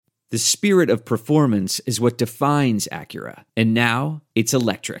The spirit of performance is what defines Acura. And now, it's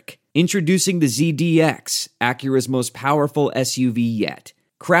electric. Introducing the ZDX, Acura's most powerful SUV yet.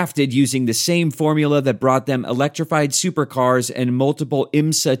 Crafted using the same formula that brought them electrified supercars and multiple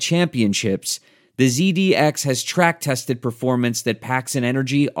IMSA championships, the ZDX has track-tested performance that packs an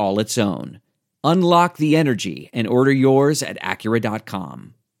energy all its own. Unlock the energy and order yours at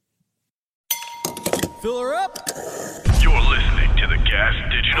Acura.com. Fill her up. You're listening to the Gas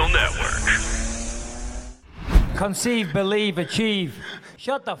Digital Network. Conceive, believe, achieve.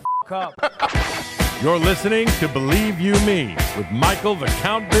 Shut the f*** up. You're listening to Believe You Me with Michael the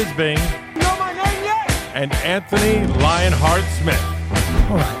Count Bisbing. You know my name yet? And Anthony Lionheart Smith.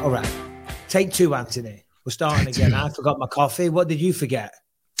 All right. Take two, Anthony. We're starting again. I forgot my coffee. What did you forget?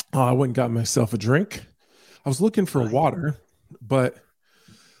 Oh, I went and got myself a drink. I was looking for water, but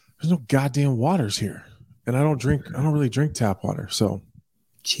there's no goddamn waters here. And I don't really drink tap water. So,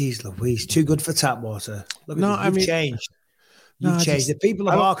 jeez Louise, too good for tap water. Look at you've changed. You've changed. The people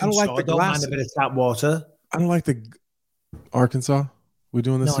of Arkansas don't mind a bit of tap water. I don't like the Arkansas. We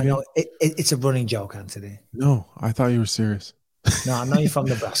doing this again? No, it's a running joke, Anthony. No, I thought you were serious. No, I know you're from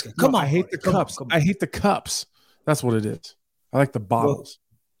Nebraska. Come on. I hate the cups. I hate the cups. That's what it is. I like the bottles.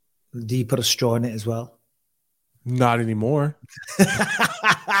 Well, do you put a straw in it as well? Not anymore.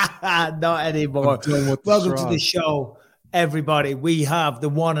 Not anymore. Welcome to the show, everybody. We have the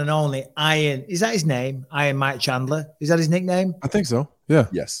one and only Iron. Is that his name? Iron Mike Chandler. Is that his nickname? I think so. Yeah.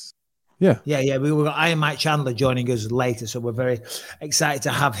 Yes. Yeah. Yeah. We've got Iron Mike Chandler joining us later, so we're very excited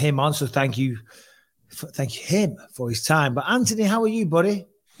to have him on. So thank you him for his time. But Anthony, how are you, buddy?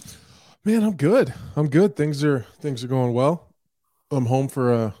 Man, I'm good. Things are going well. I'm home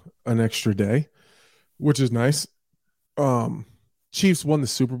for an extra day, which is nice. Chiefs won the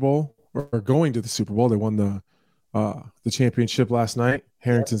Super Bowl, or going to the Super Bowl. They won the championship last night.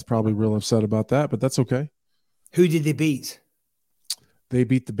 Harrington's probably real upset about that, but that's okay. Who did they beat? They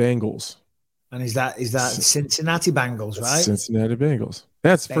beat the Bengals. And is that Cincinnati Bengals, right? Cincinnati Bengals.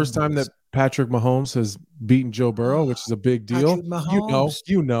 That's the first time that Patrick Mahomes has beaten Joe Burrow, which is a big deal.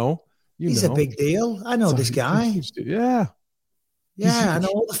 You know. He's a big deal. I know this guy. Yeah. Yeah, I know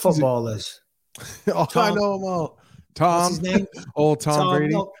all the footballers. I know them all. Tom. What's his name? Old Tom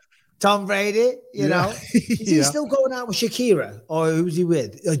Brady. Tom Brady, you know. Is he still going out with Shakira? Or who's he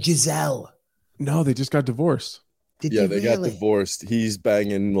with? Or Giselle? No, they just got divorced. They got divorced. He's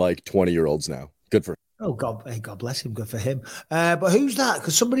banging like 20-year-olds now. Good for him. Oh, God bless him. Good for him. But who's that?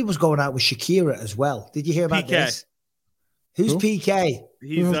 Because somebody was going out with Shakira as well. Did you hear about this? Who's PK?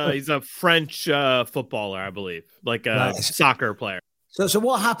 He's a French footballer, I believe, like a soccer player. So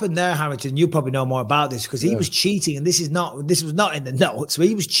what happened there, Harrington? You probably know more about this because he was cheating, and this was not in the notes. So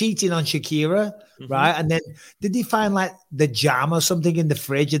he was cheating on Shakira, right? And then did he find like the jam or something in the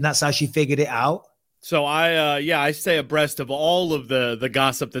fridge, and that's how she figured it out? So I stay abreast of all of the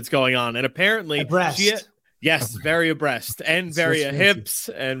gossip that's going on, and apparently yes, very abreast and very hips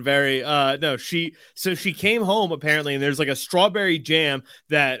and very she came home apparently, and there's like a strawberry jam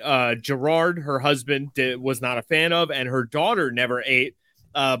that Gerard, her husband, was not a fan of, and her daughter never ate.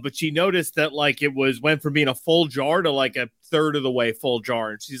 But she noticed that like went from being a full jar to like a third of the way full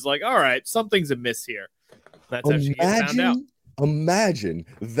jar, and she's like, "All right, something's amiss here." That's how she gets found out. Imagine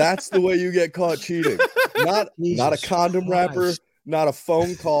that's the way you get caught cheating. Not a condom wrapper, not a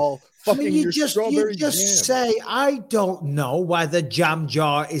phone call. You just say, I don't know why the jam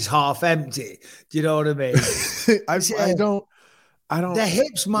jar is half empty. Do you know what I mean? I don't. The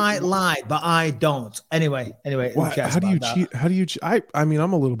hips might lie, but I don't. Anyway. How do you cheat? How do you? I mean,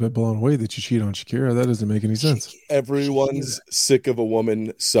 I'm a little bit blown away that you cheat on Shakira. That doesn't make any sense. Everyone's sick of a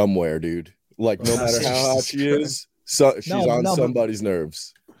woman somewhere, dude. Like no matter how hot she is, she's on somebody's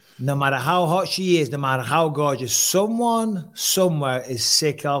nerves. No matter how hot she is, no matter how gorgeous, someone somewhere is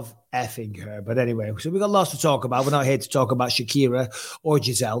sick of effing her. But anyway, so we've got lots to talk about. We're not here to talk about Shakira or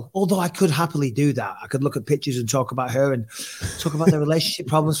Giselle, although I could happily do that. I could look at pictures and talk about her and talk about their relationship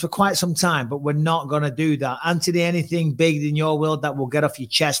problems for quite some time, but we're not going to do that. Anthony, anything big in your world that will get off your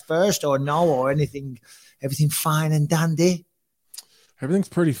chest first, or no, or everything fine and dandy? Everything's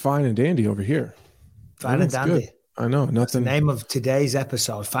pretty fine and dandy over here. Fine and dandy. Good. I know. That's the name of today's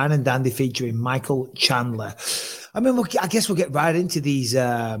episode, Fine and Dandy, featuring Michael Chandler. I mean, I guess we'll get right into these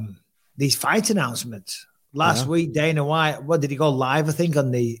fight announcements. Last week, Dana White, what did he go live, I think,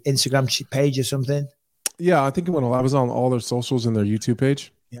 on the Instagram page or something? Yeah, I think it went live. I was on all their socials and their YouTube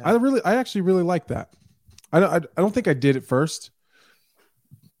page. Yeah. I actually really like that. I don't think I did it first,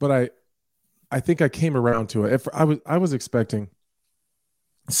 but I think I came around to it. I was expecting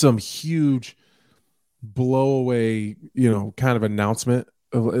some huge blow away, kind of announcement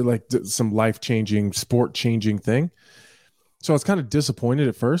like some life-changing, sport-changing thing. So I was kind of disappointed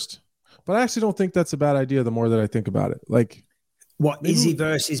at first, but I actually don't think that's a bad idea the more that I think about it. Like, what, Izzy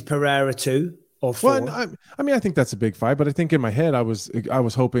versus Pereira 2 or 4? Well, I mean, I think that's a big fight, but I think in my head I was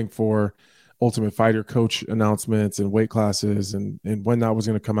hoping for Ultimate Fighter coach announcements and weight classes and when that was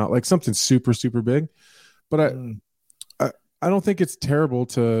going to come out, like something super, super big. But I don't think it's terrible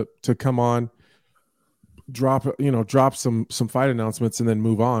to come on, drop some fight announcements and then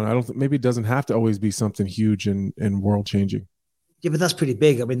move on. I don't think, maybe it doesn't have to always be something huge and world changing. Yeah, but that's pretty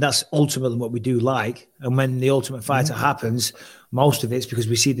big. I mean, that's ultimately what we do like. And when the Ultimate Fighter happens, most of it's because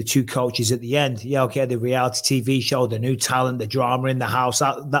we see the two coaches at the end. Yeah, okay, the reality TV show, the new talent, the drama in the house,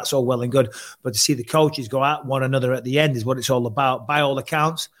 that's all well and good. But to see the coaches go at one another at the end is what it's all about. By all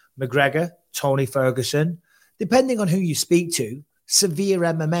accounts, McGregor, Tony Ferguson, depending on who you speak to, severe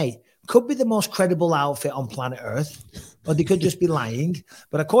MMA. Could be the most credible outfit on planet Earth, or they could just be lying.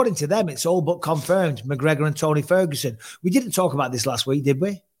 But according to them, it's all but confirmed, McGregor and Tony Ferguson. We didn't talk about this last week, did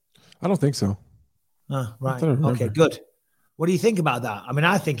we? I don't think so. Oh, right. Okay, good. What do you think about that? I mean,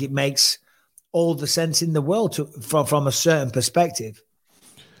 I think it makes all the sense in the world from a certain perspective.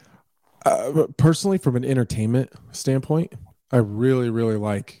 Personally, from an entertainment standpoint, I really, really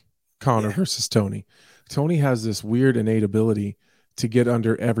like Conor versus Tony. Tony has this weird innate ability to get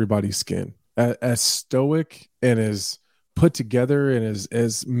under everybody's skin, as stoic and as put together and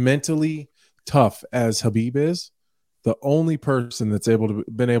as mentally tough as Khabib is. The only person that's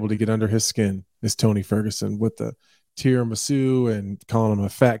been able to get under his skin is Tony Ferguson, with the tiramisu and calling him a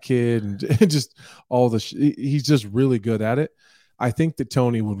fat kid and just all the he's just really good at it. I think that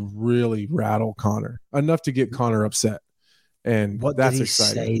Tony would really rattle Conor enough to get Conor upset. And what that's did he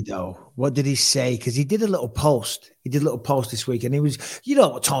exciting. say, though? What did he say? Because he did a little post. He did a little post this week, and he was, you know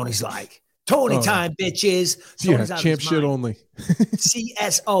what Tony's like. Tony time, bitches. Yeah, champ shit only.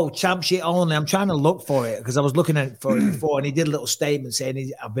 CSO, champ shit only. I'm trying to look for it because I was looking at it for it before, and he did a little statement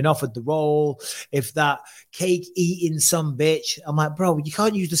saying, I've been offered the role. If that cake eating some bitch. I'm like, bro, you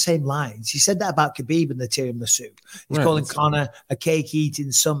can't use the same lines. He said that about Khabib and the tiramisu. He's calling Conor a cake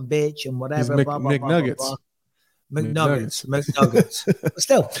eating some bitch and whatever. McNuggets. McNuggets. But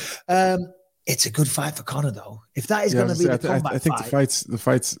still, it's a good fight for Conor, though. If that is going to be the comeback I think fight, the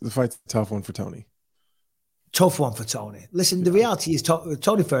fight's a tough one for Tony. Tough one for Tony. Listen, the reality is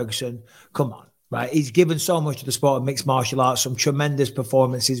Tony Ferguson, come on, right? He's given so much to the sport of mixed martial arts, some tremendous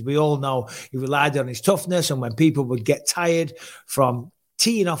performances. We all know he relied on his toughness, and when people would get tired from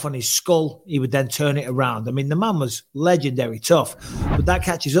teeing off on his skull, he would then turn it around. I mean, the man was legendary tough, but that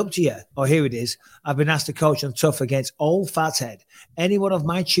catches up to you. Oh, here it is. I've been asked to coach on tough against old fathead. Anyone of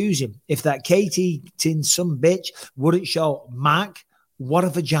my choosing. If that Katie-tin some bitch wouldn't show Mac, what a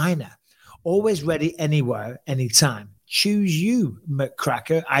vagina. Always ready anywhere, anytime. Choose you,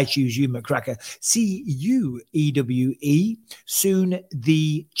 McCracker. I choose you, McCracker. CUEWE. Soon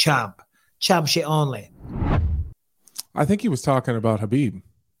the champ. Champ shit only. I think he was talking about Khabib.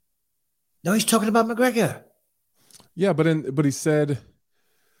 No, he's talking about McGregor. Yeah, but he said,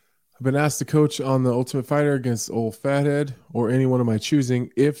 I've been asked to coach on the Ultimate Fighter against old fathead or anyone of my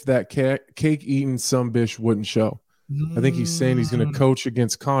choosing if that cake eating some bitch wouldn't show. I think he's saying he's going to coach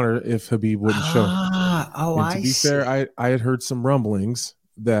against Conor if Khabib wouldn't show. To be fair, I had heard some rumblings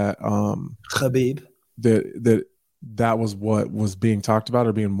that Khabib that was what was being talked about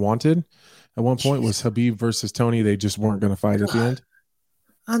or being wanted. At one point was Khabib versus Tony. They just weren't going to fight at the end.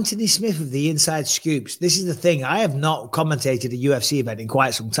 Anthony Smith of the Inside Scoops. This is the thing. I have not commentated a UFC event in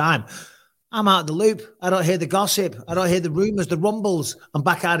quite some time. I'm out of the loop. I don't hear the gossip. I don't hear the rumors, the rumbles. I'm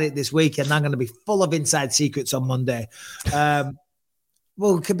back at it this week, and I'm going to be full of inside secrets on Monday. Well,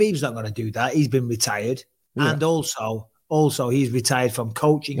 Khabib's not going to do that. He's been retired. Yeah. And also he's retired from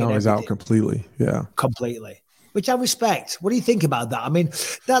coaching. No, he's out completely. Yeah. Completely. Which I respect. What do you think about that? I mean,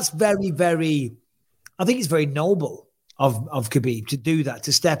 that's very, very, I think it's very noble of Khabib to do that,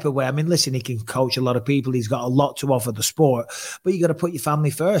 to step away. I mean, listen, he can coach a lot of people. He's got a lot to offer the sport, but you got to put your family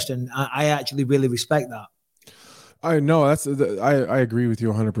first. And I actually really respect that. I know I agree with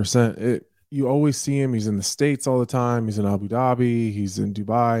you 100%. You always see him. He's in the States all the time. He's in Abu Dhabi. He's in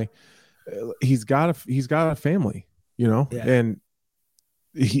Dubai. He's got a family, you know, and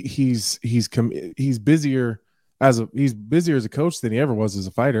he's busier as a coach than he ever was as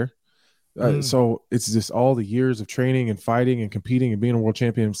a fighter. So it's just all the years of training and fighting and competing and being a world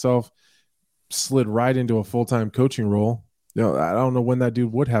champion himself slid right into a full-time coaching role. You know, I don't know when that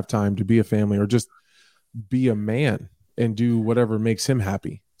dude would have time to be a family or just be a man and do whatever makes him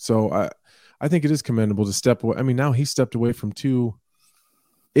happy. So I think it is commendable to step away. I mean, now he stepped away from two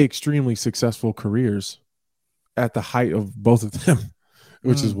extremely successful careers at the height of both of them.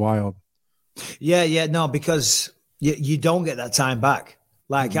 which is wild. Yeah, no, because you don't get that time back.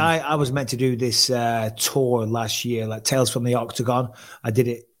 Like I was meant to do this tour last year, like Tales from the Octagon. I did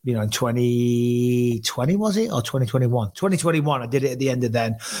it, in 2020, was it? Or 2021? 2021, I did it at the end of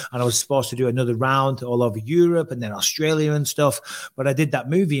then. And I was supposed to do another round all over Europe and then Australia and stuff. But I did that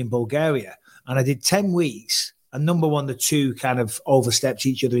movie in Bulgaria and I did 10 weeks. And number one, the two kind of overstepped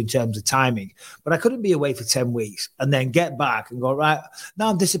each other in terms of timing. But I couldn't be away for 10 weeks and then get back and go, right, now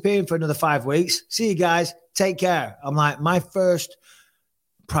I'm disappearing for another 5 weeks. See you guys. Take care. I'm like, my first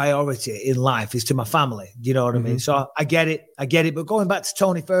priority in life is to my family. Do you know what I mean? So I get it. But going back to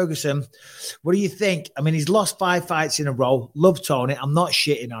Tony Ferguson, what do you think? I mean, he's lost 5 fights in a row. Love Tony. I'm not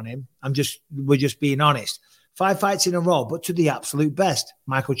shitting on him. We're just being honest. 5 fights in a row, but to the absolute best.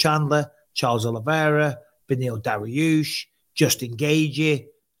 Michael Chandler, Charles Oliveira, Beneil Dariush, Justin Gaethje.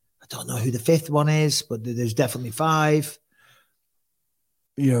 I don't know who the 5th one is, but there's definitely 5.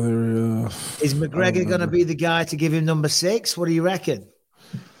 Yeah, is McGregor going to be the guy to give him number 6? What do you reckon?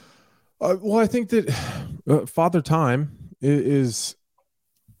 Well, I think that Father Time is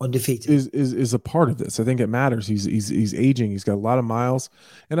undefeated. Is a part of this. I think it matters. He's aging. He's got a lot of miles,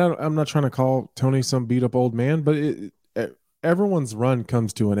 and I'm not trying to call Tony some beat up old man, but everyone's run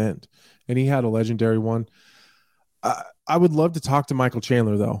comes to an end, and he had a legendary one. I would love to talk to Michael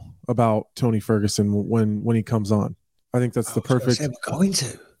Chandler though about Tony Ferguson when he comes on. I think that's the perfect. We're going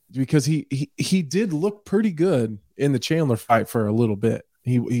to, because he did look pretty good in the Chandler fight for a little bit.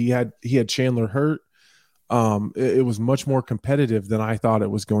 He had Chandler hurt. It was much more competitive than I thought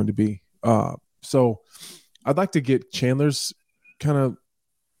it was going to be. So I'd like to get Chandler's kind of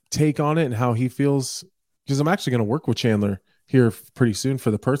take on it and how he feels, because I'm actually going to work with Chandler here pretty soon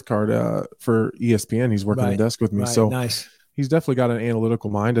for the Perth card for ESPN. He's working the desk with me. So nice. He's definitely got an analytical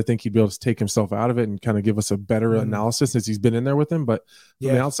mind. I think he'd be able to take himself out of it and kind of give us a better analysis since he's been in there with him. But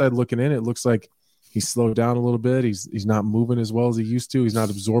from the outside looking in, it looks like he's slowed down a little bit. He's not moving as well as he used to. He's not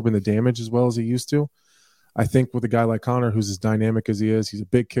absorbing the damage as well as he used to. I think with a guy like Conor, who's as dynamic as he is, he's a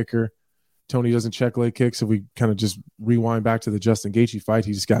big kicker. Tony doesn't check leg kicks. If we kind of just rewind back to the Justin Gaethje fight,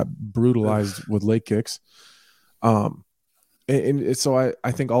 he just got brutalized with leg kicks. And so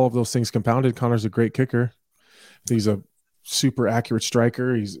I think all of those things compounded. Conor's a great kicker. He's a super accurate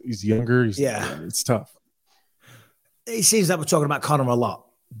striker. He's younger. It's tough. It seems that we're talking about Conor a lot.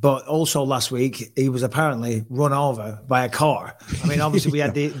 But also last week, he was apparently run over by a car. I mean, obviously, we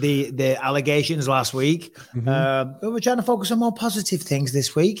had the allegations last week. But we're trying to focus on more positive things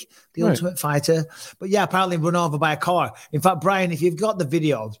this week. The Ultimate Fighter. But yeah, apparently run over by a car. In fact, Brian, if you've got the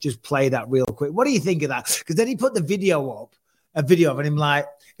video, just play that real quick. What do you think of that? Because then he put the video up, a video of him like,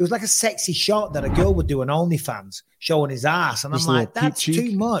 it was like a sexy shot that a girl would do on OnlyFans, showing his ass. And I'm like, that's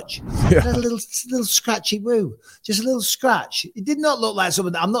too much. Yeah. A little scratchy woo. Just a little scratch. It did not look like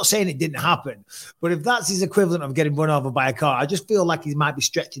something. I'm not saying it didn't happen, but if that's his equivalent of getting run over by a car, I just feel like he might be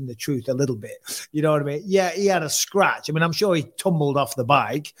stretching the truth a little bit. You know what I mean? Yeah, he had a scratch. I mean, I'm sure he tumbled off the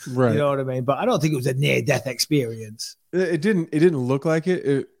bike. Right. You know what I mean? But I don't think it was a near-death experience. It didn't look like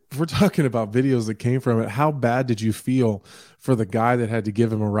it. If we're talking about videos that came from it, how bad did you feel for the guy that had to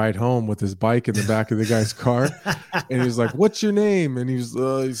give him a ride home with his bike in the back of the guy's car? And he's like, "What's your name?" And he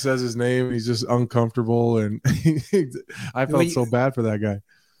says his name. And he's just uncomfortable, and I felt so bad for that guy.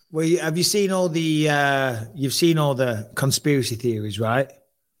 Well, have you seen all the? You've seen all the conspiracy theories, right?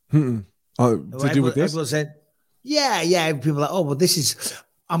 To do with this? Said, yeah. People are like, oh, well, this is.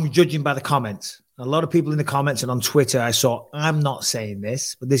 I'm judging by the comments. A lot of people in the comments and on Twitter, I saw, I'm not saying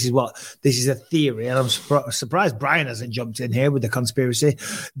this, but this is a theory. And I'm surprised Brian hasn't jumped in here with the conspiracy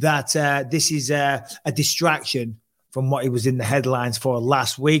that this is a distraction from what he was in the headlines for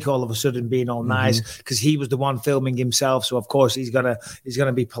last week, all of a sudden being all nice, because he was the one filming himself. So of course he's gonna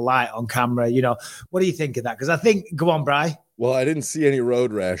be polite on camera. You know, what do you think of that? Because I think, go on, Brian. Well, I didn't see any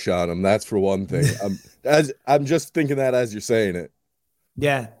road rash on him. That's for one thing. I'm just thinking that as you're saying it.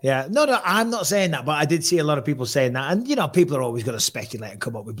 Yeah. No, I'm not saying that, but I did see a lot of people saying that. And, you know, people are always going to speculate and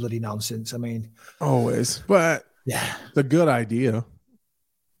come up with bloody nonsense. I mean, always. But yeah, it's a good idea.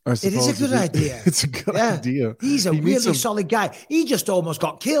 It is a good idea. It's a good idea. He's a really solid guy. He just almost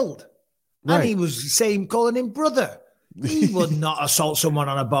got killed. Right. And he was calling him brother. He would not assault someone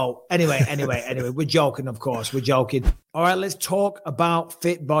on a boat. Anyway, we're joking, of course. We're joking. All right, let's talk about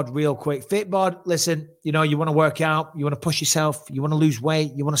FitBod real quick. FitBod, listen, you know, you want to work out, you want to push yourself, you want to lose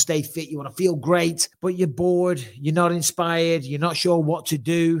weight, you want to stay fit, you want to feel great, but you're bored, you're not inspired, you're not sure what to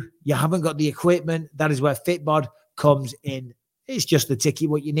do, you haven't got the equipment. That is where FitBod comes in. It's just the ticket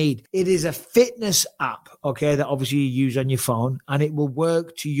what you need. It is a fitness app, okay, that obviously you use on your phone, and it will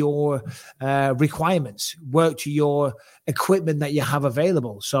work to your requirements, work to your equipment that you have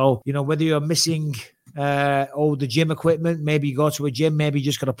available. So, whether you're missing the gym equipment, maybe you go to a gym, maybe you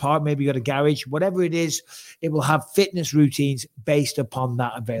just got a park, maybe you got a garage, whatever it is, it will have fitness routines based upon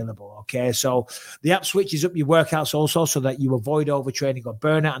that available. Okay, so the app switches up your workouts also so that you avoid overtraining or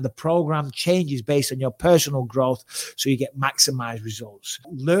burnout, and the program changes based on your personal growth so you get maximized results.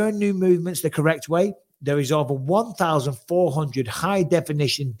 Learn new movements the correct way. There is over 1,400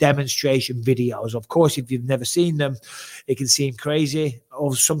 high-definition demonstration videos. Of course, if you've never seen them, it can seem crazy.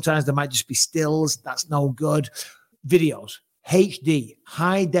 Or sometimes there might just be stills. That's no good. Videos, HD,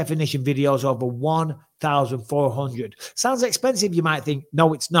 high-definition videos, over 1,400. Sounds expensive, you might think.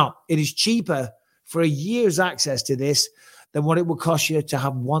 No, it's not. It is cheaper for a year's access to this than what it would cost you to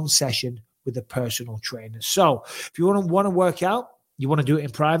have one session with a personal trainer. So if you want to work out, you want to do it in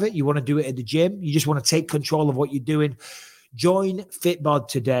private, you want to do it at the gym, you just want to take control of what you're doing, join Fitbod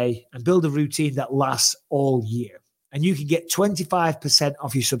today and build a routine that lasts all year. And you can get 25%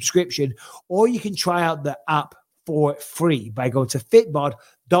 off your subscription, or you can try out the app for free by going to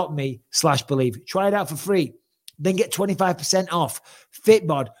fitbod.me/believe. Try it out for free. Then get 25% off.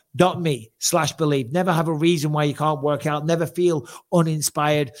 fitbod.me/believe. Never have a reason why you can't work out. Never feel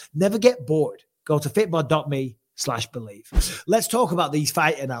uninspired. Never get bored. Go to fitbod.me/believe. Let's talk about these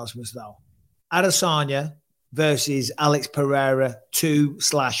fight announcements, though. Adesanya versus Alex Pereira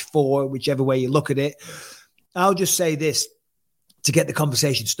 2/4, whichever way you look at it. I'll just say this to get the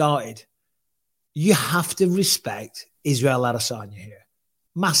conversation started. You have to respect Israel Adesanya here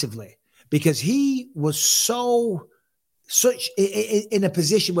massively, because he was such in a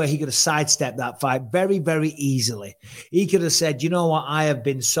position where he could have sidestepped that fight very, very easily. He could have said, you know what, I have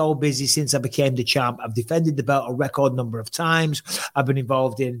been so busy since I became the champ. I've defended the belt a record number of times. I've been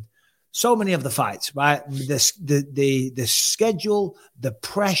involved in so many of the fights, right? The schedule, the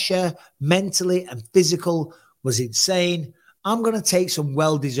pressure, mentally and physical, was insane. I'm going to take some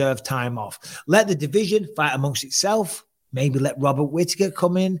well-deserved time off. Let the division fight amongst itself. Maybe let Robert Whittaker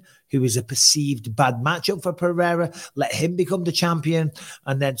come in, who is a perceived bad matchup for Pereira. Let him become the champion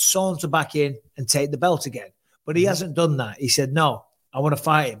and then saunter back in and take the belt again. But he hasn't done that. He said, no, I want to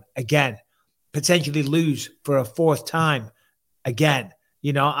fight him again, potentially lose for a fourth time again.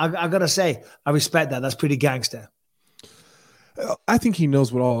 I got to say, I respect that. That's pretty gangster. I think he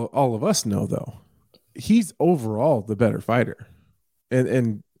knows what all of us know, though. He's overall the better fighter.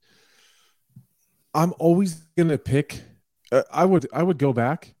 And I'm always going to pick... I would go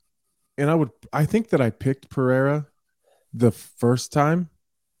back, and I think that I picked Pereira the first time,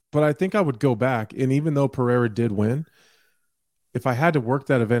 but I think I would go back. And even though Pereira did win, if I had to work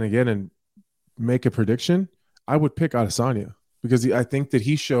that event again and make a prediction, I would pick Adesanya, because I think that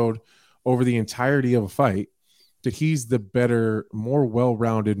he showed over the entirety of a fight that he's the better, more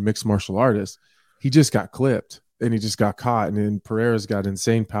well-rounded mixed martial artist. He just got clipped and he just got caught, and then Pereira's got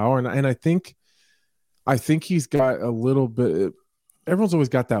insane power. And I think he's got a little bit. Everyone's always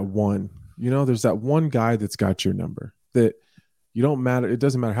got that one, there's that one guy that's got your number that you don't matter. It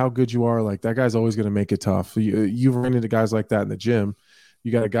doesn't matter how good you are. Like, that guy's always going to make it tough. You've run into guys like that in the gym.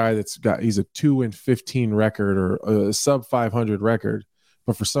 You got a guy he's a 2-15 record or a sub 500 record,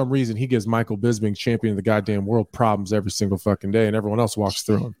 but for some reason he gives Michael Bisping, champion of the goddamn world, problems every single fucking day, and everyone else walks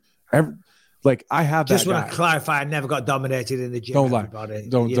through him. I have that. Just want to clarify, I never got dominated in the gym. Don't lie.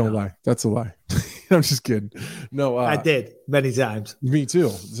 Don't lie. That's a lie. I'm just kidding. No, I did many times. Me too.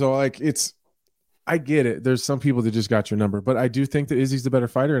 So I get it. There's some people that just got your number, but I do think that Izzy's the better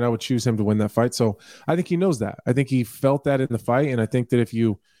fighter, and I would choose him to win that fight. So I think he knows that. I think he felt that in the fight, and I think that if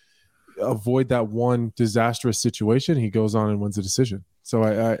you avoid that one disastrous situation, he goes on and wins the decision.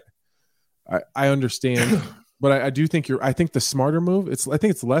 So I understand, but I do think I think the smarter move. I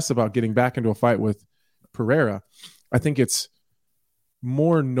think it's less about getting back into a fight with Pereira. I think it's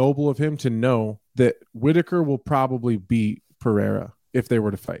more noble of him to know that Whittaker will probably beat Pereira if they were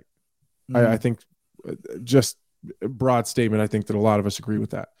to fight. I think, just a broad statement, I think that a lot of us agree with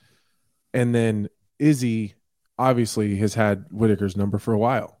that. And then Izzy obviously has had Whittaker's number for a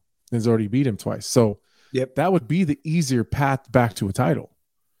while and has already beat him twice. So that would be the easier path back to a title.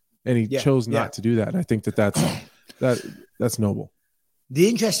 And he chose not to do that. And I think that's noble. The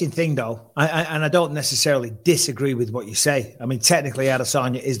interesting thing, though, and I don't necessarily disagree with what you say. I mean, technically,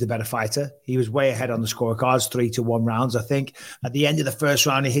 Adesanya is the better fighter. He was way ahead on the scorecards, 3-1 rounds, I think. At the end of the first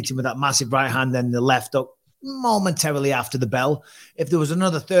round, he hit him with that massive right hand, then the left up momentarily after the bell. If there was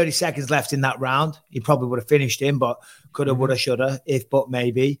another 30 seconds left in that round, he probably would have finished him, but coulda, woulda, shoulda, if, but,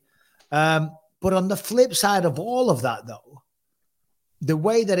 maybe. But on the flip side of all of that, though, the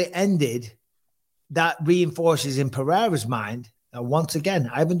way that it ended, that reinforces in Pereira's mind. Now, once again,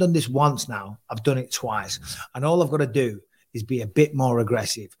 I haven't done this once now. I've done it twice. And all I've got to do is be a bit more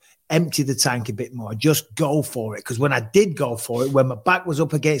aggressive, empty the tank a bit more, just go for it. Because when I did go for it, when my back was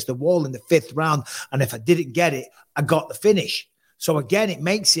up against the wall in the 5th round, and if I didn't get it, I got the finish. So again, it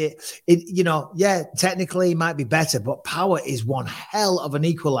makes it, technically it might be better, but power is one hell of an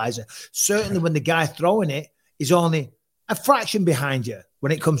equalizer. Certainly when the guy throwing it is only a fraction behind you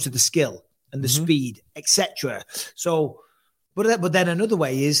when it comes to the skill and the speed, etc. So, but then another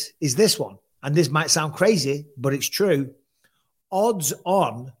way is this one, and this might sound crazy, but it's true. Odds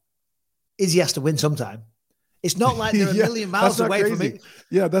on, Izzy has to win sometime. It's not like they're a million miles away from it.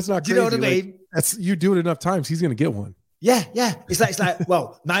 Yeah, that's not crazy. Do you know what I mean? That's, you do it enough times, he's going to get one. Yeah. It's like,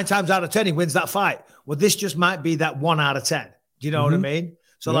 well, 9 times out of 10, he wins that fight. Well, this just might be that 1 out of 10. Do you know what I mean?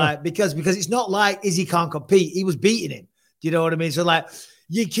 So because it's not like Izzy can't compete. He was beating him. Do you know what I mean? So like,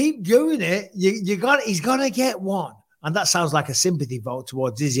 you keep doing it, he's going to get one. And that sounds like a sympathy vote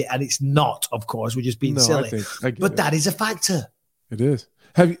towards Izzy. And it's not, of course. We're just being silly. But that is a factor. It is.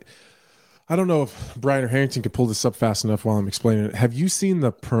 I don't know if Brian or Harrington could pull this up fast enough while I'm explaining it. Have you seen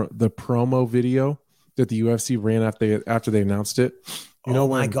the promo video that the UFC ran after they announced it?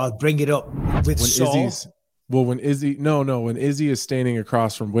 My God, bring it up with Saul. When Izzy is standing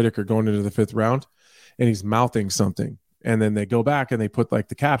across from Whitaker going into the 5th round, and he's mouthing something, and then they go back and they put like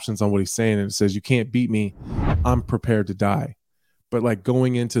the captions on what he's saying, and it says, "You can't beat me. I'm prepared to die." But like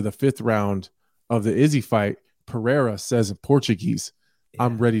going into the 5th round of the Izzy fight, Pereira says in Portuguese,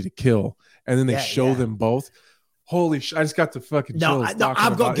 "I'm ready to kill," and then they show them both. Holy shit! I just got the fucking chills. I've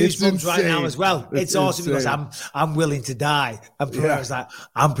got goosebumps right now as well. It's awesome because I'm willing to die, and Pereira's like,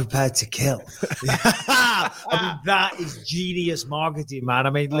 "I'm prepared to kill." I mean, that is genius marketing, man. I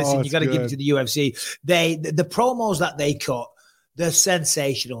mean, listen, you got to give it to the UFC. The promos that they cut, they're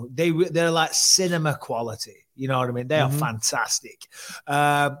sensational. They're like cinema quality. You know what I mean? They are fantastic.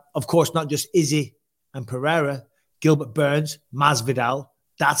 Of course, not just Izzy and Pereira, Gilbert Burns, Masvidal.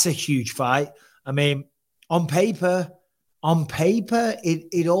 That's a huge fight. I mean, on paper,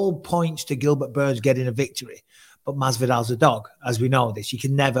 it all points to Gilbert Burns getting a victory. But Masvidal's a dog, as we know this. You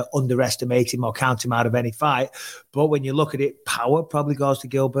can never underestimate him or count him out of any fight. But when you look at it, power probably goes to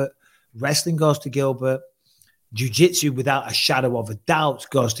Gilbert. Wrestling goes to Gilbert. Jiu-jitsu, without a shadow of a doubt,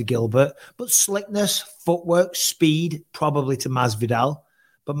 goes to Gilbert. But slickness, footwork, speed, probably to Masvidal.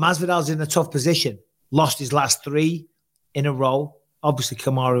 But Masvidal's in a tough position. Lost his last 3 in a row. Obviously,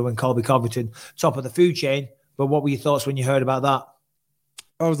 Kamaru and Colby Covington, top of the food chain. But what were your thoughts when you heard about that?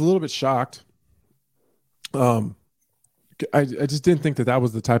 I was a little bit shocked. I just didn't think that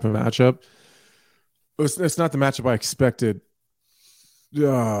was the type of matchup. It's not the matchup I expected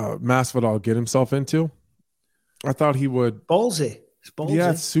Masvidal get himself into. I thought he would. Ballsy. It's ballsy. Yeah,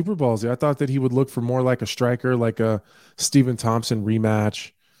 it's super ballsy. I thought that he would look for more like a striker, like a Stephen Thompson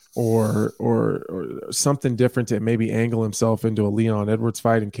rematch. Or something different to maybe angle himself into a Leon Edwards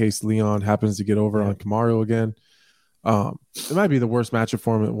fight in case Leon happens to get over on Kamaru again. It might be the worst matchup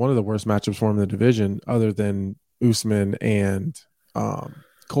for him, one of the worst matchups for him in the division, other than Usman and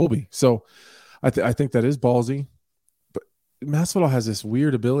Colby. So I think that is ballsy. But Masvidal has this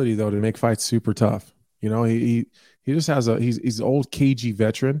weird ability though to make fights super tough. You know, he just has he's an old cagey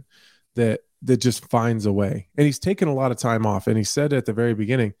veteran that just finds a way. And he's taken a lot of time off. And he said at the very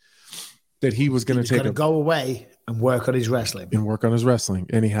beginning that he was going to go away and work on his wrestling. And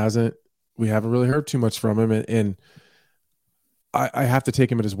we haven't really heard too much from him. And I have to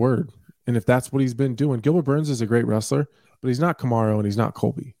take him at his word. And if that's what he's been doing, Gilbert Burns is a great wrestler, but he's not Kamaru and he's not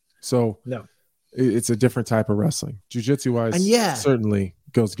Colby. So no, it's a different type of wrestling. Jiu-jitsu wise, certainly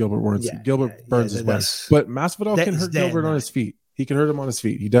goes Gilbert Burns. Gilbert Burns is best. But Masvidal can hurt Gilbert on his feet. He can hurt him on his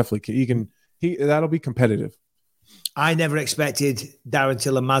feet. He definitely can. That'll be competitive. I never expected Darren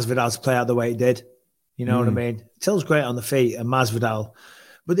Till and Masvidal to play out the way he did. You know what I mean? Till's great on the feet and Masvidal,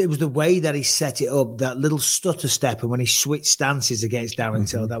 but it was the way that he set it up, that little stutter step, and when he switched stances against Darren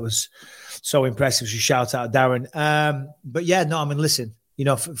Till, that was so impressive. So shout out Darren. But yeah, no, I mean, listen, you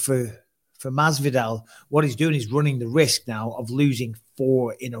know, for Masvidal, what he's doing is running the risk now of losing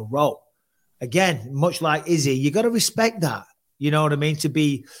 4 in a row. Again, much like Izzy, you got to respect that. You know what I mean? To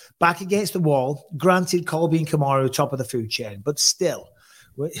be back against the wall, granted Colby and Kamaru top of the food chain, but still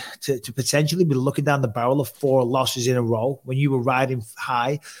to potentially be looking down the barrel of 4 losses in a row when you were riding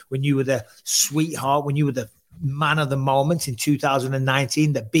high, when you were the sweetheart, when you were the man of the moment in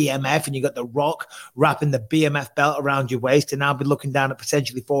 2019, the BMF, and you got The Rock wrapping the BMF belt around your waist, to now be looking down at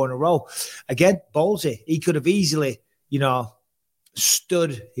potentially 4 in a row. Again, ballsy. He could have easily, you know,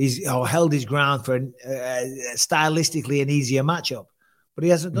 held his ground for stylistically an easier matchup. but he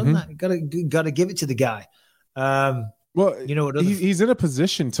hasn't done that. Got to give it to the guy. Well, you know, he's in a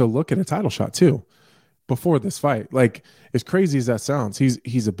position to look at a title shot too before this fight. Like, as crazy as that sounds,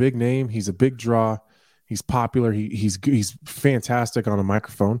 he's a big name. He's a big draw. He's popular. He's fantastic on a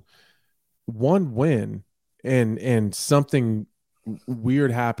microphone. One win and something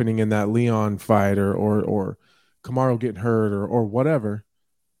weird happening in that Leon fight or Kamaru getting hurt or whatever.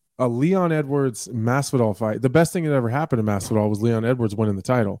 A Leon Edwards Masvidal fight. The best thing that ever happened to Masvidal was Leon Edwards winning the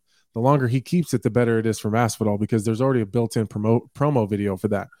title. The longer he keeps it, the better it is for Masvidal, because there's already a built-in promo video for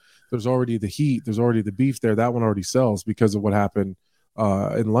that. There's already the heat. There's already the beef there. That one already sells because of what happened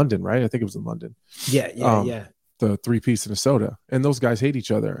in London, right? I think it was in London. Yeah. The 3-piece and a soda. And those guys hate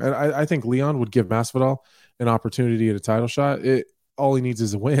each other. And I think Leon would give Masvidal an opportunity at a title shot. All he needs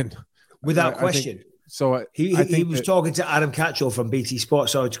is a win. Without question. He was talking to Adam Catchell from BT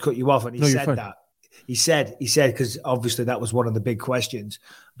Sports. Sorry to cut you off. And he said that. He said, because obviously that was one of the big questions.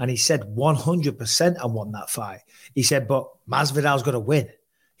 And he said 100% I want that fight. He said, but Masvidal's got to win.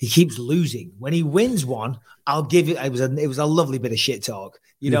 He keeps losing. When he wins one, I'll give it. It was a lovely bit of shit talk.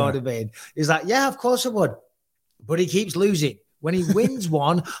 You know what I mean? He's like, yeah, of course I would. But he keeps losing. When he wins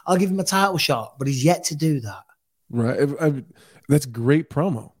one, I'll give him a title shot. But he's yet to do that. Right. That's great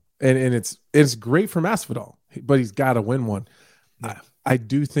promo. And it's great for Masvidal, but he's got to win one. Yeah. I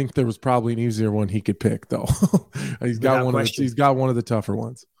do think there was probably an easier one he could pick, though. He's got one of the tougher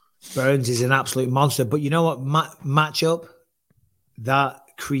ones. Burns is an absolute monster. But you know what matchup that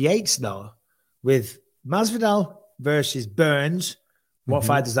creates, though, with Masvidal versus Burns? What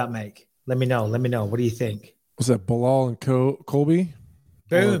fight does that make? Let me know. What do you think? Was that Bilal and Colby?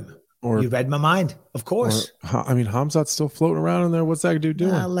 Boom. Or you read my mind, of course. Hamzat's still floating around in there. What's that dude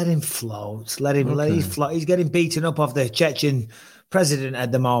doing? Let him float. Let him float. He's getting beaten up off the Chechen president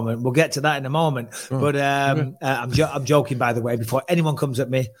at the moment. We'll get to that in a moment. But I'm joking, by the way, before anyone comes at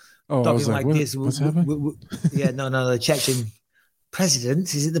me. Talking like this. What's happening? The Chechen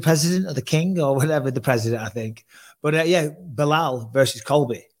president. Is it the president or the king or whatever? The president, I think. But Bilal versus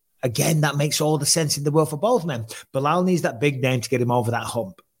Colby. Again, that makes all the sense in the world for both men. Bilal needs that big name to get him over that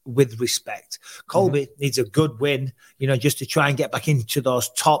hump. With respect, Colby needs a good win, just to try and get back into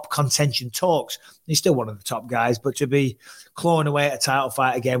those top contention talks. He's still one of the top guys, but to be clawing away at a title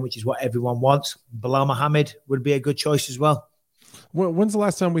fight again, which is what everyone wants, Bilal Muhammad would be a good choice as well. When's the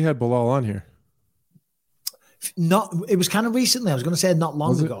last time we had Bilal on here? It was kind of recently. I was going to say not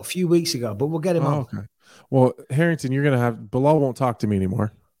long ago, a few weeks ago, but we'll get him on. Okay. Well, Harrington, you're going to have Bilal won't talk to me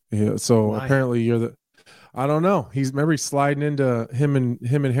anymore. Yeah, so apparently you're the. I don't know. He's sliding into him and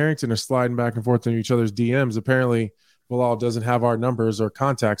Harrington are sliding back and forth in each other's DMs. Apparently, Bilal doesn't have our numbers or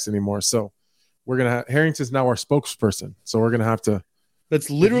contacts anymore. So we're gonna have Harrington's now our spokesperson. So we're gonna have to. That's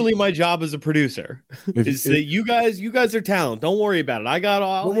literally my job as a producer. That you guys are talent. Don't worry about it. I got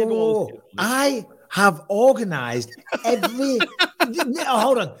all. I have organized every.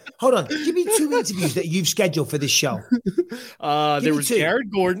 Hold on. Give me 2 interviews that you've scheduled for this show. There was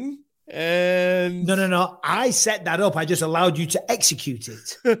Jared Gordon. And no. I set that up. I just allowed you to execute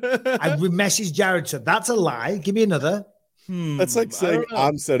it. I messaged Jared, so that's a lie. Give me another. That's like saying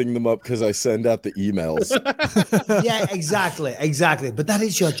I'm setting them up because I send out the emails. Yeah, exactly. But that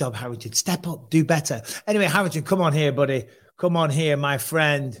is your job, Harrington. Step up, do better. Anyway, Harrington, come on here, buddy. Come on here, my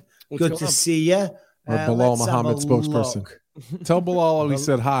friend. Good to see you. Bilal Muhammad spokesperson. Tell Bilal we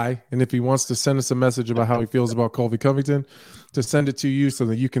said hi, and if he wants to send us a message about how he feels about Colby Covington, to send it to you so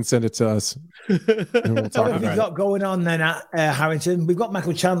that you can send it to us. And we'll talk what have we got going on then, Harrington? We've got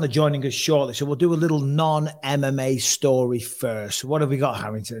Michael Chandler joining us shortly, so we'll do a little non-MMA story first. What have we got,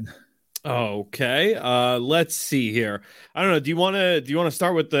 Harrington? Okay, let's see here. I don't know. Do you want to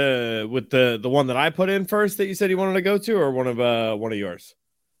start with the one that I put in first that you said you wanted to go to, or one of yours?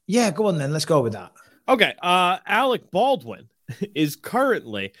 Yeah, go on then. Let's go with that. Okay, Alec Baldwin is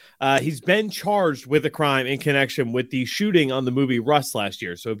currently he's been charged with a crime in connection with the shooting on the movie Rust last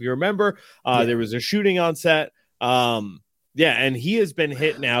year. So if you remember, there was a shooting on set. And he has been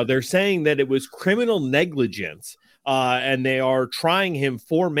hit now. They're saying that it was criminal negligence, and they are trying him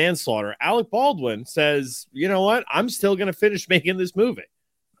for manslaughter. Alec Baldwin says, you know what? I'm still going to finish making this movie.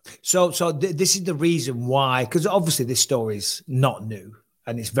 So this is the reason why, because obviously this story is not new.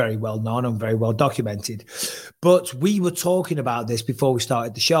 And it's very well known and very well documented. But we were talking about this before we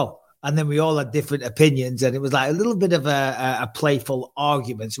started the show. And then we all had different opinions. And it was like a little bit of a playful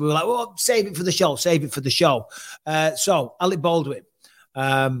argument. So we were like, well, save it for the show. So Alec Baldwin,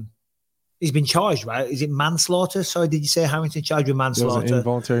 he's been charged, right? Is it manslaughter? Sorry, did you say Harrington charged with manslaughter? It was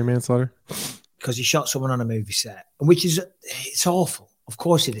involuntary manslaughter. Because he shot someone on a movie set, which is, it's awful. Of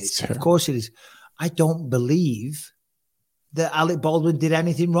course it is. Of course it is. I don't believe that Alec Baldwin did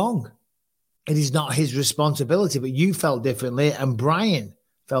anything wrong. It is not his responsibility, but you felt differently, and Brian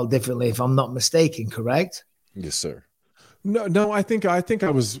felt differently, if I'm not mistaken, correct? Yes, sir. No, I think I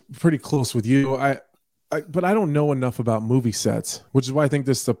was pretty close with you. But I don't know enough about movie sets, which is why I think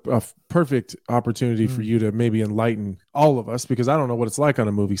this is a perfect opportunity for you to maybe enlighten all of us, because I don't know what it's like on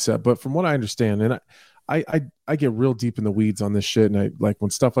a movie set. But from what I understand, and I get real deep in the weeds on this shit, and I like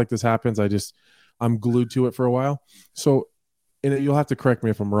when stuff like this happens, I'm glued to it for a while. So, and you'll have to correct me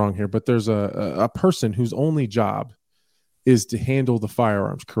if I'm wrong here, but there's a person whose only job is to handle the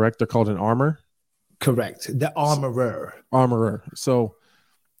firearms, correct? They're called an armor? Correct. The armorer. Armorer. So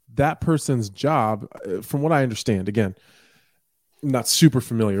that person's job, from what I understand, again, I'm not super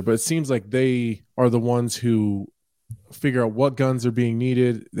familiar, but it seems like they are the ones who figure out what guns are being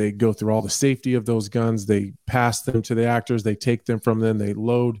needed. They go through all the safety of those guns. They pass them to the actors. They take them from them. They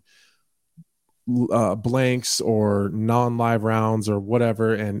load blanks or non-live rounds or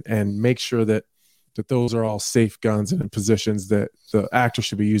whatever, and make sure that those are all safe guns and in positions that the actor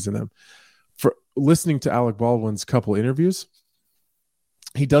should be using them. For listening to Alec Baldwin's couple interviews,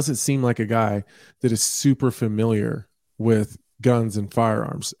 he doesn't seem like a guy that is super familiar with guns and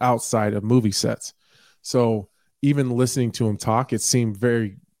firearms outside of movie sets. So even listening to him talk, it seemed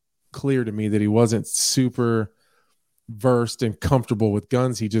very clear to me that he wasn't super versed and comfortable with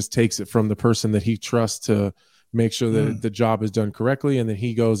guns. He just takes it from the person that he trusts to make sure that the job is done correctly, and then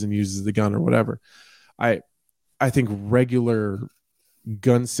he goes and uses the gun or whatever. I think regular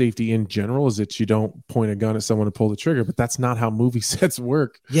gun safety in general is that you don't point a gun at someone and pull the trigger, but that's not how movie sets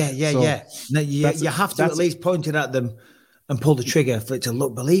work. Yeah. No, you have to at least point it at them and pull the trigger for it to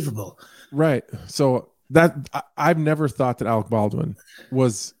look believable. Right. So I've never thought that Alec Baldwin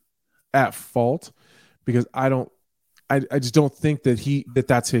was at fault, because I just don't think that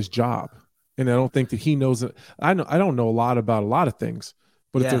that's his job. And I don't think that he knows it. I don't know a lot about a lot of things,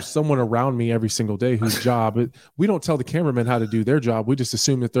 but if there's someone around me every single day whose job, we don't tell the cameramen how to do their job. We just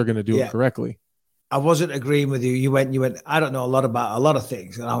assume that they're going to do it correctly. I wasn't agreeing with you. You went, I don't know a lot about a lot of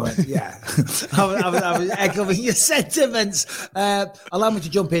things. And I went, yeah. I was echoing your sentiments. Allow me to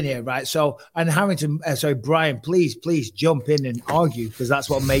jump in here, right? So, and Harrington, Brian, please jump in and argue, because that's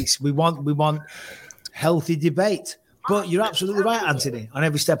what we want healthy debate. But you're absolutely right, Anthony. On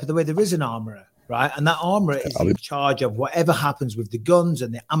every step of the way, there is an armorer, right? And that armorer is in charge of whatever happens with the guns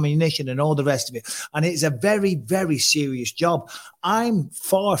and the ammunition and all the rest of it. And it's a very, very serious job. I'm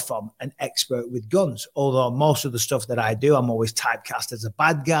far from an expert with guns, although most of the stuff that I do, I'm always typecast as a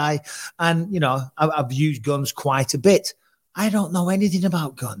bad guy. And, I've used guns quite a bit. I don't know anything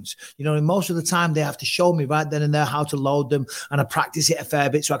about guns. And most of the time they have to show me right then and there how to load them, and I practice it a fair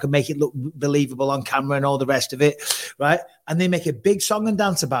bit so I can make it look believable on camera and all the rest of it, right? And they make a big song and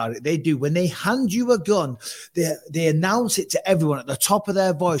dance about it. They do. When they hand you a gun, they announce it to everyone at the top of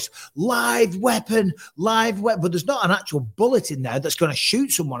their voice, live weapon. But there's not an actual bullet in there that's going to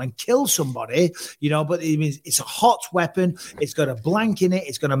shoot someone and kill somebody, but it means it's a hot weapon. It's got a blank in it.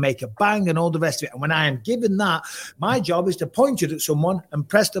 It's going to make a bang and all the rest of it. And when I am given that, my job is to point it at someone and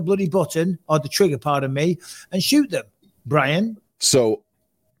press the bloody button, or the trigger, pardon me, and shoot them. Brian? So,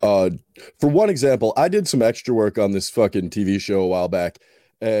 for one example, I did some extra work on this fucking TV show a while back,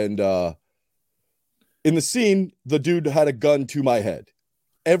 and in the scene, the dude had a gun to my head.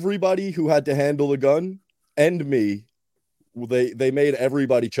 Everybody who had to handle the gun and me, they made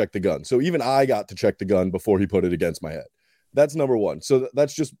everybody check the gun. So even I got to check the gun before he put it against my head. That's number one. So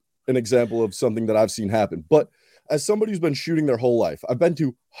that's just an example of something that I've seen happen. But as somebody who's been shooting their whole life, I've been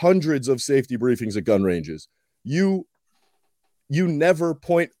to hundreds of safety briefings at gun ranges. You never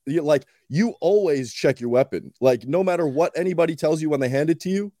point, you always check your weapon. Like, no matter what anybody tells you when they hand it to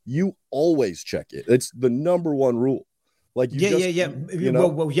you, you always check it. It's the number one rule. Like,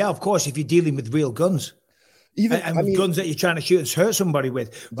 Well, yeah, of course, if you're dealing with real guns. Even guns that you're trying to shoot and hurt somebody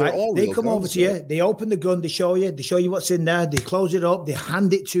with, right? They come over to you, they open the gun, they show you what's in there, they close it up, they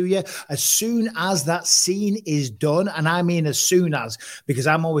hand it to you. As soon as that scene is done, and I mean as soon as, because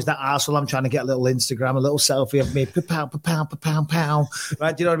I'm always that arsehole, I'm trying to get a little Instagram, a little selfie of me, pow,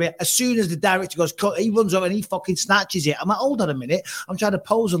 right? Do you know what I mean? As soon as the director goes, cut, he runs over and he fucking snatches it. I'm like, hold on a minute, I'm trying to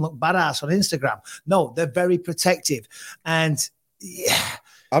pose and look badass on Instagram. No, they're very protective. And yeah.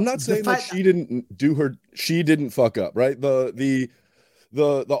 I'm not saying that she didn't fuck up, right? The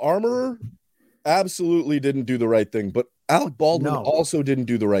armorer absolutely didn't do the right thing, but Alec Baldwin also didn't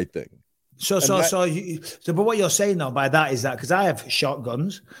do the right thing. But what you're saying though by that is that because I have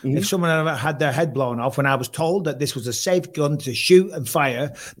shotguns, if someone ever had their head blown off when I was told that this was a safe gun to shoot and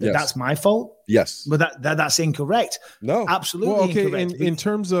fire, that's my fault. Yes, but that's incorrect. No, absolutely incorrect. In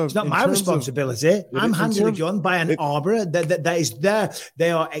terms of, it's not my responsibility. I'm handed a gun by an armorer that is there.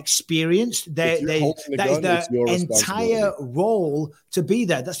 They are experienced. That is their entire role to be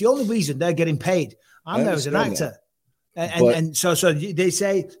there. That's the only reason they're getting paid. I'm there as an actor. And so they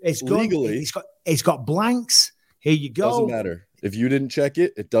say it's legally it's got blanks. Here you go. Doesn't matter if you didn't check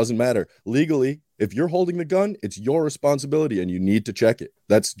it. It doesn't matter legally. If you're holding the gun, it's your responsibility, and you need to check it.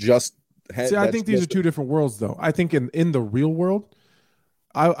 That's just. I think these are two different worlds, though. I think in the real world,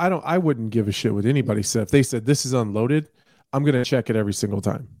 I wouldn't give a shit what anybody said. If they said this is unloaded, I'm gonna check it every single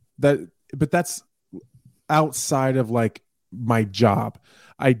time. But that's outside of like my job.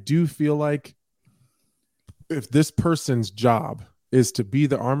 I do feel like, if this person's job is to be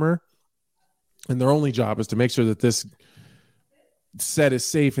the armor and their only job is to make sure that this set is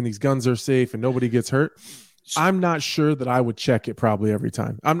safe and these guns are safe and nobody gets hurt, I'm not sure that I would check it probably every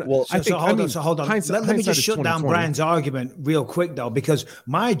time. Hold on. Let me just shut down Brian's argument real quick, though, because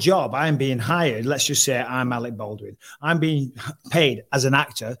my job, I'm being hired. Let's just say I'm Alec Baldwin. I'm being paid as an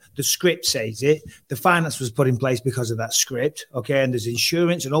actor. The script says it. The finance was put in place because of that script. Okay. And there's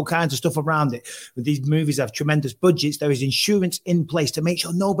insurance and all kinds of stuff around it. But these movies have tremendous budgets. There is insurance in place to make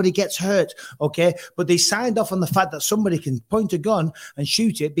sure nobody gets hurt. Okay. But they signed off on the fact that somebody can point a gun and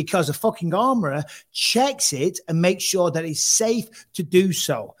shoot it because a fucking armorer checks it and make sure that it's safe to do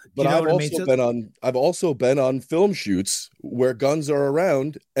so. But I've also been on film shoots where guns are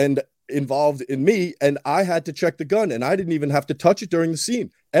around and involved in me, and I had to check the gun, and I didn't even have to touch it during the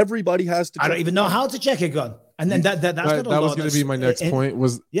scene. Everybody has to. I don't even know how to check a gun, and then that was going to be my next point.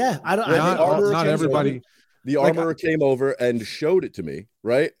 Not everybody. The armorer came over and showed it to me,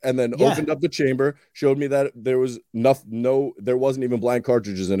 right? And then opened up the chamber, showed me that there was there wasn't even blank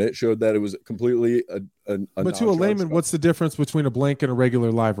cartridges in it, showed that it was completely But to a layman, what's the difference between a blank and a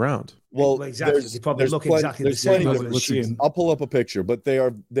regular live round? Well, exactly. They probably look exactly the same. I'll pull up a picture, but they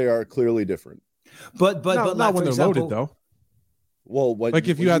are clearly different. But not when they're loaded, though. Well,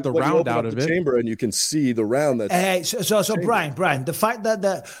 if you had the round out of the chamber and you can see the round that's so Brian, the fact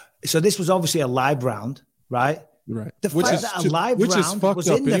that so this was obviously a live round. Right. The fact that a live round was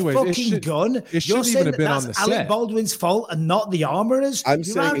in the fucking gun, you're saying that that's Alec Baldwin's fault and not the armorer's? I'm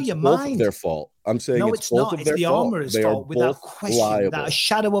saying it's both of their fault. I'm saying it's not. It's the armorer's fault without question, without a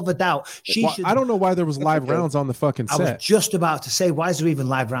shadow of a doubt. I don't know why there was live rounds on the fucking set. I was just about to say, why is there even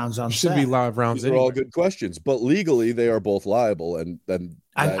live rounds on set? Should be live rounds. These are all good questions, but legally they are both liable, and then.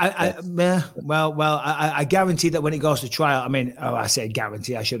 I guarantee that when it goes to trial, I say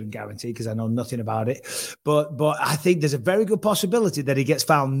guarantee, I shouldn't guarantee because I know nothing about it. But I think there's a very good possibility that he gets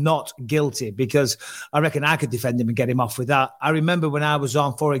found not guilty, because I reckon I could defend him and get him off with that. I remember when I was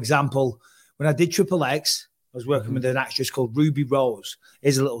on, for example, when I did Triple X, I was working with an actress called Ruby Rose.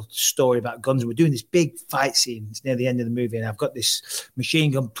 Here's a little story about guns. We're doing this big fight scene. It's near the end of the movie, and I've got this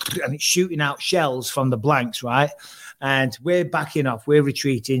machine gun, and it's shooting out shells from the blanks, right? And we're backing off. We're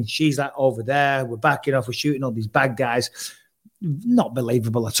retreating. She's like over there. We're backing off. We're shooting all these bad guys. Not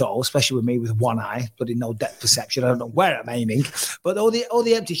believable at all, especially with me with one eye, bloody no depth perception. I don't know where I'm aiming. But all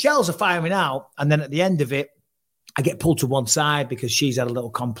the empty shells are firing out. And then at the end of it, I get pulled to one side because she's had a little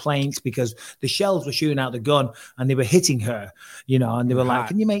complaint because the shells were shooting out the gun and they were hitting her, and they were like,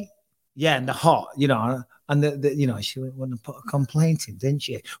 can you make, and the hot, and she went and put a complaint in, didn't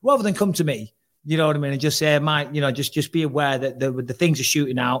she? Rather than come to me, you know what I mean? And just say, Mike, just be aware that the things are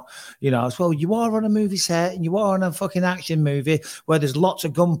shooting out, as well. You are on a movie set and you are on a fucking action movie where there's lots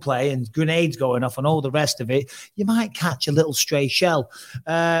of gunplay and grenades going off and all the rest of it. You might catch a little stray shell.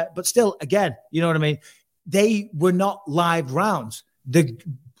 But still, again, you know what I mean? They were not live rounds. The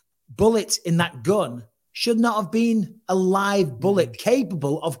bullets in that gun should not have been a live bullet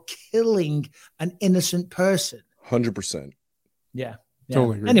capable of killing an innocent person. 100%. Yeah.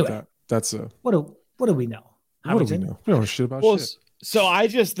 Totally agree with that. That's what do we know? What do we know? We don't know shit about shit. So I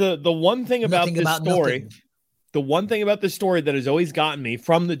just the one thing about this story, the one thing about this story that has always gotten me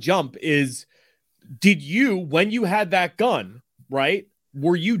from the jump is, did you, when you had that gun, right?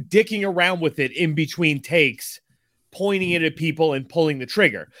 Were you dicking around with it in between takes, pointing it at people and pulling the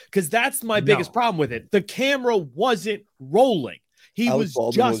trigger? Because that's my biggest problem with it. The camera wasn't rolling. Alex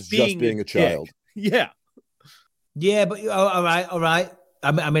Baldwin was just being a child. Yeah. Yeah, but all right.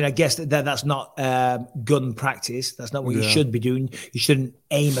 I guess that's not gun practice. That's not what you should be doing. You shouldn't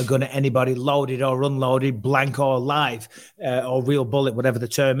aim a gun at anybody, loaded or unloaded, blank or live, or real bullet, whatever the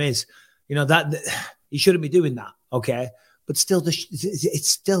term is. That you shouldn't be doing that. Okay. but still, there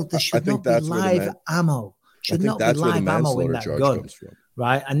should not be live ammo. Should not be live ammo in that gun,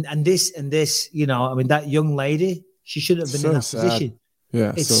 right? And this, you know, I mean, that young lady, she shouldn't have been in that position.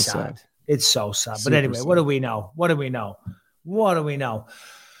 Yeah, it's so sad. It's so sad. But anyway, what do we know? What have we got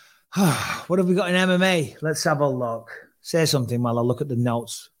in MMA? Let's have a look. Say something while I look at the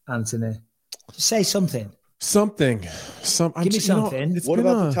notes, Anthony. Just say something. Give me something. What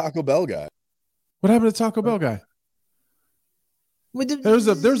about the Taco Bell guy? What happened to Taco Bell guy? There was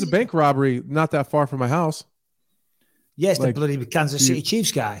a bank robbery not that far from my house. Yes, the bloody Kansas City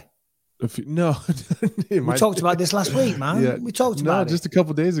Chiefs guy. No, we talked about this last week, man. Yeah, we talked about it just a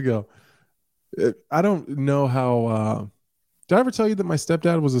couple days ago. I don't know how. Did I ever tell you that my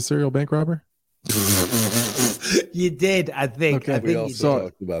stepdad was a serial bank robber? You did, I think. Okay. I think you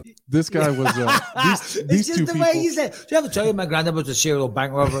talked about this guy was. These it's just two the people. way you said. Did I ever tell you my granddad was a serial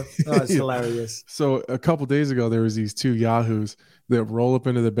bank robber? Oh, it's hilarious. So a couple days ago, there was these two yahoos that roll up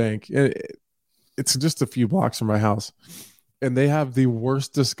into the bank. It's just a few blocks from my house, and they have the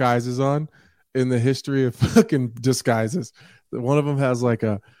worst disguises on in the history of fucking disguises. One of them has like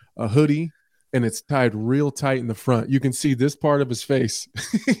a hoodie, and it's tied real tight in the front. You can see this part of his face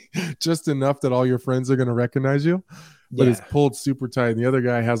just enough that all your friends are going to recognize you, but it's pulled super tight. And the other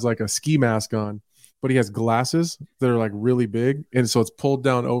guy has like a ski mask on, but he has glasses that are like really big. And so it's pulled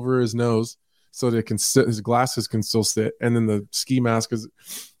down over his nose so that it can sit, his glasses can still sit. And then the ski mask is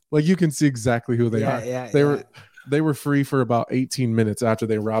like, you can see exactly who they are. They were free for about 18 minutes after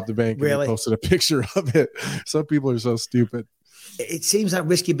they robbed the bank. Really? And they posted a picture of it. Some people are so stupid. It seems like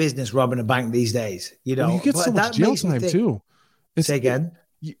risky business robbing a bank these days. You know, you get so much jail time too. Say again.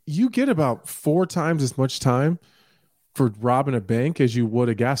 You get about 4 times as much time for robbing a bank as you would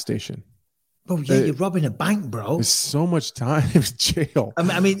a gas station. Oh yeah, you're robbing a bank, bro. There's so much time in jail.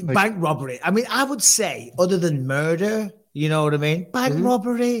 I mean, like, bank robbery. I mean, I would say, other than murder, you know what I mean? Bank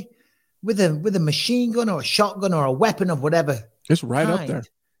robbery with a machine gun or a shotgun or a weapon of whatever. It's right up there.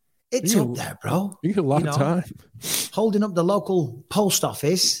 It's up there, bro. You get a lot of time. Holding up the local post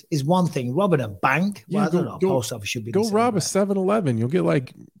office is one thing. Robbing a bank, I don't know. Post office should be. Go rob a 7-Eleven. You'll get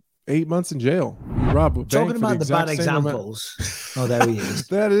like 8 months in jail. You rob a bank. Talking about the bad examples. Oh, there he is.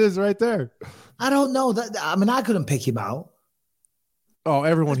 That is right there. I don't know that. I mean, I couldn't pick him out. Oh,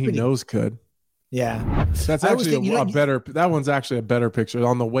 everyone he knows could. Yeah, that's actually a better. That one's actually a better picture.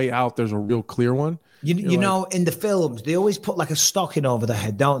 On the way out, there's a real clear one. You know, in the films, they always put like a stocking over the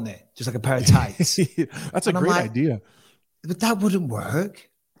head, don't they? Just like a pair of tights. That's a great idea. But that wouldn't work.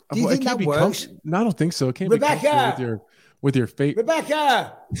 Do you think that works? No, I don't think so. It can't be comfortable with your fate.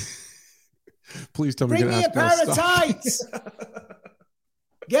 Rebecca, please tell me. Bring me a pair of tights.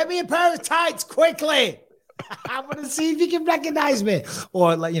 Get me a pair of tights quickly. I want to see if you can recognize me,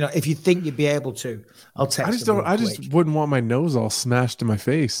 or like, you know, if you think you'd be able to. I'll text. I just wouldn't want my nose all smashed in my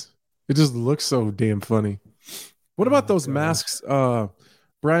face. It just looks so damn funny. What about those masks,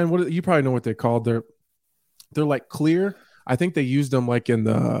 Brian? What you probably know what they're called. They're like clear. I think they used them like in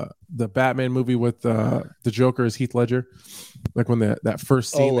the Batman movie with the Joker as Heath Ledger. Like when that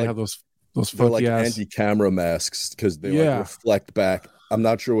first scene, they have those funky ass anti-camera masks because they like reflect back. I'm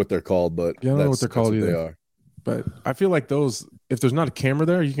not sure what they're called, but I don't know what they're called either. They are. But I feel like those, if there's not a camera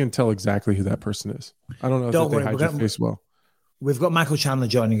there, you can tell exactly who that person is. I don't know if they hide your face well. We've got Michael Chandler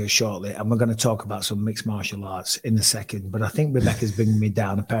joining us shortly, and we're going to talk about some mixed martial arts in a second. But I think Rebecca's bringing me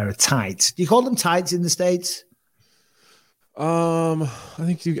down a pair of tights. Do you call them tights in the States? I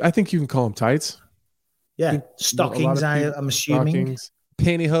think you can call them tights. Yeah, stockings. I'm assuming stockings,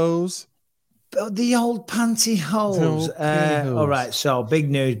 pantyhose. The old pantyhose. All right, so big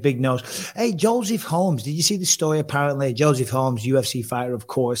news, big nose. Hey, Joseph Holmes, did you see the story? Apparently, Joseph Holmes, UFC fighter, of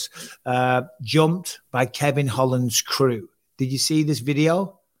course, jumped by Kevin Holland's crew. Did you see this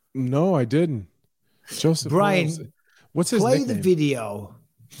video? No, I didn't. Joseph Brian, Holmes. What's his play nickname? The video.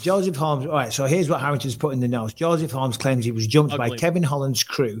 Joseph Holmes. All right, so here's what Harrington's put in the notes. Joseph Holmes claims he was jumped by Kevin Holland's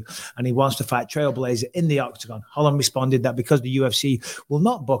crew and he wants to fight Trailblazer in the octagon. Holland responded that because the UFC will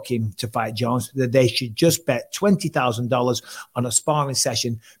not book him to fight Jones, that they should just bet $20,000 on a sparring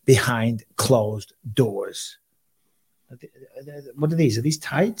session behind closed doors. What are these? Are these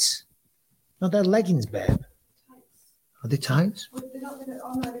tights? No, they're leggings, babe. Are they tights?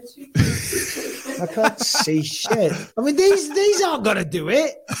 I can't see shit. I mean, these aren't gonna do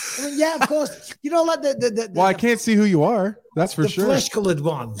it. I mean, yeah, of course. You know, like well, I can't see who you are. That's for sure. The flesh-colored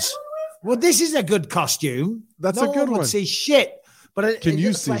ones. Well, this is a good costume. That's a good one. Would see shit. But can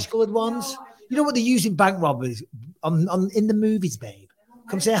you see flesh-colored ones? You know what they use in bank robberies in the movies, babe.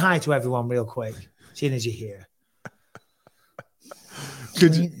 Come say hi to everyone real quick, seeing as you're here.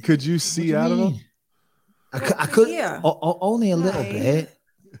 Could you see out of them? I could hear? Only a little bit.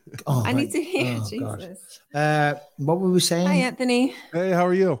 Oh, I need to hear. Oh, Jesus. What were we saying? Hi, Anthony. Hey, how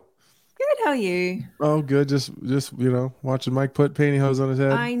are you? Good. How are you? Oh, good. Just watching Mike put pantyhose on his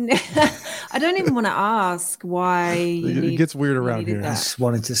head. I know. I don't even want to ask why. It gets weird around here. I just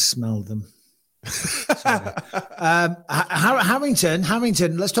wanted to smell them.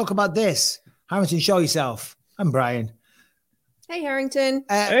 Harrington, let's talk about this. Harrington, show yourself. I'm Brian. Hey, Harrington.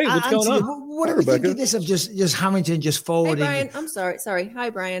 Hey, what's going on? What do you think of this of just Harrington just forwarding? Hey, Brian. I'm sorry. Hi,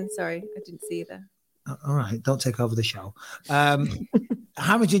 Brian. Sorry, I didn't see you there. All right, don't take over the show.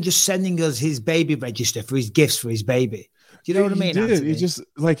 Harrington just sending us his baby register for his gifts for his baby. Do you know what I mean? He just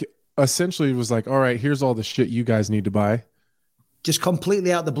essentially was like, all right, here's all the shit you guys need to buy. Just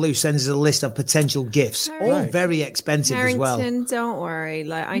completely out the blue sends us a list of potential gifts, all very expensive as well. Harrington, don't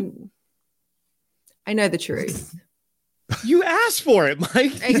worry. I know the truth. You asked for it,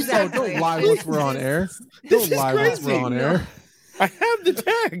 Mike. Exactly. Don't lie once we're on air. Don't lie once we're on air. I have the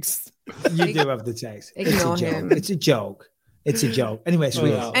text. You do have the text. Ignore him. It's a joke. It's a joke. Anyway,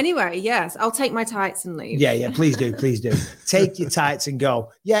 sweetheart. Anyway, yes, I'll take my tights and leave. Yeah, please do. Take your tights and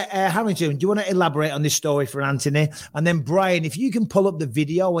go. Yeah, Harrington, do you want to elaborate on this story for Anthony? And then Brian, if you can pull up the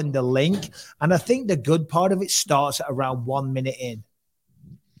video and the link. And I think the good part of it starts at around 1 minute in.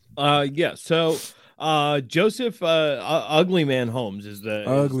 Yeah. So Joseph Ugly Man Holmes is the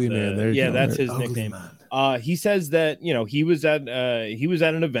Ugly Man. There you go. That's his nickname. He says that he was at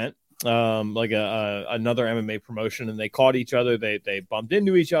an event, like another MMA promotion, and they caught each other. They bumped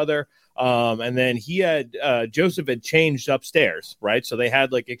into each other, and then Joseph had changed upstairs, right? So they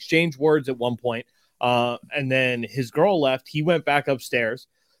had like exchanged words at one point, and then his girl left. He went back upstairs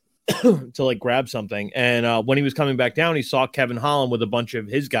to like grab something, and when he was coming back down, he saw Kevin Holland with a bunch of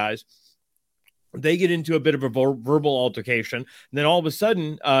his guys. They get into a bit of a verbal altercation. And then all of a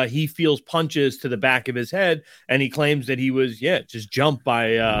sudden, he feels punches to the back of his head, and he claims that he was, just jumped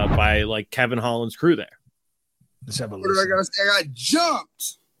by like Kevin Holland's crew there. Let's have a listen. What do I gotta say? I got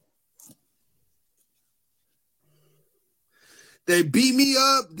jumped. They beat me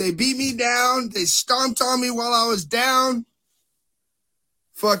up. They beat me down. They stomped on me while I was down.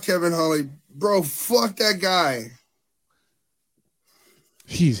 Fuck Kevin Holland. Bro, fuck that guy.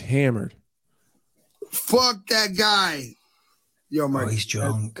 He's hammered. Fuck that guy. Yo, Mike. Oh, he's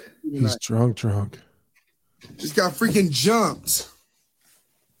drunk. He's drunk. Just got freaking jumped.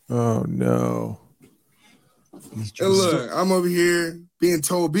 Oh, no. And look, I'm over here being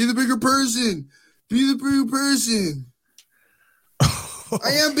told, be the bigger person. Be the bigger person.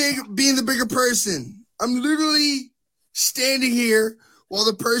 I am being the bigger person. I'm literally standing here while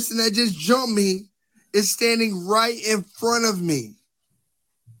the person that just jumped me is standing right in front of me.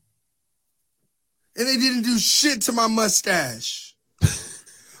 And they didn't do shit to my mustache.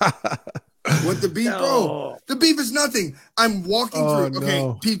 What the beef, bro? The beef is nothing. I'm walking through.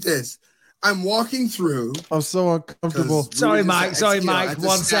 Okay, peep this. I'm walking through. I'm so uncomfortable. Sorry, Mike.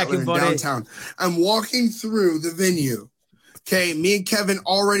 1 second, buddy. Downtown. I'm walking through the venue. Okay, me and Kevin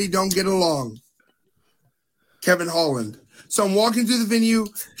already don't get along. Kevin Holland. So I'm walking through the venue.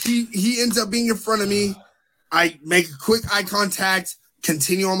 He ends up being in front of me. I make a quick eye contact.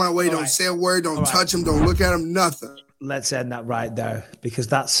 Continue on my way. Don't say a word. Don't touch him. Don't look at him. Nothing. Let's end that right there because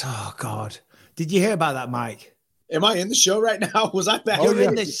that's, oh, God. Did you hear about that, Mike? Am I in the show right now? Was I back? What did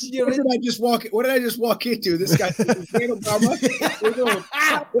I just walk into? This guy. I'm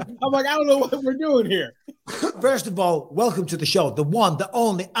like, I don't know what we're doing here. First of all, welcome to the show. The one, the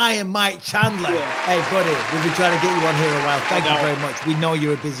only, I am Mike Chandler. Yeah. Hey, buddy, we've been trying to get you on here a while. Thank you very much. We know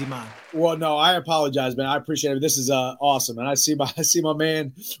you're a busy man. Well, no, I apologize, man. I appreciate it. This is awesome, and I see my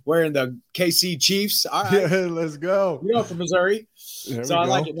man wearing the KC Chiefs. All right. Yeah, let's go. You're from Missouri, so I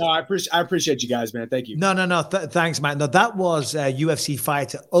like it. No, I appreciate you guys, man. Thank you. No. Thanks, man. No, that was UFC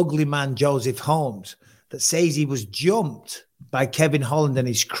fighter Ugly Man Joseph Holmes that says he was jumped by Kevin Holland and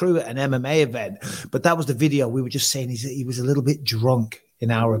his crew at an MMA event. But that was the video. We were just saying he was a little bit drunk. In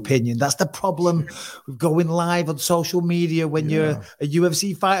our opinion, that's the problem with going live on social media when you're a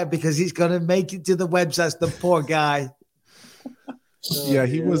UFC fighter because he's going to make it to the websites. The poor guy. Yeah,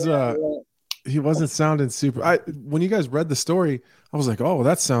 he wasn't sounding super. When you guys read the story, I was like, oh,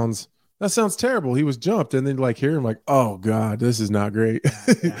 that sounds terrible. He was jumped, and then here I'm like, oh God, this is not great.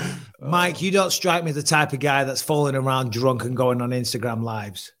 Mike, you don't strike me the type of guy that's falling around drunk and going on Instagram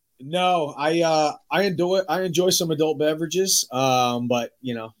lives. No, I enjoy some adult beverages, but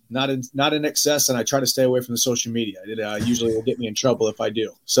not in excess, and I try to stay away from the social media. It usually will get me in trouble if I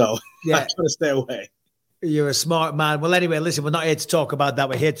do. So I try to stay away. You're a smart man. Well, anyway, listen, we're not here to talk about that.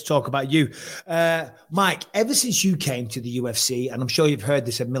 We're here to talk about you, Mike. Ever since you came to the UFC, and I'm sure you've heard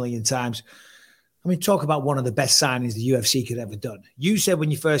this a million times, I mean, talk about one of the best signings the UFC could ever done. You said when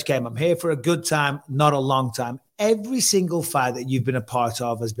you first came, I'm here for a good time, not a long time. Every single fight that you've been a part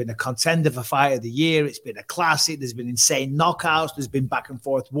of has been a contender for fight of the year. It's been a classic. There's been insane knockouts. There's been back and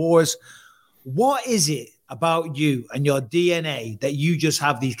forth wars. What is it about you and your DNA that you just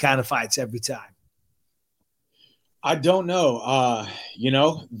have these kind of fights every time? I don't know.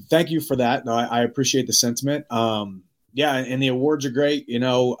 Thank you for that. No, I appreciate the sentiment. Yeah, and the awards are great,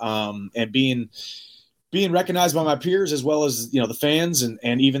 and being recognized by my peers as well as, the fans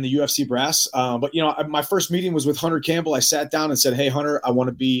and even the UFC brass. But my first meeting was with Hunter Campbell. I sat down and said, hey, Hunter, I want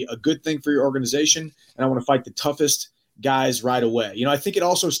to be a good thing for your organization, and I want to fight the toughest guys right away. I think it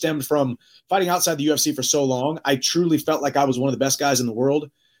also stemmed from fighting outside the UFC for so long. I truly felt like I was one of the best guys in the world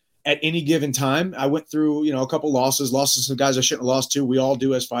at any given time. I went through, a couple losses to some guys I shouldn't have lost to. We all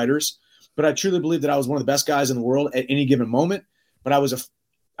do as fighters. But I truly believe that I was one of the best guys in the world at any given moment. But I was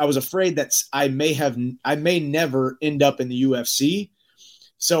afraid that I may never end up in the UFC.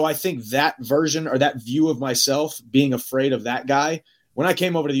 So I think that version or that view of myself, being afraid of that guy, when I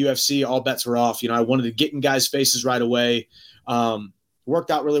came over to the UFC, all bets were off. I wanted to get in guys' faces right away.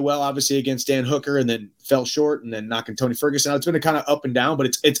 Worked out really well, obviously, against Dan Hooker, and then fell short, and then knocking Tony Ferguson out. It's been a kind of up and down,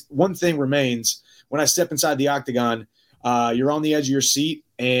 but it's one thing remains. When I step inside the octagon, you're on the edge of your seat,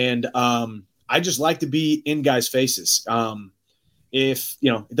 and I just like to be in guys' faces. If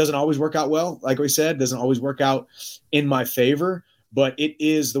it doesn't always work out well, like we said, it doesn't always work out in my favor, but it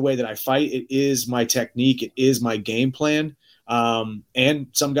is the way that I fight. It is my technique. It is my game plan. And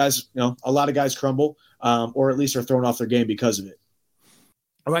some guys, a lot of guys crumble, or at least are thrown off their game because of it.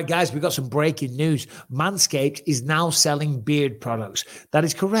 All right, guys, we've got some breaking news. Manscaped is now selling beard products. That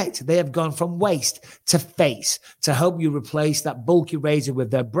is correct. They have gone from waist to face to help you replace that bulky razor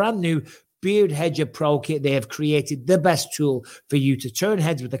with their brand new Beard Hedger Pro Kit. They have created the best tool for you to turn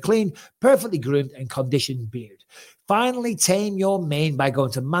heads with a clean, perfectly groomed and conditioned beard. Finally, tame your mane by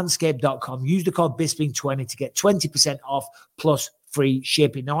going to manscaped.com. Use the code BISPING20 to get 20% off plus free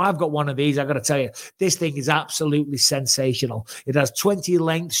shipping. Now, I've got one of these. I got to tell you, this thing is absolutely sensational. It has 20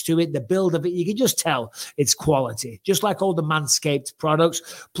 lengths to it. The build of it, you can just tell it's quality, just like all the Manscaped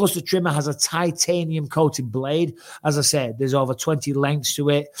products. Plus, the trimmer has a titanium coated blade. As I said, there's over 20 lengths to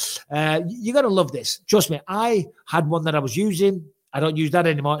it. You're going to love this. Trust me, I had one that I was using. I don't use that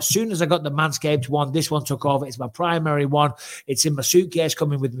anymore. As soon as I got the Manscaped one, this one took over. It's my primary one. It's in my suitcase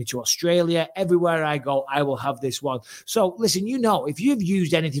coming with me to Australia. Everywhere I go, I will have this one. So listen, if you've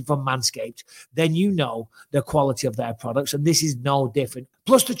used anything from Manscaped, then you know the quality of their products, and this is no different.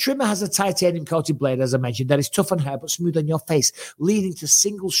 Plus, the trimmer has a titanium coated blade, as I mentioned, that is tough on hair but smooth on your face, leading to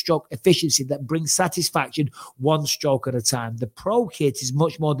single stroke efficiency that brings satisfaction one stroke at a time. The Pro Kit is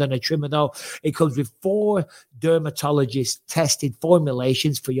much more than a trimmer, though. It comes with 4 dermatologist-tested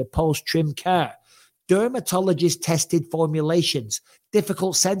formulations for your post-trim care. Dermatologist-tested formulations.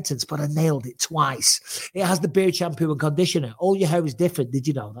 Difficult sentence, but I nailed it twice. It has the beard shampoo and conditioner. All your hair is different. Did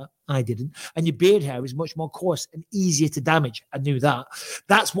you know that? I didn't. And your beard hair is much more coarse and easier to damage. I knew that.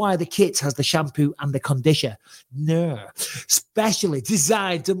 That's why the kit has the shampoo and the conditioner. Specially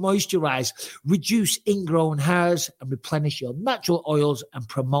designed to moisturize, reduce ingrown hairs, and replenish your natural oils and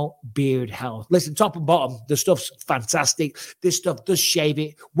promote beard health. Listen, top and bottom, the stuff's fantastic. This stuff does shave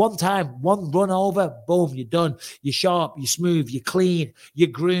it. One time, one run over, boom, you're done. You're sharp, you're smooth, you're clean. You're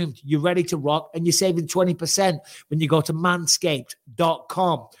groomed, you're ready to rock, and you're saving 20% when you go to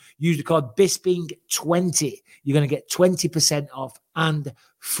manscaped.com. Use the code BISPING20. You're going to get 20% off and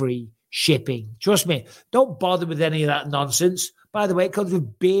free shipping. Trust me, don't bother with any of that nonsense. By the way, it comes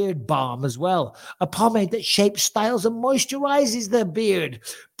with Beard Balm as well, a pomade that shapes, styles, and moisturizes the beard,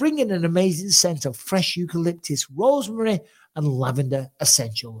 bringing an amazing scent of fresh eucalyptus, rosemary, and lavender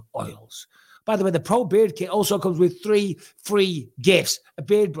essential oils. By the way, the Pro Beard Kit also comes with 3 free gifts: a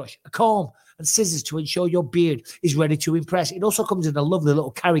beard brush, a comb, and scissors to ensure your beard is ready to impress. It also comes in a lovely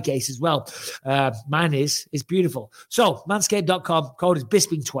little carry case as well. Mine is beautiful. So, manscaped.com, code is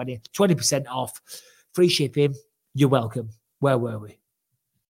BISPING20, 20% off, free shipping. You're welcome. Where were we?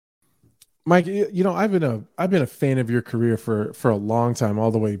 Mike, I've been a fan of your career for a long time, all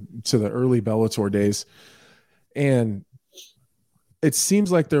the way to the early Bellator days. And it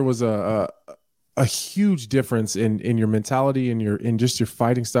seems like there was a huge difference in your mentality and in just your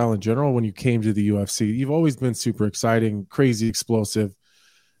fighting style in general when you came to the UFC. You've always been super exciting, crazy, explosive.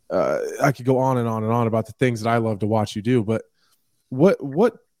 I could go on and on and on about the things that I love to watch you do, but what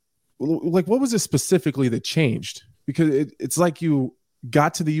was it specifically that changed? Because it's like you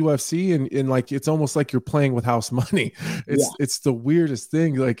got to the UFC and like it's almost like you're playing with house money. It's the weirdest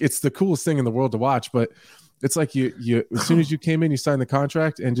thing. Like, it's the coolest thing in the world to watch, but It's like you as soon as you came in, you signed the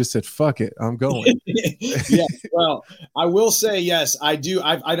contract and just said, "Fuck it, I'm going." Yeah. Well, I will say yes, I do.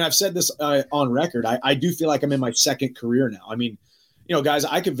 I've said this on record. I do feel like I'm in my second career now. I mean, guys,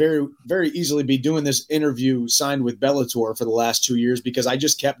 I could very, very easily be doing this interview signed with Bellator for the last 2 years because I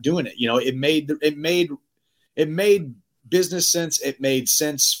just kept doing it. It made business sense. It made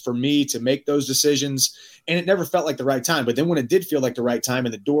sense for me to make those decisions, and it never felt like the right time. But then when it did feel like the right time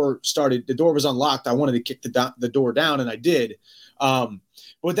and the door was unlocked, I wanted to kick the door down, and I did. But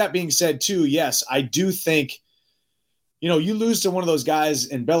with that being said too, yes, I do think, you lose to one of those guys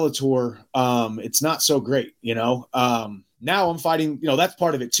in Bellator. It's not so great, now I'm fighting, that's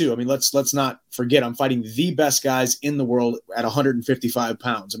part of it too. I mean, let's not forget I'm fighting the best guys in the world at 155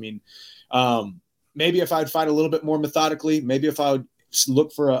 pounds. I mean, maybe if I'd fight a little bit more methodically, maybe if I would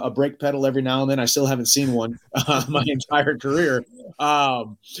look for a brake pedal every now and then. I still haven't seen one my entire career.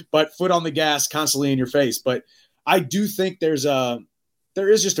 But foot on the gas, constantly in your face. But I do think there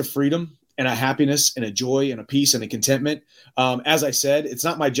is just a freedom and a happiness and a joy and a peace and a contentment. As I said, it's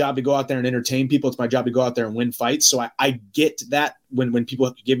not my job to go out there and entertain people. It's my job to go out there and win fights. So I get that when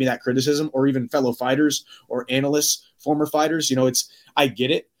people give me that criticism, or even fellow fighters or analysts, former fighters, I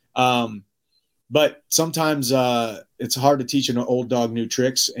get it. But sometimes it's hard to teach an old dog new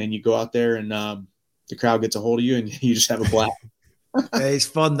tricks, and you go out there and the crowd gets a hold of you and you just have a blast. It's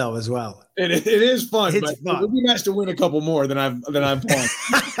fun though as well. It is fun. It's fun. It would be nice to win a couple more than I've won.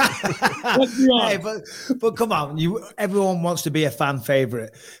 Hey, but come on, everyone wants to be a fan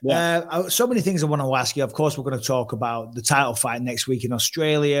favorite. Yeah. So many things I want to ask you. Of course, we're going to talk about the title fight next week in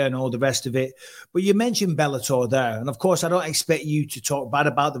Australia and all the rest of it. But you mentioned Bellator there, and of course, I don't expect you to talk bad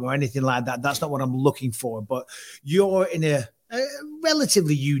about them or anything like that. That's not what I'm looking for. But you're in a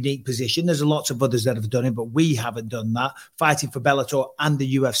relatively unique position. There's lots of others that have done it, but we haven't done that, fighting for Bellator and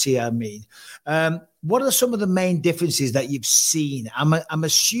the UFC, I mean. What are some of the main differences that you've seen? I'm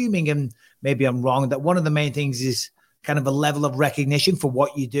assuming, and maybe I'm wrong, that one of the main things is kind of a level of recognition for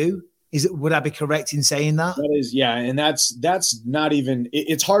what you do. Would I be correct in saying that? That is, yeah. And that's not even,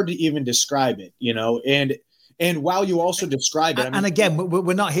 it's hard to even describe it, and while you also describe it, and again,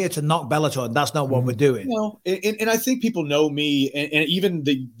 we're not here to knock Bellator. That's not what we're doing. And I think people know me, and even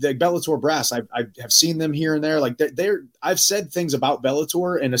the Bellator brass. I have seen them here and there. Like I've said things about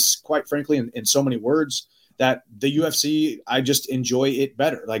Bellator, and it's quite frankly, in so many words, that the UFC, I just enjoy it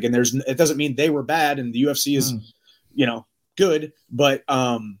better. Like, and it doesn't mean they were bad, and the UFC is, good, but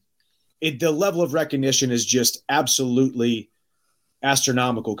the level of recognition is just absolutely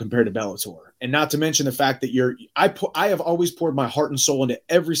astronomical compared to Bellator. And not to mention the fact that I have always poured my heart and soul into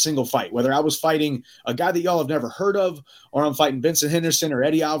every single fight, whether I was fighting a guy that y'all have never heard of, or I'm fighting Vincent Henderson or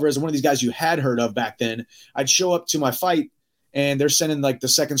Eddie Alvarez, one of these guys you had heard of back then. I'd show up to my fight and they're sending like the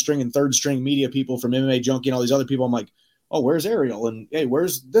second string and third string media people from MMA Junkie and all these other people. I'm like, oh, where's Ariel? And hey,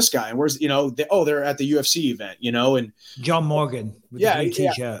 where's this guy? And where's, they're at the UFC event, and John Morgan with the blue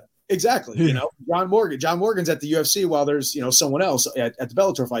t-shirt. Exactly. John Morgan's at the UFC while there's, someone else at the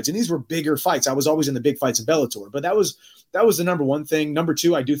Bellator fights. And these were bigger fights. I was always in the big fights in Bellator, but that was the number one thing. Number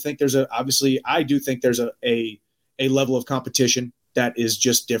two, I do think there's a level of competition that is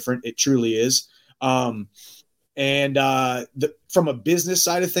just different. It truly is. From a business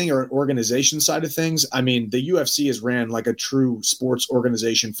side of thing or an organization side of things, I mean, the UFC is ran like a true sports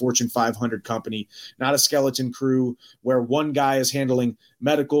organization, Fortune 500 company, not a skeleton crew where one guy is handling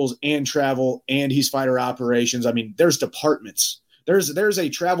medicals and travel and he's fighter operations. I mean, there's departments. There's a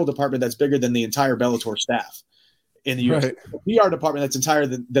travel department that's bigger than the entire Bellator staff in the UFC. Right. PR department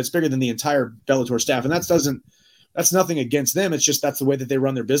that's bigger than the entire Bellator staff. And that's nothing against them. It's just that's the way that they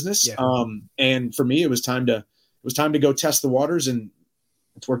run their business. Yeah. And for me, it was time to go test the waters, and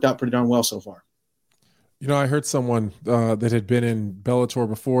it's worked out pretty darn well so far. I heard someone that had been in Bellator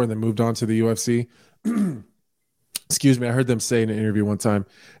before and then moved on to the UFC. Excuse me. I heard them say in an interview one time,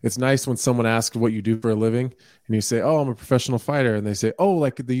 it's nice when someone asks what you do for a living and you say, oh, I'm a professional fighter. And they say, oh,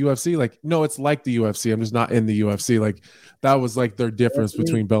 like the UFC? Like, no, it's like the UFC. I'm just not in the UFC. Like that was like their difference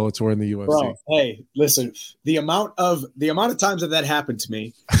between Bellator and the UFC. Bro, hey, listen, the amount of times that happened to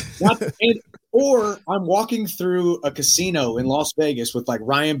me, or I'm walking through a casino in Las Vegas with like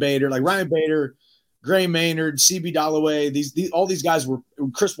Ryan Bader, Gray Maynard, CB Dollaway, all these guys were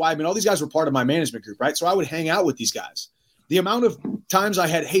Chris Weidman, all these guys were part of my management group, right? So I would hang out with these guys. The amount of times I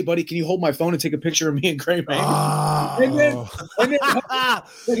had, hey buddy, can you hold my phone and take a picture of me and Gray Maynard? Oh. And then like,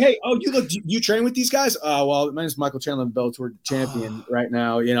 hey, you train with these guys? Well, my name's Michael Chandler, I'm Bellator champion right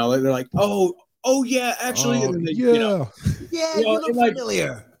now. They're like, oh yeah, actually, you look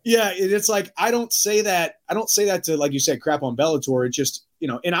familiar. Yeah, it's like I don't say that to, like you said, crap on Bellator. It's just,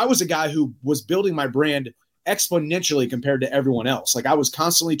 and I was a guy who was building my brand exponentially compared to everyone else. Like I was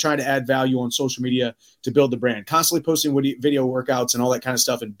constantly trying to add value on social media to build the brand, constantly posting video workouts and all that kind of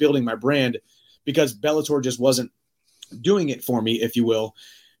stuff and building my brand because Bellator just wasn't doing it for me, if you will.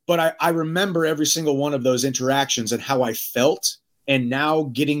 But I remember every single one of those interactions and how I felt. And now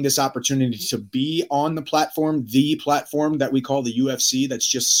getting this opportunity to be on the platform that we call the UFC, that's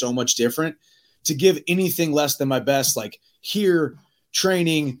just so much different, to give anything less than my best, like here,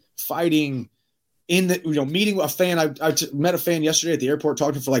 training, fighting, in the, meeting a fan. I met a fan yesterday at the airport,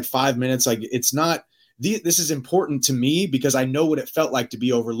 talked to him for like 5 minutes. Like it's not, this is important to me because I know what it felt like to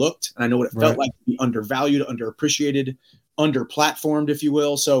be overlooked. And I know what it felt like to be undervalued, underappreciated, underplatformed, if you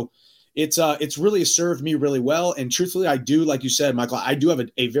will. So it's really served me really well. And truthfully, I do, like you said, Michael, I do have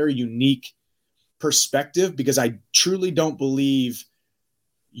a very unique perspective because I truly don't believe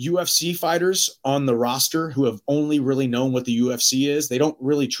UFC fighters on the roster who have only really known what the UFC is, they don't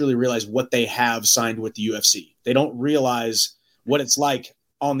really truly realize what they have signed with the UFC. They don't realize what it's like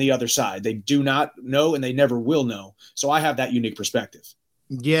on the other side. They do not know and they never will know. So I have that unique perspective.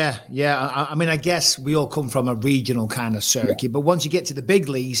 Yeah. I mean, I guess we all come from a regional kind of circuit, but once you get to the big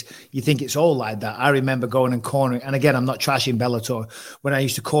leagues, you think it's all like that. I remember going and cornering, and again, I'm not trashing Bellator, when I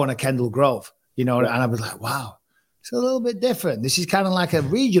used to corner Kendall Grove, and I was like, wow, it's a little bit different. This is kind of like a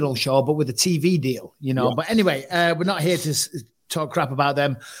regional show, but with a TV deal, But anyway, we're not here to talk crap about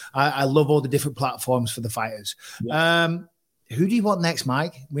them. I love all the different platforms for the fighters. Yeah. Who do you want next,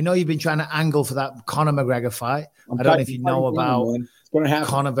 Mike? We know you've been trying to angle for that Conor McGregor fight. I don't know if you know about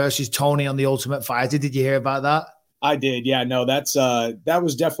Conor versus Tony on the Ultimate Fighter. Did you hear about that? I did. Yeah, no, that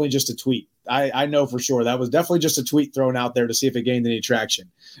was definitely just a tweet. I know for sure that was definitely just a tweet thrown out there to see if it gained any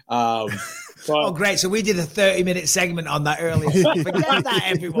traction. Oh, great. So we did a 30-minute segment on that earlier. Forget that,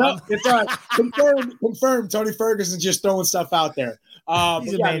 everyone. No, it's all right. Confirmed. Tony Ferguson's just throwing stuff out there.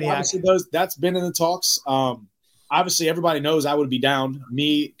 He's a maniac. Obviously that's been in the talks. Obviously, everybody knows I would be down.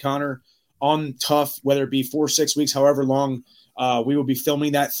 Me, Conor, on Tough, whether it be 4 or 6 weeks, however long, we will be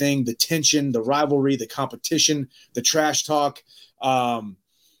filming that thing. The tension, the rivalry, the competition, the trash talk,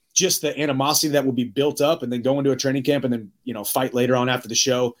 just the animosity that will be built up, and then go into a training camp and then fight later on after the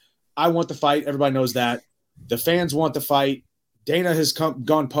show. I want the fight. Everybody knows that. The fans want the fight. Dana has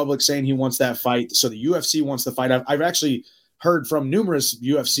gone public saying he wants that fight. So the UFC wants the fight. I've actually heard from numerous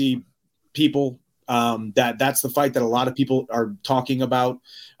UFC people that's the fight that a lot of people are talking about.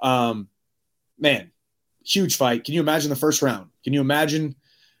 Man, huge fight. Can you imagine the first round? Can you imagine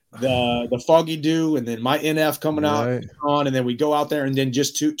the Foggy Dew and then my NF coming out on, and then we go out there and then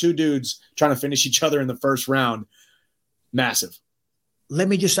just two dudes trying to finish each other in the first round? Massive. Let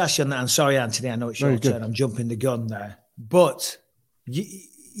me just ask you on that. I'm sorry, Anthony. I know it's your turn. I'm jumping the gun there. But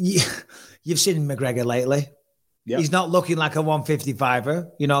you've seen McGregor lately. Yep. He's not looking like a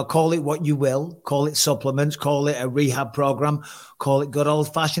 155er. Call it what you will. Call it supplements. Call it a rehab program. Call it good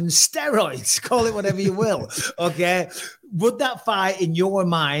old-fashioned steroids. Call it whatever you will. Okay. Would that fight, in your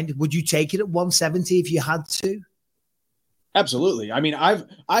mind, would you take it at 170 if you had to? Absolutely. I mean, I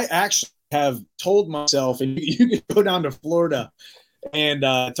actually have told myself, and you can go down to Florida and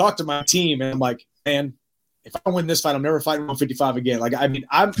talk to my team, and I'm like, man, if I win this fight, I'm never fighting 155 again. Like, I mean,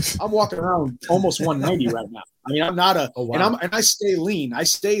 I'm walking around almost 190 right now. I mean, I'm not and I stay lean. I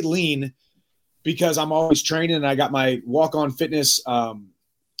stay lean because I'm always training, and I got my Walk On Fitness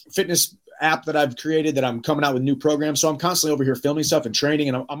app that I've created that I'm coming out with new programs. So I'm constantly over here filming stuff and training,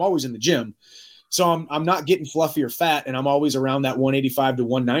 and I'm always in the gym. So I'm not getting fluffy or fat, and I'm always around that 185 to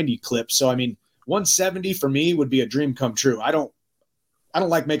 190 clip. So, I mean, 170 for me would be a dream come true. I don't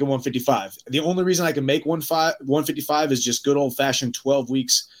like making 155. The only reason I can make 155 is just good old-fashioned 12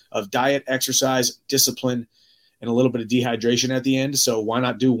 weeks of diet, exercise, discipline, and a little bit of dehydration at the end. So why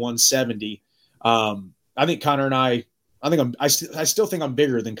not do 170? I think Conor and I still think I'm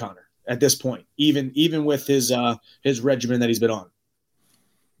bigger than Conor at this point, even with his regimen that he's been on.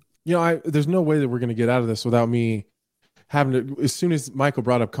 There's no way that we're going to get out of this without me having to. As soon as Michael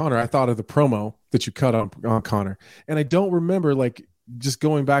brought up Conor, I thought of the promo that you cut on Conor, and I don't remember, like, just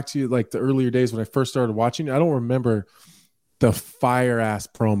going back to like the earlier days when I first started watching. I don't remember the fire ass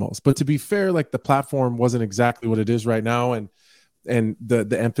promos, but to be fair, like, the platform wasn't exactly what it is right now, and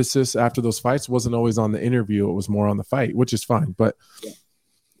the emphasis after those fights wasn't always on the interview; it was more on the fight, which is fine. But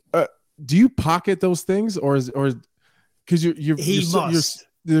do you pocket those things, or because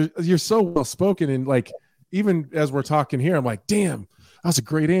you're so well spoken, and like, even as we're talking here, I'm like, damn, that's a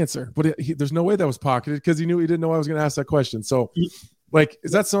great answer. But there's no way that was pocketed because he knew he didn't know I was going to ask that question. So, like,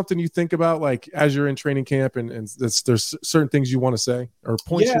 is that something you think about, like, as you're in training camp, and there's certain things you want to say or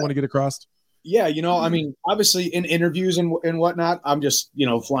points you want to get across? Yeah, I mean, obviously in interviews and whatnot, I'm just,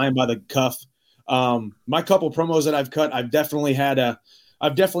 flying by the cuff. My couple promos that I've cut, I've definitely had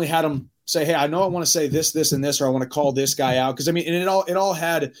them say, hey, I know I want to say this, this, and this, or I want to call this guy out. Cause I mean, and it all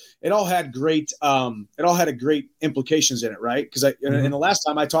had great implications in it. Right. Cause and the last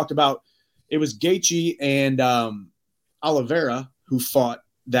time I talked about, it was Gaethje and Oliveira who fought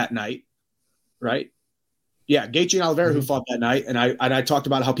that night. Right. Yeah. Gaethje and Oliveira who fought that night. And I talked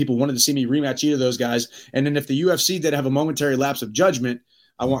about how people wanted to see me rematch either of those guys. And then if the UFC did have a momentary lapse of judgment,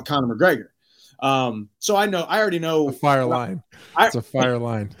 I want Conor McGregor. So I already know a fire line. It's a fire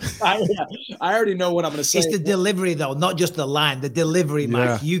line. I already know what I'm going to say. It's the delivery though, not just the line, the delivery,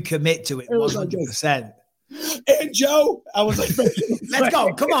 Mike. You commit to it 100%. And Joe, I was like, let's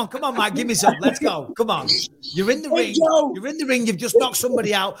go. Come on, Mike. Give me some. Let's go. Come on. You're in the ring. Joe. You're in the ring. You've just knocked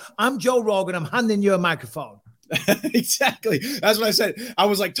somebody out. I'm Joe Rogan. I'm handing you a microphone. Exactly. That's what I said. I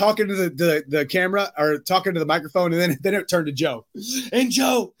was like talking to the camera or talking to the microphone, and then it turned to Joe. And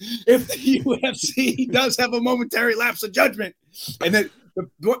Joe, if the UFC does have a momentary lapse of judgment, and then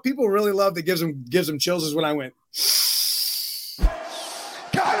what people really love that gives them chills is when I went,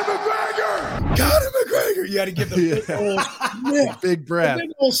 Conor McGregor. You had to give the big old sniff. Big breath.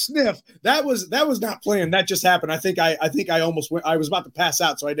 Big old sniff. That was not planned. That just happened. I think I almost went. I was about to pass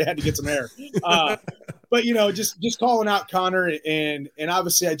out, so I had to get some air. But just calling out Conor and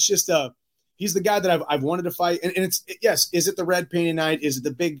obviously it's just he's the guy that I've wanted to fight. And it's yes, is it the red painted night? Is it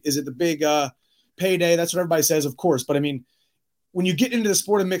the big payday? That's what everybody says, of course. But I mean, when you get into the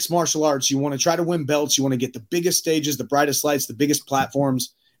sport of mixed martial arts, you want to try to win belts. You want to get the biggest stages, the brightest lights, the biggest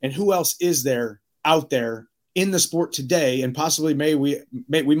platforms. And who else is there out there in the sport today? And possibly we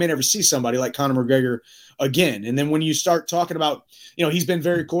may never see somebody like Conor McGregor again. And then when you start talking about, he's been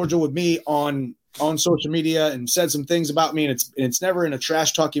very cordial with me on social media and said some things about me, and it's never in a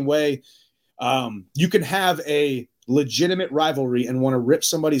trash talking way. You can have a legitimate rivalry and want to rip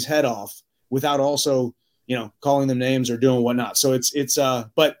somebody's head off without also, calling them names or doing whatnot. So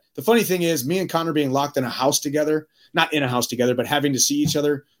but the funny thing is me and Conor being locked in a house together, not in a house together, but having to see each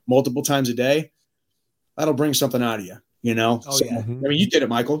other multiple times a day, that'll bring something out of you, Oh, so, yeah. I mean, you did it,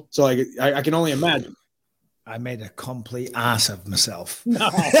 Michael. So I can only imagine. I made a complete ass of myself. No.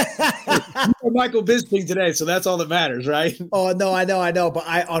 Michael Bisping today, so that's all that matters, right? Oh, no, I know. But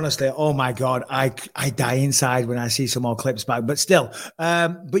I honestly, oh my God, I die inside when I see some more clips back. But still,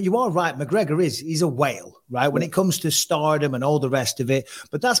 but you are right. McGregor he's a whale, right? When it comes to stardom and all the rest of it.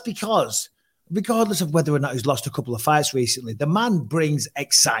 But that's because, regardless of whether or not he's lost a couple of fights recently, the man brings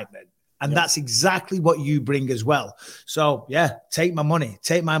excitement. And that's exactly what you bring as well. So, yeah, take my money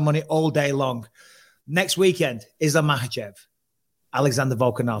all day long. Next weekend, Islam Makhachev, Alexander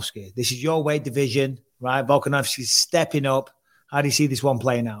Volkanovski. This is your weight division, right? Volkanovski's stepping up. How do you see this one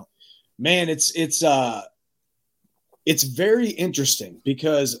playing out? Man, it's very interesting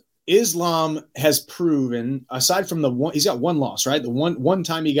because Islam has proven, aside from he's got one loss, right? The one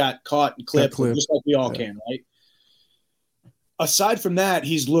time he got caught and clipped, just like we all can, right? Aside from that,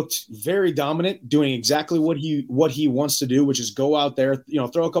 he's looked very dominant, doing exactly what he wants to do, which is go out there,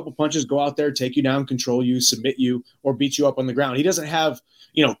 throw a couple punches, go out there, take you down, control you, submit you, or beat you up on the ground. He doesn't have,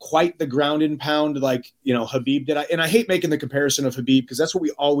 quite the ground and pound like, Khabib did. And I hate making the comparison of Khabib because that's what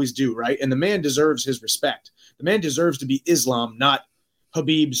we always do, right? And the man deserves his respect. The man deserves to be Islam, not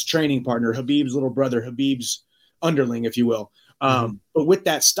Khabib's training partner, Khabib's little brother, Khabib's underling, if you will. But with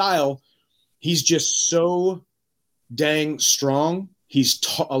that style, he's just so dang strong. He's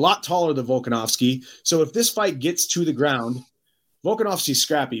a lot taller than Volkanovski. So if this fight gets to the ground, Volkanovski's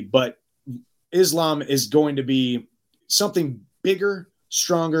scrappy, but Islam is going to be something bigger,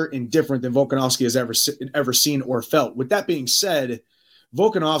 stronger, and different than Volkanovski has ever seen or felt. With that being said,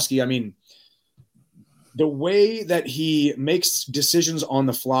 Volkanovski, I mean, the way that he makes decisions on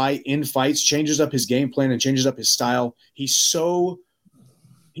the fly in fights, changes up his game plan and changes up his style. He's so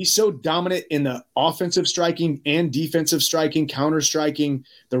dominant in the offensive striking and defensive striking, counter striking.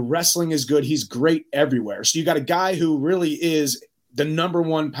 The wrestling is good. He's great everywhere. So you got a guy who really is the number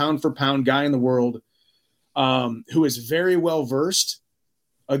one pound for pound guy in the world, who is very well versed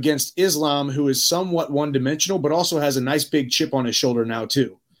against Islam, who is somewhat one dimensional, but also has a nice big chip on his shoulder now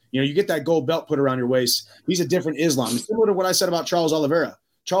too. You get that gold belt put around your waist. He's a different Islam. Similar to what I said about Charles Oliveira.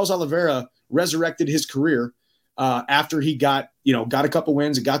 Charles Oliveira resurrected his career after he got a couple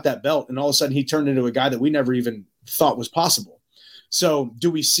wins and got that belt. And all of a sudden he turned into a guy that we never even thought was possible. So do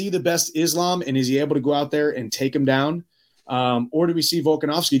we see the best Islam and is he able to go out there and take him down? Or do we see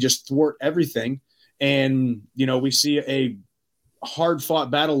Volkanovski just thwart everything? And, we see a hard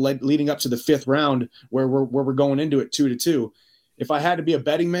fought battle leading up to the fifth round where we're going into it 2-2. If I had to be a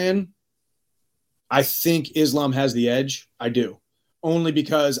betting man, I think Islam has the edge. I do. only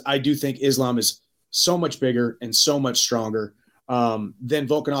because I do think Islam is so much bigger and so much stronger than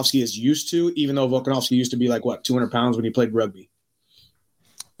Volkanovski is used to, even though Volkanovski used to be like, 200 pounds when he played rugby.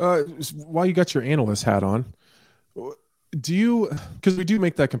 While you got your analyst hat on, do you, because we do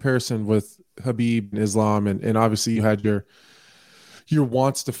make that comparison with Khabib and Islam, and obviously you had your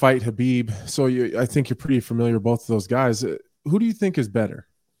wants to fight Khabib, so I think you're pretty familiar with both of those guys. Who do you think is better?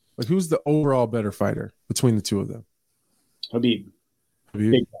 Like, who's the overall better fighter between the two of them? Habib.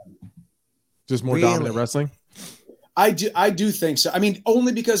 Just more dominant wrestling? I do think so. I mean,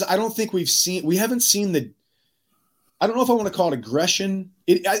 only because I don't think we haven't seen I don't know if I want to call it aggression.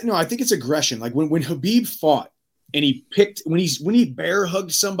 I think it's aggression. Like when Khabib fought and when he bear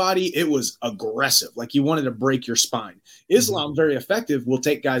hugged somebody, it was aggressive. Like he wanted to break your spine. Islam, very effective, will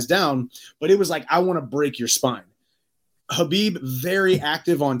take guys down, but it was like, I want to break your spine. Khabib, very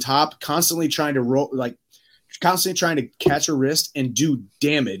active on top, constantly trying to catch a wrist and do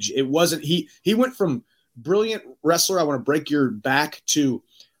damage. It wasn't, he went from brilliant wrestler, I want to break your back, to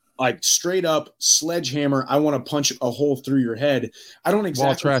like straight up sledgehammer, I want to punch a hole through your head. I don't exactly.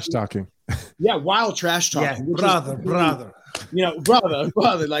 While trash talking. Yeah, while trash talking. Yeah, brother.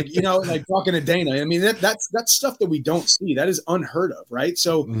 Brother, like talking to Dana. I mean, that's stuff that we don't see. That is unheard of, right?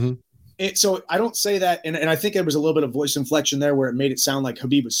 So, so I don't say that, and I think there was a little bit of voice inflection there where it made it sound like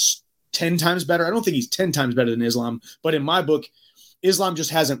Khabib was 10 times better. I don't think he's 10 times better than Islam, but in my book, Islam just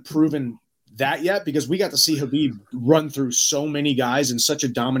hasn't proven that yet, because we got to see Khabib run through so many guys in such a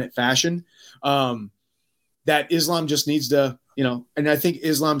dominant fashion that Islam just needs to, and I think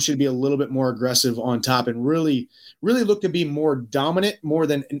Islam should be a little bit more aggressive on top and really, really look to be more dominant, more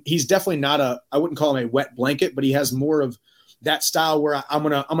than, he's definitely not I wouldn't call him a wet blanket, but he has more of that style where I'm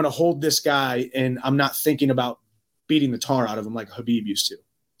going to hold this guy and I'm not thinking about beating the tar out of him like Khabib used to.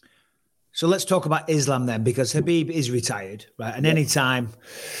 So let's talk about Islam then, because Khabib is retired, right? And anytime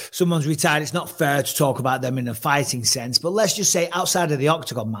someone's retired, it's not fair to talk about them in a fighting sense. But let's just say outside of the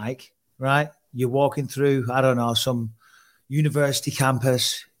octagon, Mike, right? You're walking through, I don't know, some university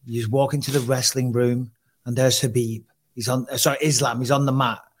campus. You just walk into the wrestling room and there's Khabib. Islam. He's on the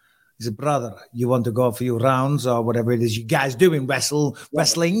mat. He said, brother, you want to go for your rounds or whatever it is you guys do in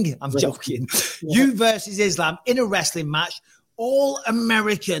wrestling? I'm joking. You versus Islam in a wrestling match.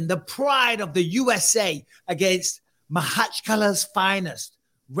 All-American, the pride of the USA against Makhachkala's finest,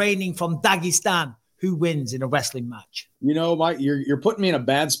 reigning from Dagestan. Who wins in a wrestling match? Mike, you're putting me in a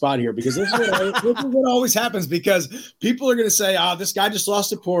bad spot here, because this is what always happens, because people are going to say, this guy just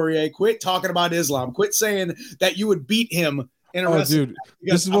lost to Poirier. Quit talking about Islam. Quit saying that you would beat him in a wrestling match.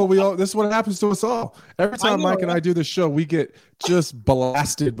 This is what happens to us all. Every time Mike and I do the show, we get just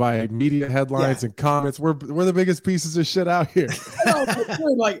blasted by media headlines and comments. We're the biggest pieces of shit out here. No,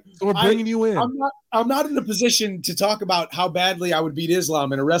 like, so we're bringing you in. I'm not in a position to talk about how badly I would beat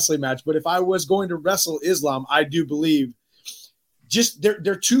Islam in a wrestling match, but if I was going to wrestle Islam, I do believe just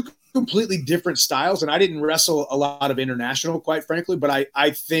they're two completely different styles. And I didn't wrestle a lot of international, quite frankly, but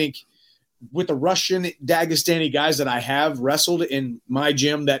I think with the Russian Dagestani guys that I have wrestled in my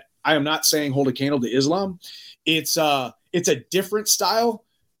gym, that I am not saying hold a candle to Islam. It's a different style,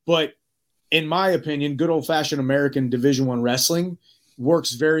 but in my opinion, good old fashioned American Division I wrestling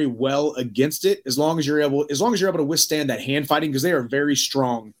works very well against it, as long as you're able to withstand that hand fighting, because they are very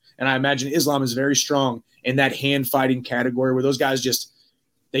strong. And I imagine Islam is very strong in that hand fighting category, where those guys just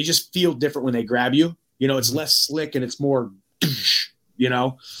feel different when they grab you. It's less slick and it's more,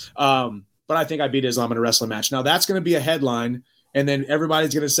 but I think I beat Islam in a wrestling match. Now that's going to be a headline, and then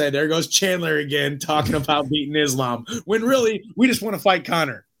everybody's going to say, there goes Chandler again talking about beating Islam, when really we just want to fight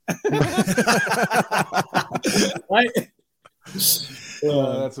Conor. Right?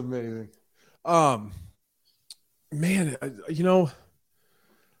 That's amazing. Man,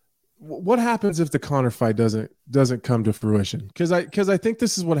 what happens if the Conor fight doesn't come to fruition? Because I think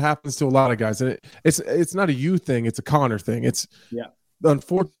this is what happens to a lot of guys, and it's not a you thing, it's a Conor thing. It's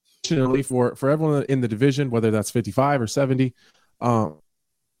unfortunately for everyone in the division, whether that's 55 or 70,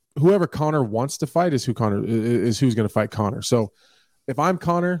 whoever Conor wants to fight is who's going to fight Conor. So if I'm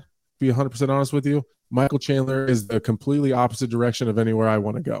Conor, to be 100% honest with you, Michael Chandler is the completely opposite direction of anywhere I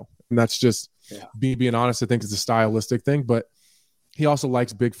want to go. And that's just me being honest. I think it's a stylistic thing, but he also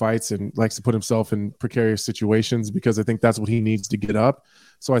likes big fights and likes to put himself in precarious situations, because I think that's what he needs to get up.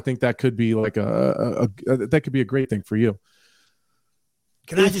 So I think that could be like that could be a great thing for you.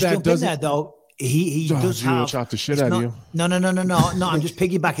 Can I just jump in there though? He does have chop the shit out of you. No. I'm just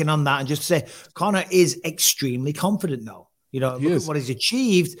piggybacking on that and just say Conor is extremely confident though. Look at what he's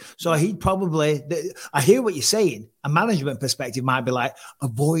achieved. So he'd probably, I hear what you're saying. A management perspective might be like,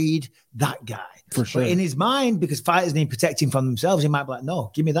 avoid that guy. For sure. But in his mind, because fighters need protecting from themselves, he might be like,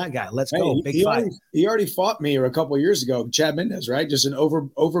 no, give me that guy. Let's go. Big fight. He already fought me a couple of years ago, Chad Mendez, right? Just an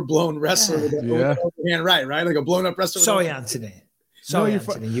overblown wrestler with an overhand right? Like a blown up wrestler. Sorry, Anthony.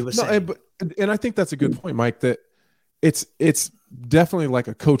 Anthony, you were saying. And I think that's a good point, Mike, that it's definitely like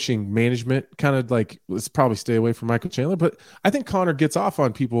a coaching management kind of like, let's probably stay away from Michael Chandler. But I think Conor gets off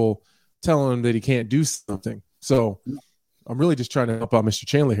on people telling him that he can't do something. So I'm really just trying to help out Mr.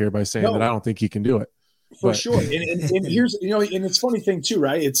 Chandler here by saying that I don't think he can do it. For sure. And here's, and it's funny thing too,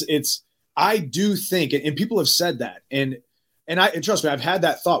 right? It's, I do think, and people have said that, and trust me, I've had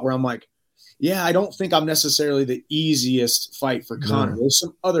that thought where I'm like, yeah, I don't think I'm necessarily the easiest fight for Conor. There's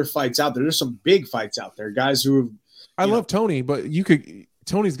some other fights out there. There's some big fights out there, guys who have, I love Tony, but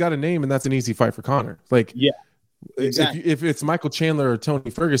Tony's got a name, and that's an easy fight for Conor. Like, yeah, exactly. If it's Michael Chandler or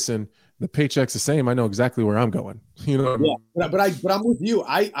Tony Ferguson, the paycheck's the same. I know exactly where I'm going. You know what I mean? But I'm with you.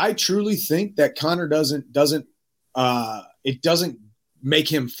 I truly think that Conor doesn't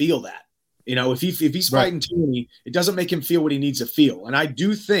make him feel that. If he's fighting Tony, it doesn't make him feel what he needs to feel. And I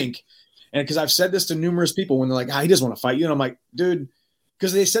do think, and because I've said this to numerous people when they're like, he doesn't want to fight you, and I'm like, dude,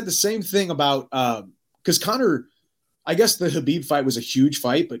 because they said the same thing about because Conor. I guess the Khabib fight was a huge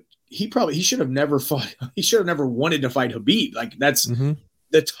fight, but he should have never fought. He should have never wanted to fight Khabib. Like that's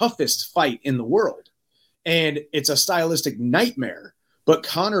the toughest fight in the world. And it's a stylistic nightmare, but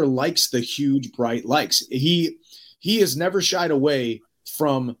Conor likes the huge, bright lights. He has never shied away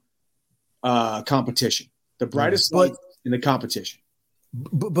from competition, the brightest light in the competition.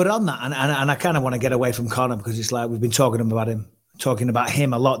 But on that, and I kind of want to get away from Conor because it's like we've been talking about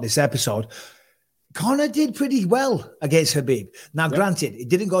him a lot this episode. Conor did pretty well against Khabib. Now, granted, it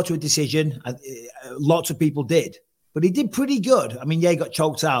didn't go to a decision. Lots of people did, but he did pretty good. I mean, he got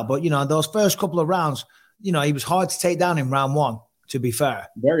choked out, but those first couple of rounds, he was hard to take down in round one. To be fair,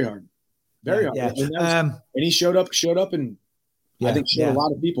 very hard, very hard. Yeah. And he showed up, and I think showed a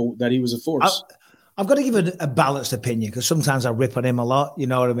lot of people that he was a force. I've got to give a balanced opinion because sometimes I rip on him a lot. You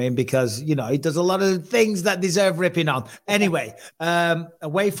know what I mean? Because he does a lot of things that deserve ripping on. Anyway,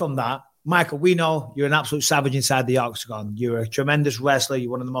 away from that. Michael, we know you're an absolute savage inside the octagon. You're a tremendous wrestler. You're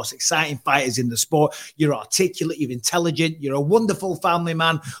one of the most exciting fighters in the sport. You're articulate. You're intelligent. You're a wonderful family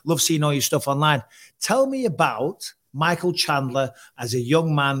man. Love seeing all your stuff online. Tell me about Michael Chandler as a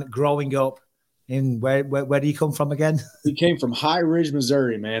young man growing up in where do you come from again? He came from High Ridge,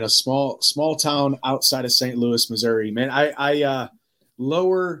 Missouri, man, a small town outside of St. Louis, Missouri. Man, I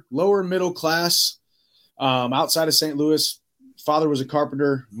lower middle class outside of St. Louis. Father was a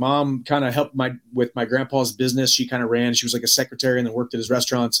carpenter. Mom kind of helped with my grandpa's business. She kind of ran. She was like a secretary and then worked at his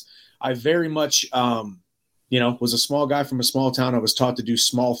restaurants. I very much, was a small guy from a small town. I was taught to do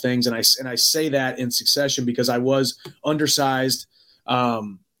small things. And I say that in succession because I was undersized.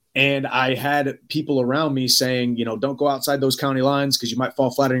 And I had people around me saying, don't go outside those county lines because you might fall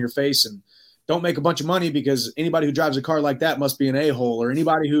flat on your face, and don't make a bunch of money because anybody who drives a car like that must be an a-hole, or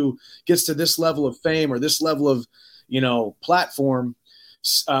anybody who gets to this level of fame or this level of, platform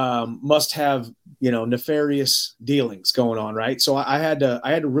must have, nefarious dealings going on. Right. So I had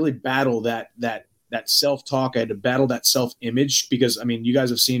to really battle that self-talk. I had to battle that self-image because, I mean, you guys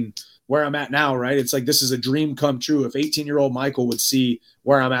have seen where I'm at now, right? It's like, this is a dream come true. If 18-year-old Michael would see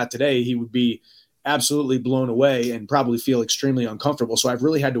where I'm at today, he would be absolutely blown away and probably feel extremely uncomfortable. So I've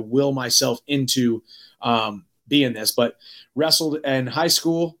really had to will myself into being this, but wrestled in high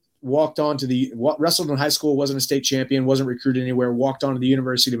school. Wrestled in high school, wasn't a state champion, wasn't recruited anywhere, walked on to the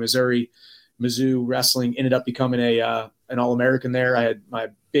University of Missouri, Mizzou wrestling, ended up becoming an All-American there. I had my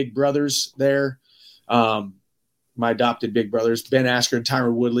big brothers there, my adopted big brothers, Ben Askren and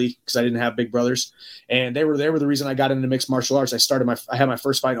Tyron Woodley, because I didn't have big brothers. And they were the reason I got into mixed martial arts. I had my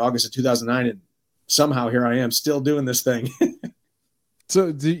first fight in August of 2009, and somehow here I am still doing this thing. So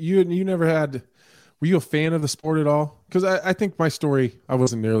you never had... Were you a fan of the sport at all? Because I think my story, I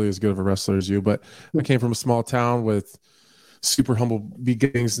wasn't nearly as good of a wrestler as you, but I came from a small town with super humble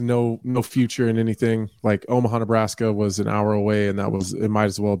beginnings, no future in anything. Like Omaha, Nebraska was an hour away, and it might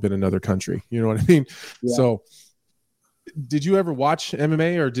as well have been another country. You know what I mean? Yeah. So did you ever watch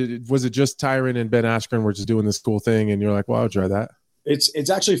MMA, or was it just Tyron and Ben Askren were just doing this cool thing and you're like, well, I'll try that?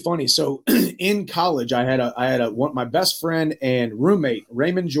 It's actually funny. So in college, I had my best friend and roommate,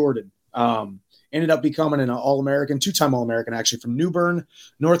 Raymond Jordan, ended up becoming an All-American, two-time All-American, actually, from New Bern,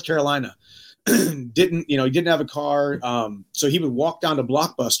 North Carolina. He didn't have a car. So he would walk down to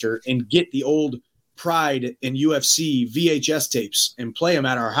Blockbuster and get the old Pride and UFC VHS tapes and play them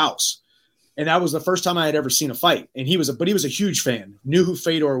at our house. And that was the first time I had ever seen a fight. And he was a huge fan, knew who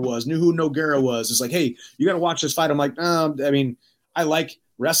Fedor was, knew who Nogueira was. It's like, hey, you got to watch this fight. I'm like, I mean, I like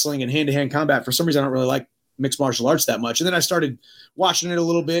wrestling and hand-to-hand combat. For some reason, I don't really like mixed martial arts that much. And then I started watching it a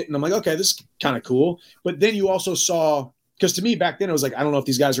little bit and I'm like, okay, this is kind of cool. But then you also saw, because to me back then, it was like, I don't know if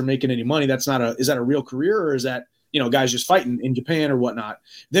these guys are making any money. Is that a real career, or is that, guys just fighting in Japan or whatnot?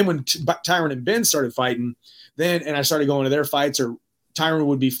 Then when Tyron and Ben started fighting, and I started going to their fights, or Tyron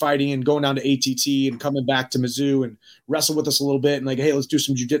would be fighting and going down to ATT and coming back to Mizzou and wrestle with us a little bit and like, hey, let's do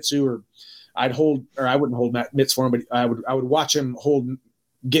some jiu-jitsu, or I wouldn't hold mitts for him, but I would watch him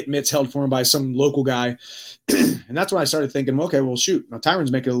get mitts held for him by some local guy. And that's when I started thinking, okay, well, shoot, now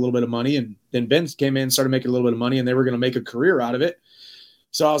Tyron's making a little bit of money. And then Ben came in, started making a little bit of money, and they were going to make a career out of it.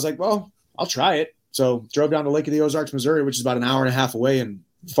 So I was like, well, I'll try it. So drove down to Lake of the Ozarks, Missouri, which is about an hour and a half away, and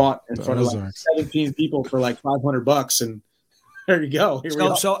fought in front of like 17 people for like $500. And there you go.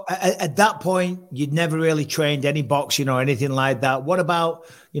 So at that point, you'd never really trained any boxing or anything like that. What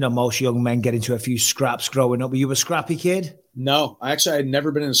about, most young men get into a few scraps growing up? Were you a scrappy kid? No, I had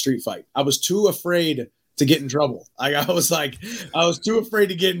never been in a street fight. I was too afraid to get in trouble. I was too afraid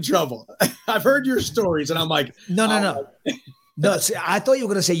to get in trouble. I've heard your stories and I'm like, no. No, see, I thought you were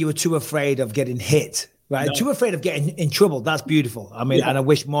going to say you were too afraid of getting hit, right? No. Too afraid of getting in trouble. That's beautiful. I mean, and I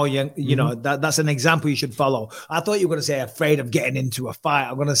wish more young, that's an example you should follow. I thought you were going to say afraid of getting into a fight.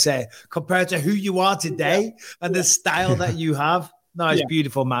 I'm going to say compared to who you are today and the style that you have. No, it's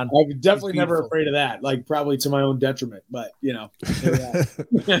beautiful, man. I'm definitely never afraid of that. Like probably to my own detriment, but but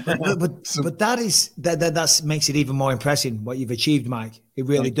that makes it even more impressive what you've achieved, Mike. It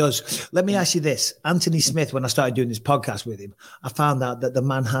really does. Let me ask you this: Anthony Smith. When I started doing this podcast with him, I found out that the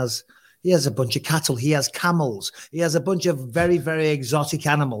man has a bunch of cattle. He has camels. He has a bunch of very, very exotic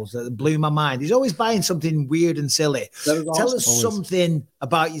animals that blew my mind. He's always buying something weird and silly. Tell us something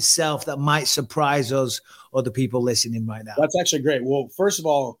about yourself that might surprise us or the people listening right now. That's actually great. Well, first of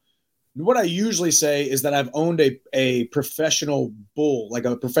all, what I usually say is that I've owned a professional bull, like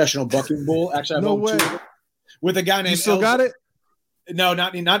a professional bucking bull. Actually, I've owned two with a guy named. You still got it? No,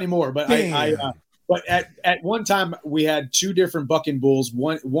 not anymore. But But at one time we had two different bucking bulls.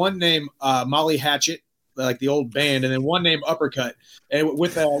 One named Molly Hatchet, like the old band, and then one named Uppercut, and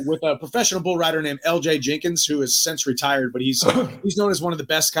with a professional bull rider named L.J. Jenkins, who is since retired, but he's known as one of the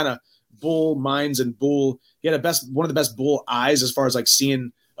best kind of bull minds and bull. He had one of the best bull eyes as far as like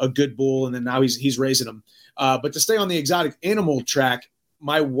seeing a good bull, and then now he's raising them. But to stay on the exotic animal track,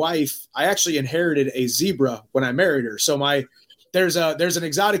 my wife, I actually inherited a zebra when I married her. So there's an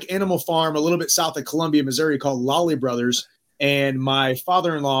exotic animal farm a little bit south of Columbia, Missouri called Lolly Brothers. And my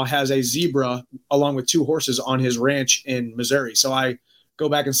father-in-law has a zebra along with two horses on his ranch in Missouri. So I go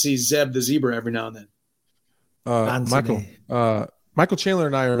back and see Zeb the zebra every now and then. Michael Chandler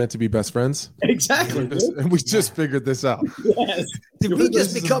and I are meant to be best friends. Exactly. And we just figured this out. Yes. Did we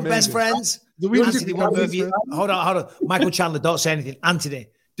just become best friends? Hold on. Michael Chandler, don't say anything. Anthony,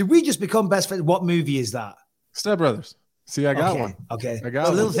 did we just become best friends? What movie is that? Step Brothers. See, I got one. Okay. I got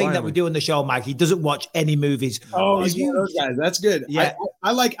a little thing that we do on the show, Mike. He doesn't watch any movies. Oh, he's one of those guys. That's good. Yeah.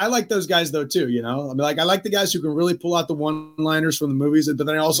 I like those guys though too. I mean, like I like the guys who can really pull out the one-liners from the movies, but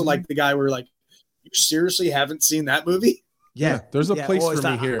then I also like the guy where like, you seriously haven't seen that movie? Yeah. There's a place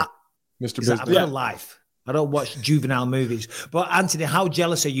for me here, Mr. Business. I've got a life. I don't watch juvenile movies. But Anthony, how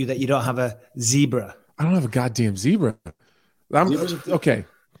jealous are you that you don't have a zebra? I don't have a goddamn zebra. Okay.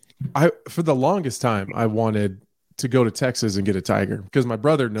 For the longest time, I wanted to go to Texas and get a tiger because my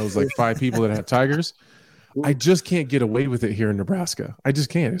brother knows like 5 people that have tigers. I just can't get away with it here in Nebraska. I just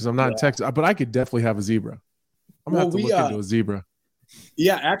can't because I'm not in Texas, but I could definitely have a zebra. I'm going to have to look into a zebra.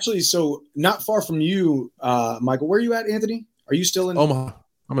 Yeah, actually, so not far from you, Michael. Where are you at, Anthony? Are you still in Omaha?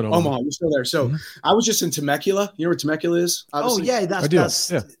 I'm in Omaha. You're still there. So I was just in Temecula. You know where Temecula is? Obviously? Oh, yeah,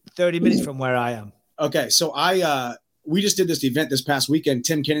 that's 30 minutes from where I am. Okay, so we just did this event this past weekend.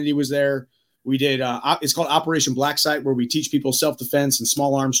 Tim Kennedy was there. We did it's called Operation Black Site, where we teach people self-defense and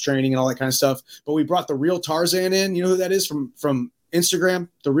small arms training and all that kind of stuff. But we brought the real Tarzan in. You know who that is from Instagram?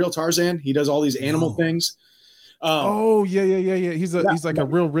 The real Tarzan. He does all these animal things. Yeah. He's like a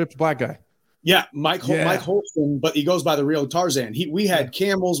real ripped black guy. Yeah, Mike Holston, but he goes by the real Tarzan. We had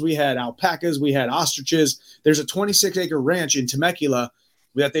camels, we had alpacas, we had ostriches. There's a 26-acre ranch in Temecula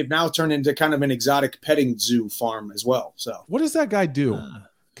that they've now turned into kind of an exotic petting zoo farm as well. So what does that guy do?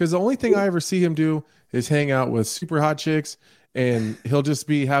 Because the only thing I ever see him do is hang out with super hot chicks, and he'll just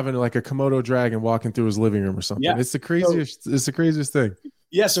be having like a Komodo dragon walking through his living room or something. Yeah. It's the craziest thing.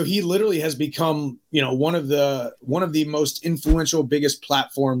 Yeah, so he literally has become, one of the most influential, biggest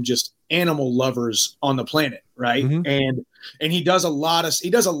platform, just animal lovers on the planet, right? And he does a lot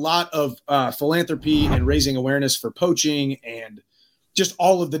of philanthropy and raising awareness for poaching and just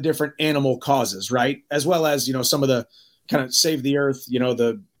all of the different animal causes, right? As well as, you know, some of the kind of save the earth, you know,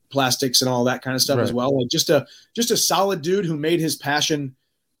 the plastics and all that kind of stuff as well. Like just a solid dude who made his passion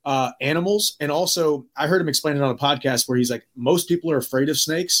animals. And also I heard him explain it on a podcast where he's like, most people are afraid of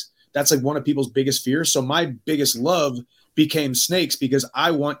snakes. That's like one of people's biggest fears. So my biggest love became snakes because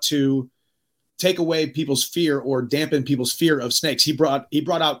I want to take away people's fear or dampen people's fear of snakes. He brought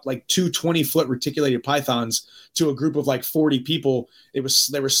out like 2 20-foot reticulated pythons to a group of like 40 people. They were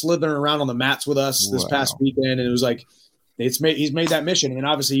slithering around on the mats with us this past weekend. And it was like, he's made that mission. And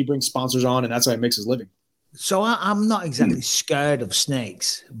obviously he brings sponsors on and that's how he makes his living. So I'm not exactly scared of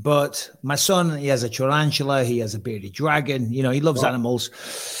snakes, but my son, he has a tarantula. He has a bearded dragon. You know, he loves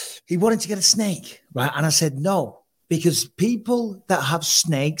animals. He wanted to get a snake, right? And I said, no. Because people that have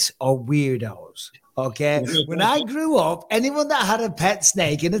snakes are weirdos, okay? When I grew up, anyone that had a pet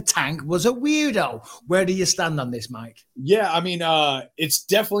snake in a tank was a weirdo. Where do you stand on this, Mike? Yeah, I mean, it's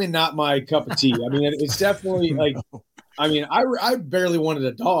definitely not my cup of tea. I mean, it's definitely like, I mean, I barely wanted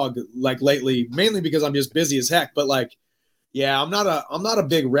a dog like lately, mainly because I'm just busy as heck. But like, yeah, I'm not a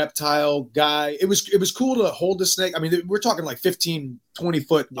big reptile guy. It was cool to hold the snake. I mean, we're talking like 15, 20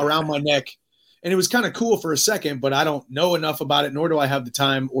 foot around my neck. And it was kind of cool for a second, but I don't know enough about it, nor do I have the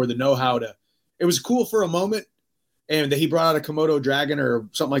time or the know-how to. It was cool for a moment, and that he brought out a Komodo dragon or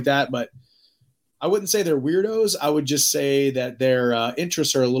something like that, but I wouldn't say they're weirdos. I would just say that their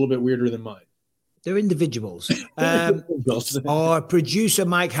interests are a little bit weirder than mine. They're individuals. Our producer,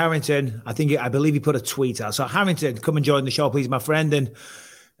 Mike Harrington, I believe he put a tweet out. So Harrington, come and join the show, please, my friend. And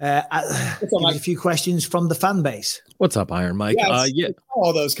a few questions from the fan base. What's up, Iron Mike?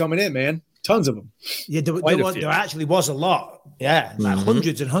 All those coming in, man. Tons of them. Yeah, there actually was a lot. Yeah, like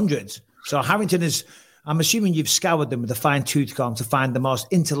hundreds and hundreds. So Harrington I'm assuming you've scoured them with a fine tooth comb to find the most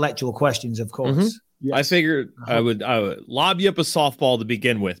intellectual questions, of course. Yes. I figured I would lob you up a softball to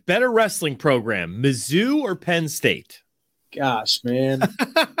begin with. Better wrestling program, Mizzou or Penn State? Gosh, man.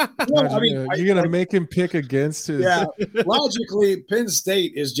 You're going to make him pick against his. Yeah, logically, Penn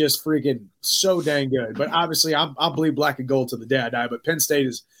State is just freaking so dang good. But obviously, I'll bleed black and gold to the day I die. But Penn State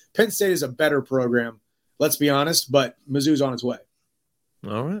is a better program, let's be honest, but Mizzou's on its way.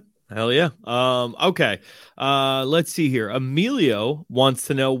 All right. Hell yeah. Okay. Let's see here. Emilio wants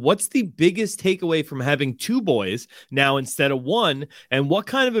to know, what's the biggest takeaway from having 2 boys now instead of 1? And what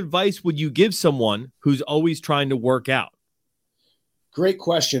kind of advice would you give someone who's always trying to work out? Great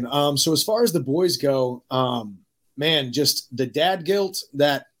question. So as far as the boys go, man, just the dad guilt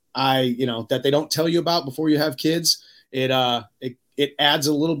that that they don't tell you about before you have kids. It adds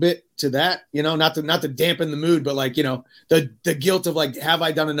a little bit to that, not to dampen the mood, but like, the guilt of like, have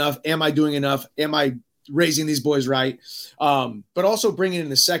I done enough? Am I doing enough? Am I raising these boys right? But also bringing in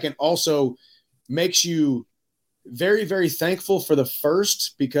the second also makes you very, very thankful for the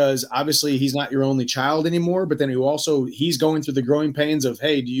first, because obviously he's not your only child anymore, but then he's going through the growing pains of,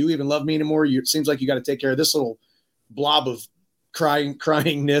 hey, do you even love me anymore? It seems like you got to take care of this little blob of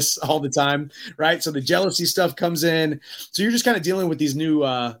cryingness all the time, right? So the jealousy stuff comes in. So you're just kind of dealing with these new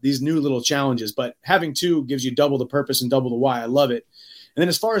little challenges, but having 2 gives you double the purpose and double the why. I love it. And then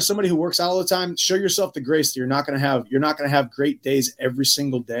as far as somebody who works out all the time, show yourself the grace that you're not going to have great days every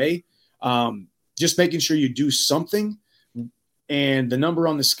single day. Just making sure you do something, and the number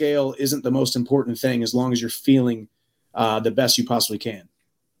on the scale isn't the most important thing as long as you're feeling the best you possibly can.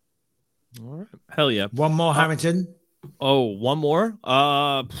 All right. Hell yeah. One more, Harrington. Oh, one more?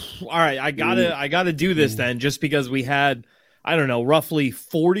 All right. I gotta do this then, just because we had, I don't know, roughly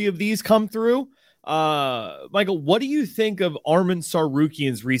 40 of these come through. Michael, what do you think of Arman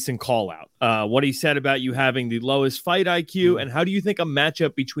Tsarukyan's recent call out? What he said about you having the lowest fight IQ, and how do you think a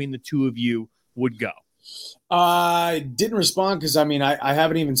matchup between the 2 of you would go? I didn't respond because I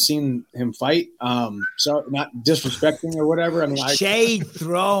haven't even seen him fight. So not disrespecting or whatever. Shade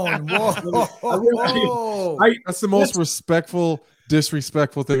thrown. Whoa. That's the most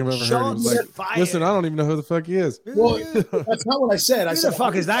disrespectful thing I've ever heard. He was like, listen, I don't even know who the fuck he is. Well, that's not what I said. Who the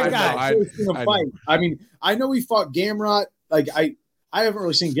fuck is that guy? I know he fought Gamrot. Like I haven't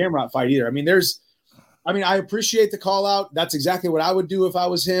really seen Gamrot fight either. I appreciate the call out. That's exactly what I would do if I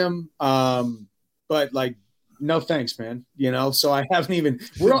was him. But like, no thanks, man. So I haven't even.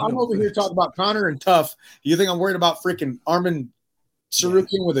 I'm over here talking about Connor and Tough. You think I'm worried about freaking Arman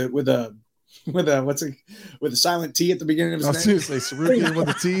Tsarukyan with a silent T at the beginning of his name? Seriously, Tsarukyan with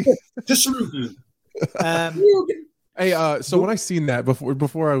a T. Just Tsarukyan. Hey, so when I seen that before it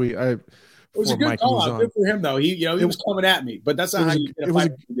was a good call out. Good for him though. He was coming at me, but that's not how you get a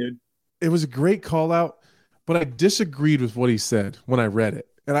fight, dude. It was a great call out. but I disagreed with what he said when I read it.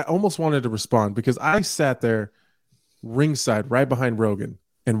 And I almost wanted to respond because I sat there ringside right behind Rogan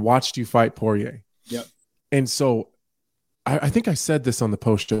and watched you fight Poirier. Yep. And so I think I said this on the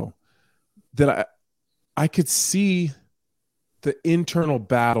post show that I could see the internal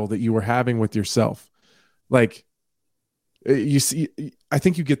battle that you were having with yourself. Like, you see, I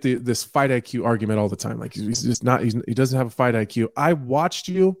think you get this fight IQ argument all the time. Like, he's just not, he doesn't have a fight IQ. I watched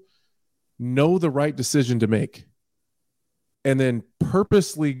you know the right decision to make and then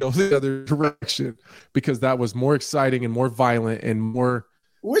purposely go the other direction because that was more exciting and more violent and more.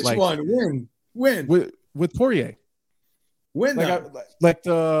 Which one? When? With Poirier. When? Like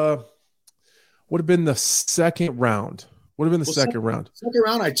the would have been the second round. Second round. Second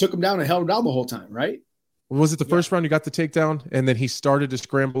round, I took him down and held him down the whole time, right? Was it the first round you got the takedown and then he started to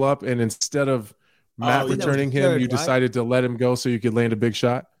scramble up and instead of Matt returning him, you decided to let him go so you could land a big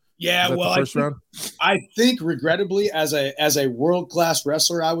shot? Yeah, well, first round? I think regrettably, as a world-class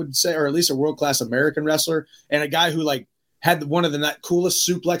wrestler, I would say, or at least a world-class American wrestler, and a guy who like had one of the coolest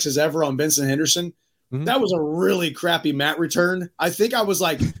suplexes ever on Vincent Henderson. Mm-hmm. That was a really crappy mat return. I think I was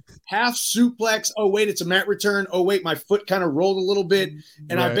like half suplex. Oh, wait, it's a mat return. Oh, wait, my foot kind of rolled a little bit.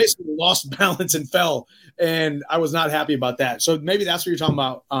 And I basically lost balance and fell. And I was not happy about that. So maybe that's what you're talking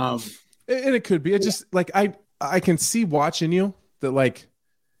about. And it could be. It just like I can see watching you that like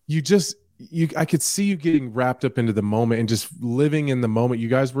I could see you getting wrapped up into the moment and just living in the moment you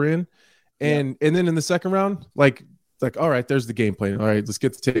guys were in. And then in the second round, like, all right, there's the game plan. All right, let's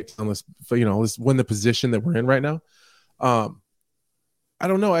get the takedown. Let's win the position that we're in right now. I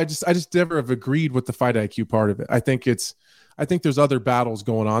don't know. I just never have agreed with the fight IQ part of it. I think there's other battles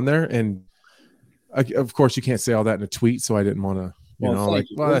going on there, and of course you can't say all that in a tweet. So I didn't want to,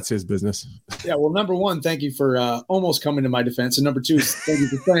 that's his business. Yeah. Well, number one, thank you for almost coming to my defense, and number two, thank you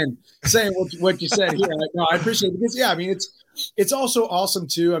for saying what you said here. No, I appreciate it because I mean it's also awesome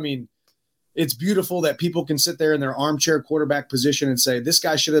too. I mean, it's beautiful that people can sit there in their armchair quarterback position and say, this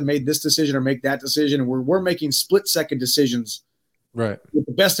guy should have made this decision or make that decision. And we're making split second decisions, right, with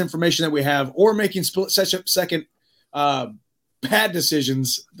the best information that we have, or making split second bad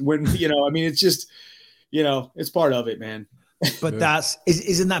decisions when, I mean, it's just, it's part of it, man. But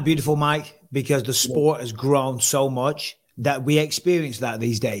isn't that beautiful, Mike? Because the sport has grown so much that we experience that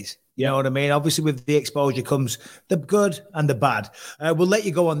these days. You know what I mean? Obviously, with the exposure comes the good and the bad. We'll let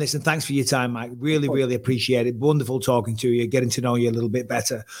you go on this, and thanks for your time, Mike. Really, really appreciate it. Wonderful talking to you, getting to know you a little bit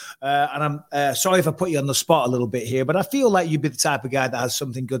better. And I'm sorry if I put you on the spot a little bit here, but I feel like you'd be the type of guy that has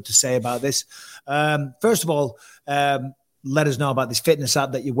something good to say about this. First of all, let us know about this fitness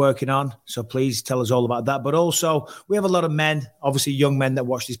app that you're working on. So please tell us all about that. But also, we have a lot of men, obviously young men that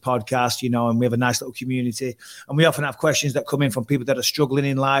watch this podcast, and we have a nice little community. And we often have questions that come in from people that are struggling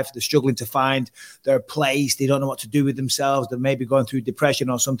in life. They're struggling to find their place. They don't know what to do with themselves. They're maybe going through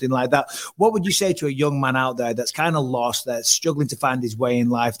depression or something like that. What would you say to a young man out there that's kind of lost, that's struggling to find his way in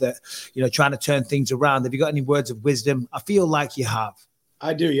life, that, trying to turn things around? Have you got any words of wisdom? I feel like you have.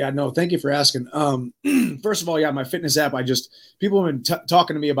 I do. Yeah, no, thank you for asking. First of all, my fitness app, people have been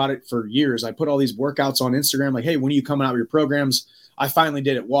talking to me about it for years. I put all these workouts on Instagram, like, hey, when are you coming out with your programs? I finally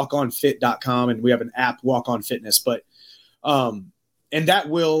did it, walkonfit.com, and we have an app, Walk On Fitness. But, and that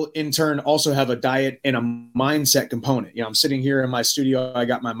will in turn also have a diet and a mindset component. I'm sitting here in my studio. I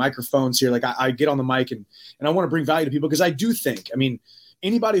got my microphones here. Like I get on the mic and I want to bring value to people because I do think,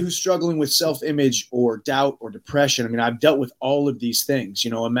 anybody who's struggling with self-image or doubt or depression, I've dealt with all of these things.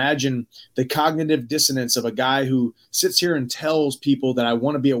 Imagine the cognitive dissonance of a guy who sits here and tells people that I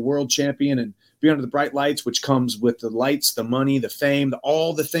want to be a world champion and be under the bright lights, which comes with the lights, the money, the fame,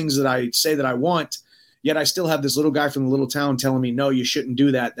 all the things that I say that I want. Yet I still have this little guy from the little town telling me, no, you shouldn't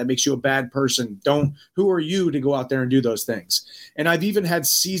do that. That makes you a bad person. Who are you to go out there and do those things? And I've even had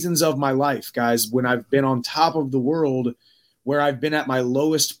seasons of my life, guys, when I've been on top of the world, where I've been at my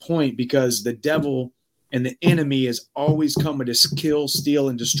lowest point because the devil and the enemy is always coming to kill, steal,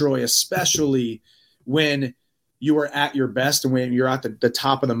 and destroy, especially when you are at your best and when you're at the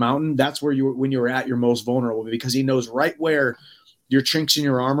top of the mountain. That's where when you're at your most vulnerable, because he knows right where your chinks in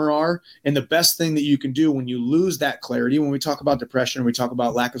your armor are. And the best thing that you can do when you lose that clarity, when we talk about depression, we talk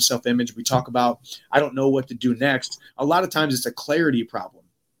about lack of self-image, we talk about, I don't know what to do next. A lot of times it's a clarity problem.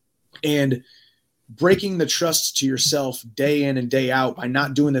 And breaking the trust to yourself day in and day out by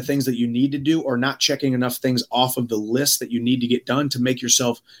not doing the things that you need to do or not checking enough things off of the list that you need to get done to make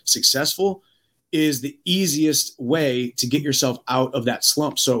yourself successful is the easiest way to get yourself out of that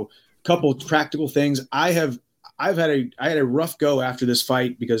slump. So a couple of practical things. I had a rough go after this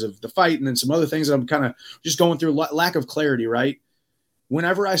fight because of the fight and then some other things that I'm kind of just going through, lack of clarity, right?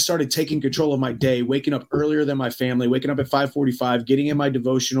 whenever I started taking control of my day, waking up earlier than my family, waking up at 5:45, getting in my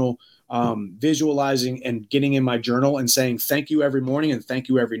devotional, visualizing and getting in my journal and saying thank you every morning and thank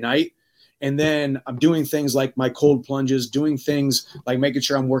you every night. And then I'm doing things like my cold plunges, doing things like making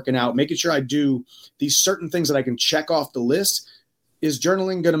sure I'm working out, making sure I do these certain things that I can check off the list. Is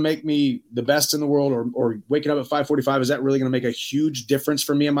journaling going to make me the best in the world, or waking up at 5:45? Is that really going to make a huge difference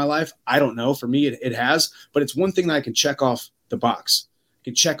for me in my life? I don't know. For me, it has, but it's one thing that I can check off the box. I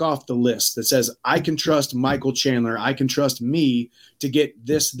can check off the list that says, I can trust Michael Chandler. I can trust me to get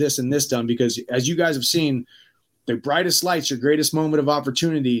this, this, and this done. Because as you guys have seen, the brightest lights, your greatest moment of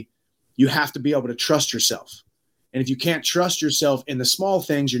opportunity, you have to be able to trust yourself. And if you can't trust yourself in the small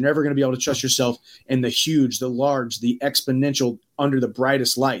things, you're never going to be able to trust yourself in the huge, the large, the exponential, under the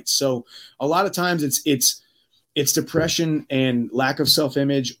brightest lights. So a lot of times it's depression and lack of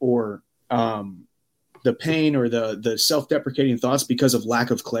self-image, or the pain or the self-deprecating thoughts because of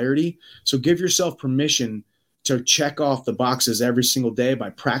lack of clarity. So give yourself permission to check off the boxes every single day by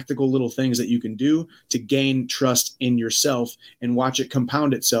practical little things that you can do to gain trust in yourself and watch it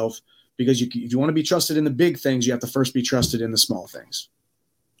compound itself. Because if you want to be trusted in the big things, you have to first be trusted in the small things.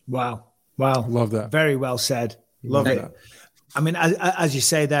 Wow. Love that. Very well said. Love it. I mean, as you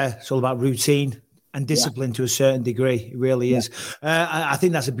say there, it's all about routine and discipline to a certain degree. It really is. I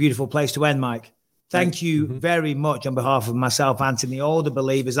think that's a beautiful place to end, Mike. Thank you very much on behalf of myself, Anthony, all the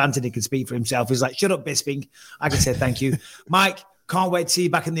believers. Anthony can speak for himself. He's like, shut up, Bisping. I can say thank you. Mike, can't wait to see you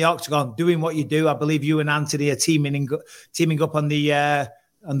back in the octagon doing what you do. I believe you and Anthony are teaming up on the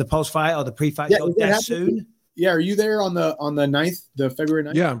post-fight or the pre-fight show soon. Yeah, are you there on the 9th, the February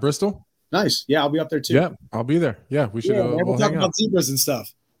 9th? Yeah, in Bristol. Nice. Yeah, I'll be up there too. Yeah, I'll be there. Yeah, we should. We'll talk about zebras and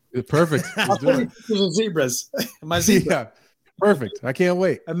stuff. Perfect. Zebras. My zebra. Yeah, perfect. I can't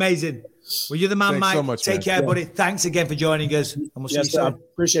wait. Amazing. Well, you're the man, Thanks Mike. so much, Take care, buddy. Thanks again for joining us. And we'll see you soon. I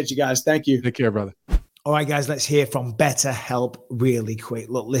appreciate you guys. Thank you. Take care, brother. All right, guys, let's hear from BetterHelp really quick.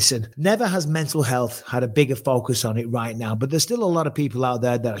 Look, listen, never has mental health had a bigger focus on it right now, but there's still a lot of people out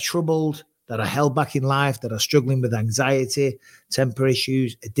there that are troubled, that are held back in life, that are struggling with anxiety, temper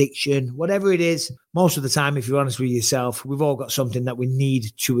issues, addiction, whatever it is. Most of the time, if you're honest with yourself, we've all got something that we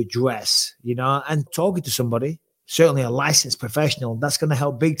need to address, and talking to somebody, certainly a licensed professional, that's going to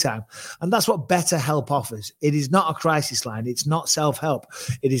help big time. And that's what BetterHelp offers. It is not a crisis line. It's not self-help.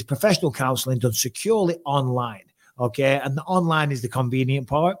 It is professional counseling done securely online. Okay. And the online is the convenient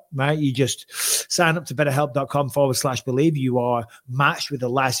part, right? You just sign up to betterhelp.com/believe. You are matched with a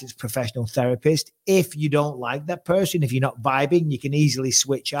licensed professional therapist. If you don't like that person, if you're not vibing, you can easily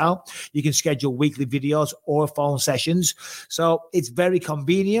switch out. You can schedule weekly videos or phone sessions. So it's very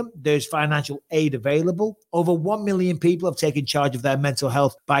convenient. There's financial aid available. Over 1 million people have taken charge of their mental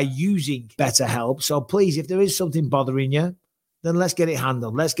health by using BetterHelp. So please, if there is something bothering you, then let's get it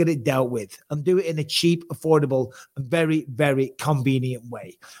handled. Let's get it dealt with and do it in a cheap, affordable, and very, very convenient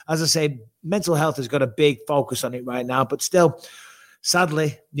way. As I say, mental health has got a big focus on it right now, but still,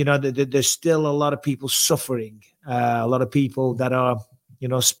 sadly, there's still a lot of people suffering, a lot of people that are,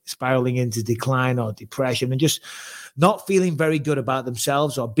 spiraling into decline or depression and just not feeling very good about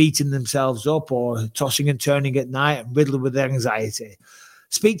themselves or beating themselves up or tossing and turning at night and riddled with anxiety.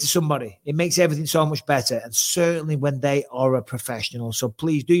 Speak to somebody. It makes everything so much better, and certainly when they are a professional. So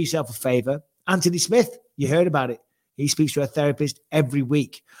please do yourself a favor. Anthony Smith, you heard about it. He speaks to a therapist every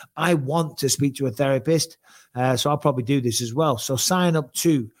week. I want to speak to a therapist, so I'll probably do this as well. So sign up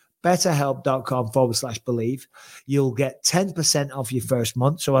to betterhelp.com/believe. You'll get 10% off your first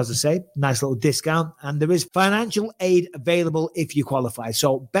month. So as I say, nice little discount. And there is financial aid available if you qualify.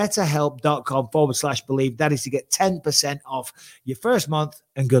 So betterhelp.com/believe. That is to get 10% off your first month,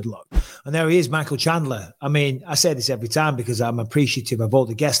 and good luck. And there he is, Michael Chandler. I mean, I say this every time because I'm appreciative of all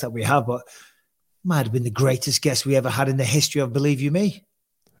the guests that we have, but might have been the greatest guest we ever had in the history of Believe You Me.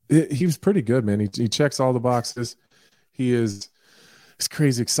 He was pretty good, man. He checks all the boxes. It's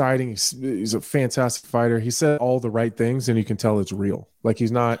crazy exciting. He's a fantastic fighter. He said all the right things, and you can tell it's real. Like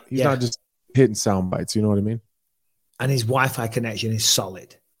he's not just hitting sound bites. You know what I mean? And his Wi-Fi connection is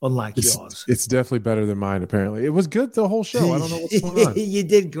solid, unlike yours. It's definitely better than mine. Apparently, it was good the whole show. I don't know what's going on. You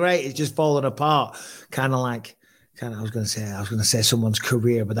did great. It's just falling apart. I was going to say someone's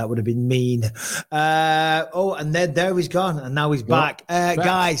career, but that would have been mean. And then there he's gone, and now he's back.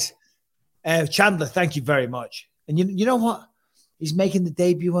 Guys, Chandler, thank you very much. And you know what? He's making the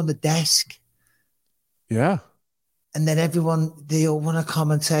debut on the desk. Yeah. And then they all want to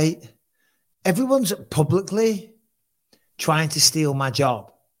commentate. Everyone's publicly trying to steal my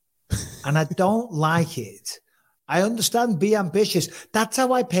job. And I don't like it. I understand, be ambitious. That's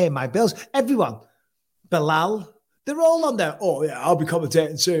how I pay my bills. Everyone. Bilal, They're all on there. Oh, yeah, I'll be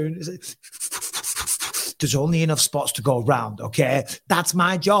commentating soon. It's like, there's only enough spots to go around, okay? That's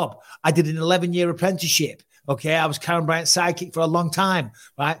my job. I did an 11-year apprenticeship, okay? I was Karen Bryant's sidekick for a long time,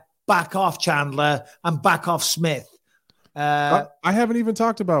 right? Back off, Chandler, and back off, Smith. I haven't even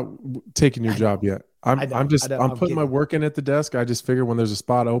talked about taking your job yet. I'm putting my work in at the desk. I just figure when there's a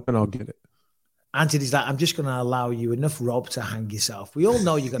spot open, I'll get it. Anthony's like, I'm just going to allow you enough rope to hang yourself. We all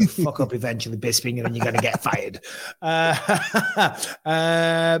know you're going to fuck up eventually, Bisping, and then you're going to get fired. All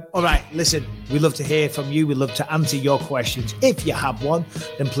right, listen, we love to hear from you. We love to answer your questions. If you have one,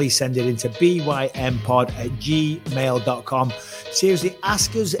 then please send it into bympod@gmail.com. Seriously,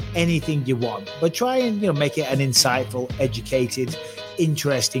 ask us anything you want, but try and make it an insightful, educated,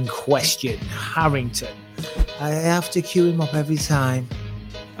 interesting question. Harrington, I have to cue him up every time.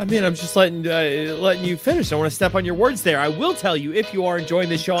 I mean, I'm just letting you finish. I want to step on your words there. I will tell you, if you are enjoying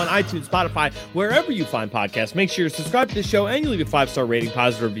this show on iTunes, Spotify, wherever you find podcasts, make sure you subscribe to the show and you leave a 5-star rating,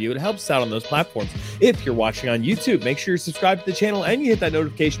 positive review. It helps us out on those platforms. If you're watching on YouTube, make sure you subscribe to the channel and you hit that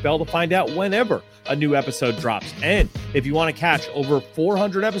notification bell to find out whenever a new episode drops. And if you want to catch over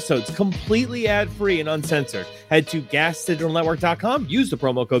 400 episodes completely ad-free and uncensored, head to gasdigitalnetwork.com, use the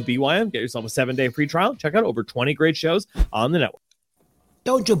promo code BYM, get yourself a 7-day free trial, check out over 20 great shows on the network.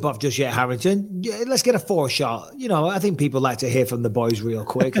 Don't jump off just yet, Harrington. Let's get a 4-shot. I think people like to hear from the boys real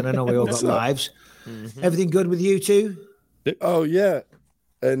quick, and I know we all got lives. Mm-hmm. Everything good with you two? Oh, yeah.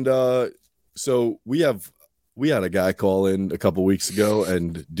 And so we had a guy call in a couple weeks ago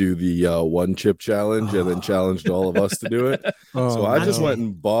and do the 1 chip challenge and then challenged all of us to do it. So I just went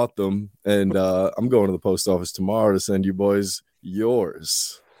and bought them, and I'm going to the post office tomorrow to send you boys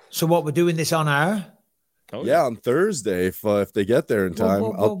yours. So what, we're doing this on air? Oh, yeah, on Thursday, if they get there in time,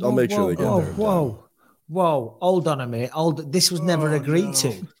 I'll make sure they get there. Whoa, hold on a minute. This was never agreed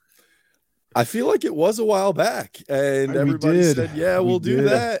to. I feel like it was a while back, and everybody said, "Yeah, we'll do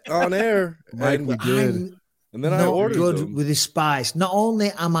that on air." Mike, we did. And then I ordered good them. with the spice. Not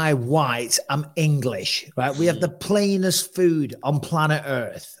only am I white, I'm English, right? We have the plainest food on planet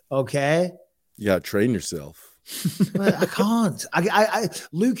Earth, okay? You gotta train yourself. Well, I can't.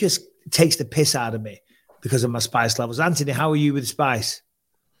 Lucas takes the piss out of me because of my spice levels. Anthony, how are you with spice?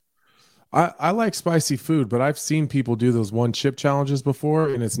 I like spicy food, but I've seen people do those 1 chip challenges before,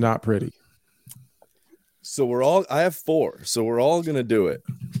 and it's not pretty. So I have 4, so we're all going to do it.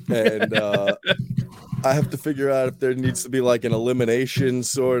 And I have to figure out if there needs to be like an elimination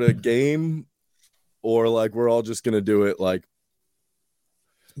sort of game, or like we're all just going to do it like.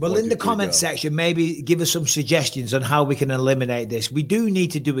 Well, in the comment section, maybe give us some suggestions on how we can eliminate this. We do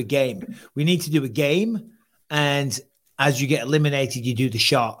need to do a game. We need to do a game. And as you get eliminated, you do the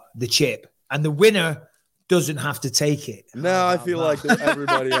shot, the chip. And the winner doesn't have to take it. No, I feel like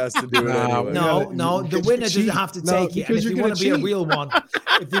everybody has to do it anyway. No, the winner doesn't have to take it. And if you want to be a real one,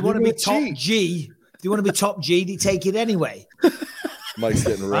 if you want to be top G, if you want to be top G, you take it anyway. Mike's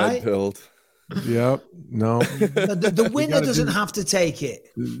getting red pilled. Yep. No. The winner doesn't have to take it.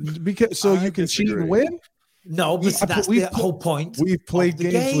 Because you can cheat and win? No, but that's the whole point. We've played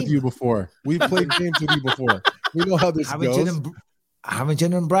games with you before. We know how this goes.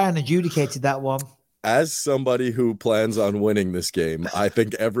 Harrington and Brian adjudicated that one. As somebody who plans on winning this game, I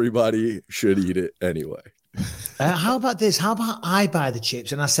think everybody should eat it anyway. How about this? How about I buy the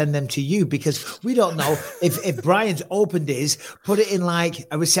chips and I send them to you? Because we don't know if Brian's opened his, put it in like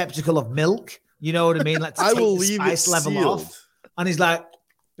a receptacle of milk. You know what I mean? Like to I will take the leave spice it level sealed. off. And he's like,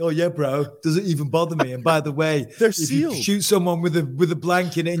 "Oh yeah, bro, doesn't even bother me." And by the way, if sealed. You shoot someone with a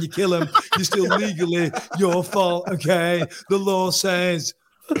blank in it and you kill him, you're still legally your fault. Okay, the law says.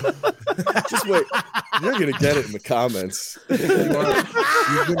 Just wait. You're going to get it in the comments. You're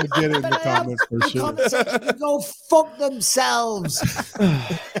going to get it in the comments for sure. Go fuck themselves.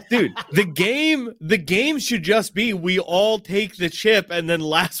 Dude, the game should just be we all take the chip and then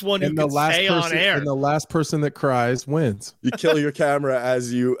last one who can stay on air. And the last person that cries wins. You kill your camera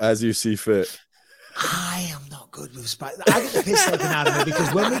as you see fit. I am not good with spice. I get the piss taken out of me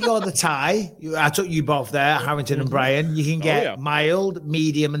because when we go the tie, I took you both there, Harrington and Brian. You can get mild,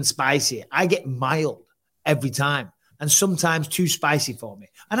 medium, and spicy. I get mild every time, and sometimes too spicy for me.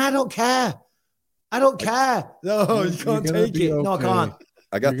 And I don't care. No, you can't take it. Okay. No, I can't.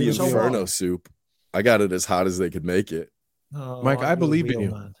 I got the Inferno soup. I got it as hot as they could make it. Oh, Mike, I believe in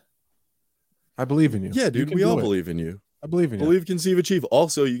you. Man. I believe in you. Yeah, dude, we all believe in you. I believe in you. Believe, conceive, achieve.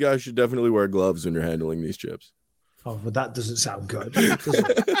 Also, you guys should definitely wear gloves when you're handling these chips. Oh, but that doesn't sound good.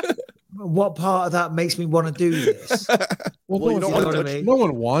 What part of that makes me want to do this? Well, no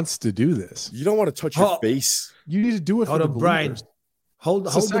one wants to do this. You don't want to touch your face. You need to do it for the believers. Hold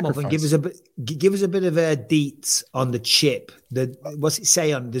them up and give us a bit of a deets on the chip. What's it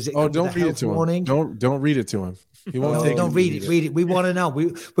say on? Does it? Don't read it to him. Don't read it to him. He won't take don't read it. Read it. We want to know.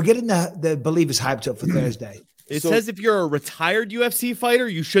 We're getting the believers hyped up for Thursday. It says if you're a retired UFC fighter,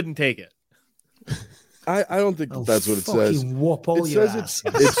 you shouldn't take it. I don't think that's what it says. Whoop all it says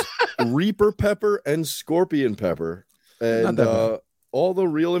it's Reaper pepper and Scorpion pepper, and all the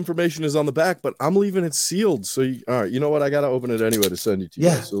real information is on the back. But I'm leaving it sealed. So all right, you know what? I gotta open it anyway to send you to you.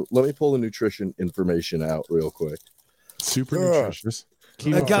 Yeah. So let me pull the nutrition information out real quick. Super nutritious.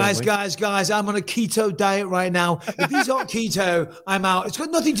 Guys, I'm on a keto diet right now. If he's on keto, I'm out. It's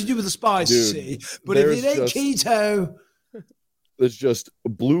got nothing to do with the spice, see. But if it ain't keto, there's just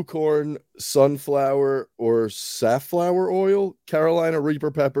blue corn, sunflower, or safflower oil, Carolina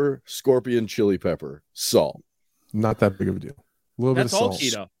Reaper pepper, Scorpion chili pepper, salt. Not that big of a deal. A little bit of salt.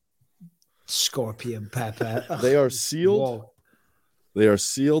 That's all keto. Scorpion pepper. They are sealed. Whoa. They are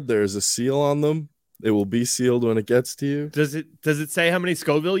sealed. There's a seal on them. It will be sealed when it gets to you. Does it say how many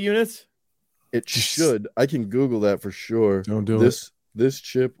Scoville units? It should. I can Google that for sure. Don't do it. This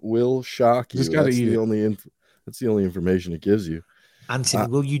chip will shock you. Just gotta eat it. That's the only information it gives you. Anthony,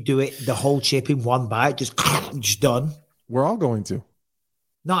 will you do it the whole chip in one bite? Just done. We're all going to.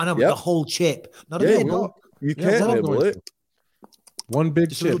 No, I know, but the whole chip. Not a nibble. You can't nibble it. One big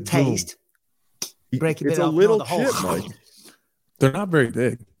just chip. A little taste. Break it's a little chip, Mike. They're not very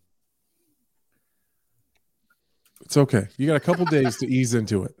big. It's okay. You got a couple days to ease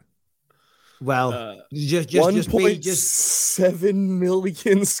into it. Well, just 1.7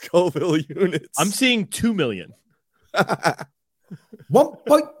 million Scoville units. I'm seeing 2 million. 1.21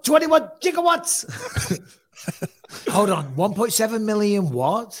 gigawatts. Hold on, 1.7 million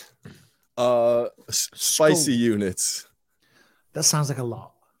what? Spicy units. That sounds like a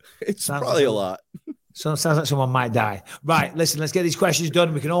lot. It's probably a lot. So it sounds like someone might die. Right, listen, let's get these questions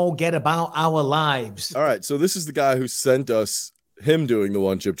done. We can all get about our lives. All right, so this is the guy who sent us him doing the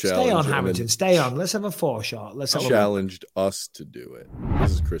one chip challenge. Stay on, Hamilton. Stay on. Let's have a 4-shot. Let's have challenged us to do it.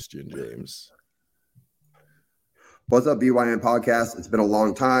 This is Christian James. What's up, BYN podcast? It's been a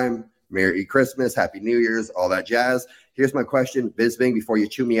long time. Merry Christmas, Happy New Year's, all that jazz. Here's my question, Bisping, before you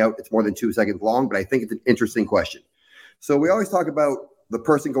chew me out. It's more than 2 seconds long, but I think it's an interesting question. So we always talk about the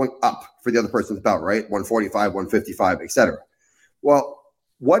person going up for the other person's belt, right? 145, 155, etc. Well,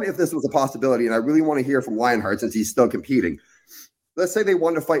 what if this was a possibility? And I really want to hear from Lionheart since he's still competing. Let's say they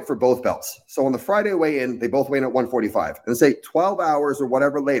want to fight for both belts. So on the Friday weigh-in, they both weigh in at 145. And say 12 hours or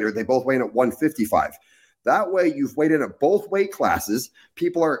whatever later, they both weigh in at 155. That way, you've weighed in at both weight classes.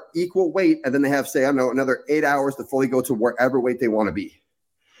 People are equal weight, and then they have, say, I don't know, another 8 hours to fully go to wherever weight they want to be.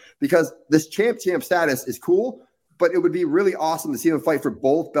 Because this champ status is cool, but it would be really awesome to see them fight for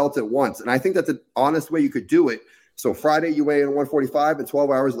both belts at once. And I think that's an honest way you could do it. So Friday, you weigh in at 145, and 12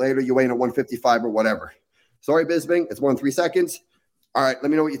 hours later, you weigh in at 155 or whatever. Sorry, Bisping, it's more than 3 seconds. All right,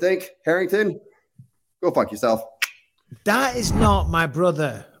 let me know what you think. Harrington, go fuck yourself. That is not my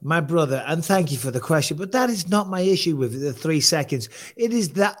brother, and thank you for the question, but that is not my issue with the 3 seconds. It is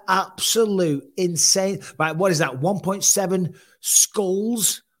the absolute insane. Right, what is that? 1.7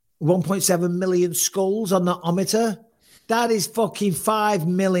 skulls, 1.7 million skulls on the ometer. That is fucking 5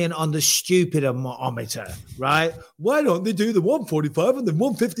 million on the stupid ometer, right? Why don't they do the 145 and the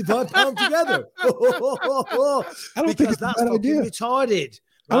 155 pound together? I don't think it's a bad idea. Retarded,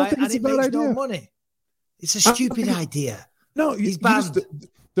 right? I don't think it's a bad idea. No money. It's a stupid idea. No, he's banned.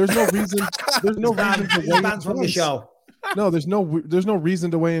 There's no reason. There's no reason to weigh in from the show. No, there's no reason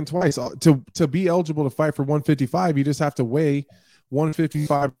to weigh in twice. To be eligible to fight for 155, you just have to weigh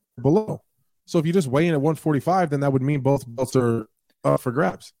 155 below. So if you just weigh in at 145, then that would mean both belts are up for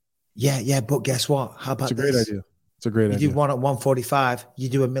grabs. Yeah, but guess what? How about this? It's a great idea. It's a great idea. You do one at 145, you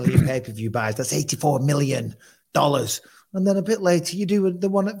do 1 million pay-per-view buys. That's $84 million. And then a bit later, you do the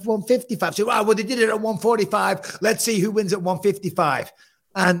one at 155. So, well, they did it at 145. Let's see who wins at 155.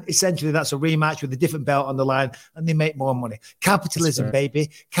 And essentially, that's a rematch with a different belt on the line, and they make more money. Capitalism, baby.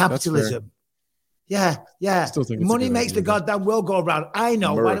 Capitalism. Yeah. Money makes the goddamn world go around. I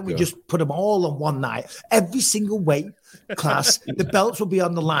know. America. Why don't we just put them all on one night? Every single weight class, the belts will be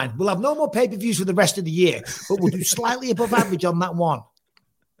on the line. We'll have no more pay-per-views for the rest of the year, but we'll do slightly above average on that one.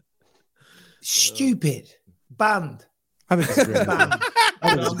 Stupid. Banned. I think it's a great idea. I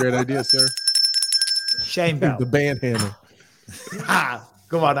think it's a great idea, sir. Shame belt. The band hammer.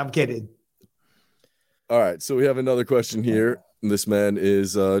 Come on, I'm kidding. All right, so we have another question here. This man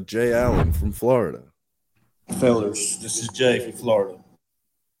is Jay Allen from Florida. Fellas, this is Jay from Florida.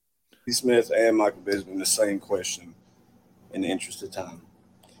 B. Smith and Michael Bisping, the same question in the interest of time.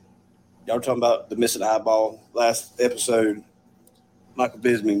 Y'all were talking about the missing eyeball last episode. Michael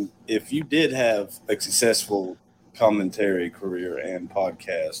Bisping, if you did have a successful commentary career and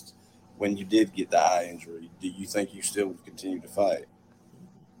podcast when you did get the eye injury, do you think you still would continue to fight?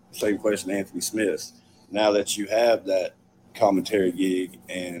 Same question to Anthony Smith. Now that you have that commentary gig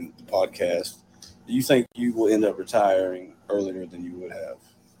and the podcast, do you think you will end up retiring earlier than you would have?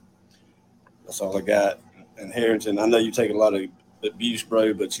 That's all I got. And Harrington, I know you take a lot of abuse,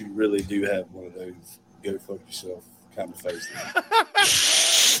 bro, but you really do have one of those go fuck yourself kind of faces.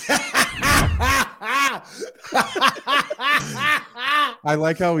 I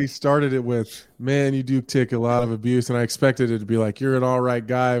like how he started it with, man, you do take a lot of abuse. And I expected it to be like, you're an all right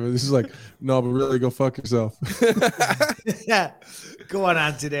guy. But this is like, no, but really go fuck yourself. Yeah. Go on,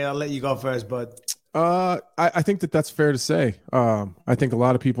 Anthony. I'll let you go first, bud. I think that's fair to say. I think a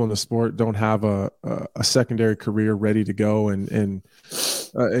lot of people in the sport don't have a secondary career ready to go and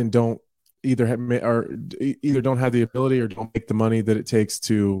don't either don't have the ability or don't make the money that it takes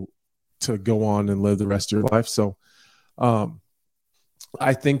to go on and live the rest of your life. So,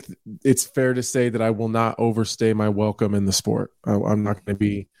 I think it's fair to say that I will not overstay my welcome in the sport. I'm not going to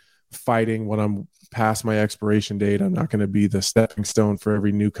be fighting when I'm past my expiration date. I'm not going to be the stepping stone for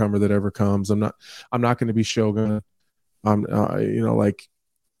every newcomer that ever comes. I'm not going to be Shogun. Like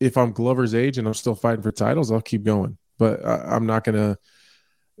if I'm Glover's age and I'm still fighting for titles, I'll keep going. But I'm not going to.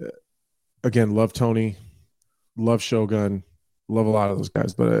 Again, love Tony, love Shogun, love a lot of those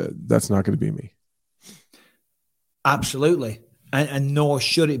guys, but that's not going to be me. Absolutely. And nor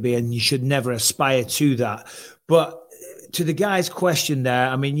should it be, and you should never aspire to that. But to the guy's question there,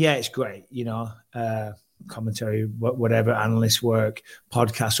 I mean, yeah, it's great, commentary, whatever, analyst work,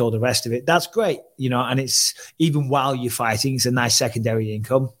 podcasts, all the rest of it. That's great, and it's even while you're fighting, it's a nice secondary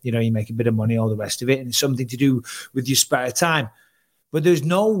income. You make a bit of money, all the rest of it, and it's something to do with your spare time. But there's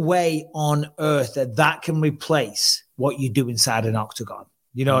no way on earth that can replace what you do inside an octagon.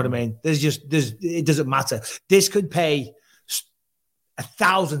 You know what I mean? It doesn't matter. This could pay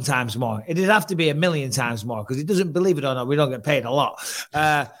 1,000 times more. It'd have to be 1,000,000 times more because it doesn't, believe it or not, we don't get paid a lot.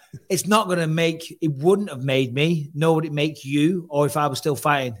 It's not going to it wouldn't have made me, nor would it make you, or if I was still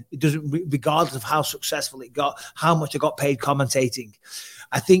fighting. It doesn't, regardless of how successful it got, how much I got paid commentating.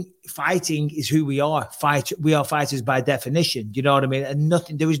 I think fighting is who we are. We are fighters by definition. You know what I mean? And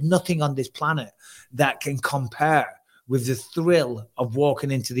there is nothing on this planet that can compare with the thrill of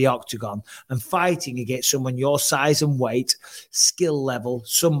walking into the octagon and fighting against someone your size and weight, skill level,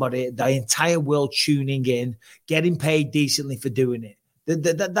 somebody, the entire world tuning in, getting paid decently for doing it.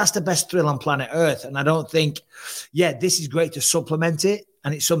 That's the best thrill on planet Earth. And I don't think, this is great to supplement it,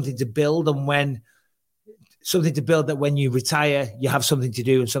 and it's something to build. And that when you retire, you have something to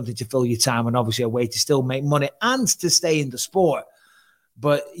do and something to fill your time, and obviously a way to still make money and to stay in the sport.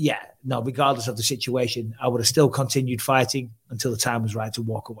 But regardless of the situation, I would have still continued fighting until the time was right to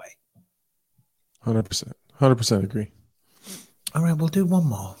walk away. 100% agree. All right, we'll do one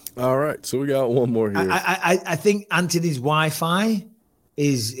more. All right, so we got one more here. I think Anthony's Wi-Fi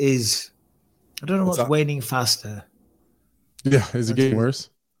is I don't know what's waning faster. Yeah, is it getting worse?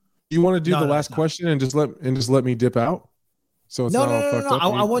 You want to do the last question and just let me dip out? So it's not all fucked up.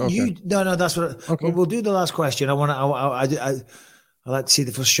 I want you. No, that's what. Okay. We'll do the last question. I like to see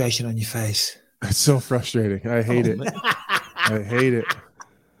the frustration on your face. It's so frustrating. I hate it. I hate it.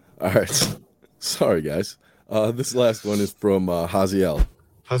 All right. Sorry, guys. This last one is from Haziel.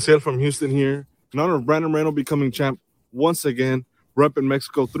 Haziel from Houston here. In honor of Brandon Moreno becoming champ once again, repping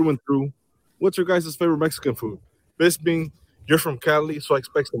Mexico through and through. What's your guys' favorite Mexican food? Bisping, you're from Cali, so I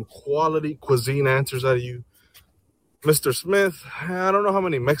expect some quality cuisine answers out of you. Mr. Smith, I don't know how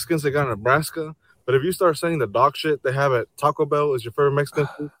many Mexicans they got in Nebraska, but if you start saying the dog shit they have at Taco Bell is your favorite Mexican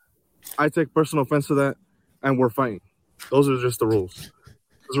food, I take personal offense to that, and we're fighting. Those are just the rules.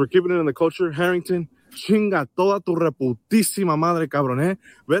 Because we're keeping it in the culture. Harrington, chinga toda tu reputísima madre, cabrón, eh?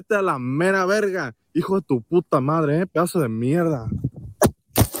 Vete a la mera verga, hijo de tu puta madre, eh? Pedazo de mierda.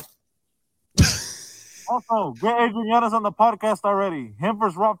 Also, get Adrian Yanez on the podcast already. Him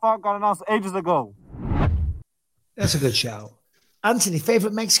versus Rob Font got announced ages ago. That's a good shout. Anthony,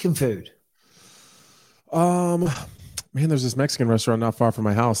 favorite Mexican food? Man, there's this Mexican restaurant not far from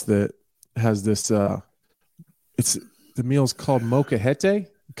my house that has this. It's the meal's called molcajete.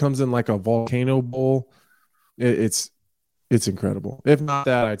 It comes in like a volcano bowl. It's incredible. If not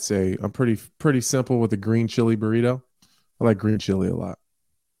that, I'd say I'm pretty simple with a green chili burrito. I like green chili a lot.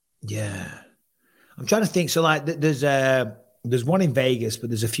 Yeah, I'm trying to think. So like, there's one in Vegas, but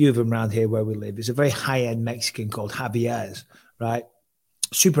there's a few of them around here where we live. It's a very high-end Mexican called Javier's, right?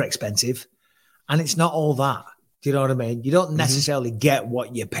 Super expensive. And it's not all that. Do you know what I mean? You don't necessarily get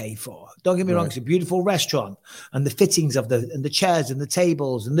what you pay for. Don't get me wrong; it's a beautiful restaurant, and the fittings of the chairs and the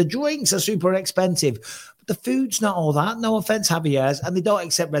tables and the drinks are super expensive. But the food's not all that. No offense, Javier's, and they don't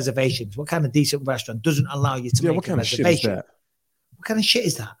accept reservations. What kind of decent restaurant doesn't allow you to make what a kind reservation? Of shit is that? What kind of shit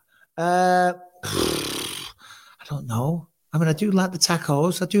is that? I don't know. I mean, I do like the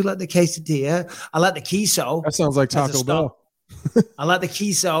tacos. I do like the quesadilla. I like the queso. That sounds like Taco Bell. I like the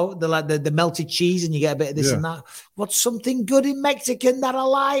queso, the melted cheese, and you get a bit of this and that. What's something good in Mexican that I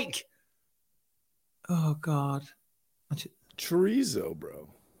like? Oh God, chorizo, bro.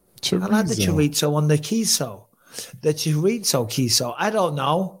 I like the chorizo on the queso. The chorizo queso. I don't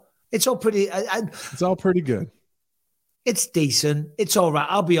know. It's all pretty. It's all pretty good. It's decent. It's all right.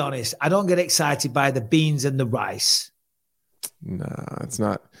 I'll be honest. I don't get excited by the beans and the rice. Nah, it's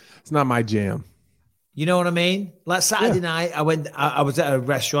not. It's not my jam. You know what I mean? Like Saturday night, I was at a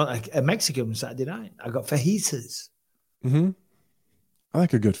restaurant, a Mexican Saturday night. I got fajitas. I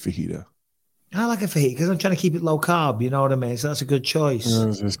like a good fajita. I like a fajita because I'm trying to keep it low carb. You know what I mean? So that's a good choice.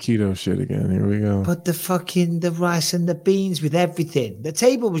 This keto shit again. Here we go. But the rice and the beans with everything. The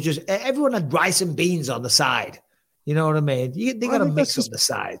table was just, everyone had rice and beans on the side. You know what I mean? They got to mix up the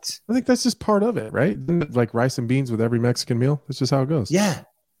sides. I think that's just part of it, right? Like rice and beans with every Mexican meal. That's just how it goes. Yeah.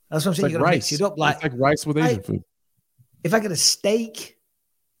 That's what I'm saying. Like you got to mix it up. It's like rice with Asian food. If I get a steak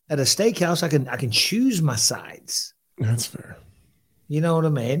at a steakhouse, I can choose my sides. That's fair. You know what I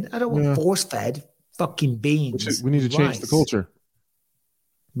mean? I don't want force-fed fucking beans. We need to change the culture.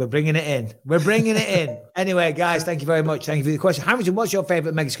 We're bringing it in. Anyway, guys, thank you very much. Thank you for the question. Hamilton, what's your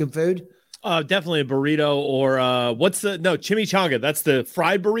favorite Mexican food? Definitely a burrito or chimichanga. That's the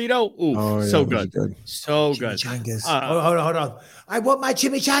fried burrito. Ooh, so good. So good. Chimichangas. Hold on. I want my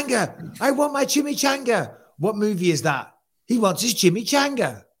chimichanga. What movie is that? He wants his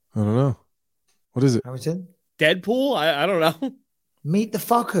chimichanga. I don't know. What is it? Hamilton? Deadpool? I don't know. Meet the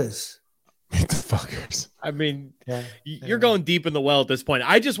fuckers. I mean, you're going deep in the well at this point.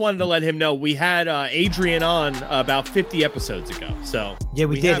 I just wanted to let him know we had Adrian on about 50 episodes ago. So yeah,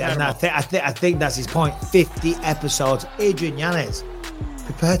 we did, and I think that's his point. 50 episodes. Adrian Yanez,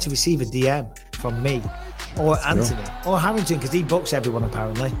 prepare to receive a DM from me or Anthony or Harrington because he books everyone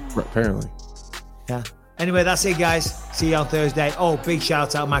apparently. Apparently. Yeah. Anyway, that's it, guys. See you on Thursday. Oh, big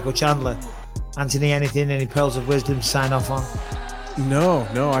shout out Michael Chandler. Anthony, any pearls of wisdom to sign off on? No,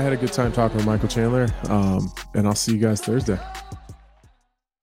 I had a good time talking with Michael Chandler, and I'll see you guys Thursday.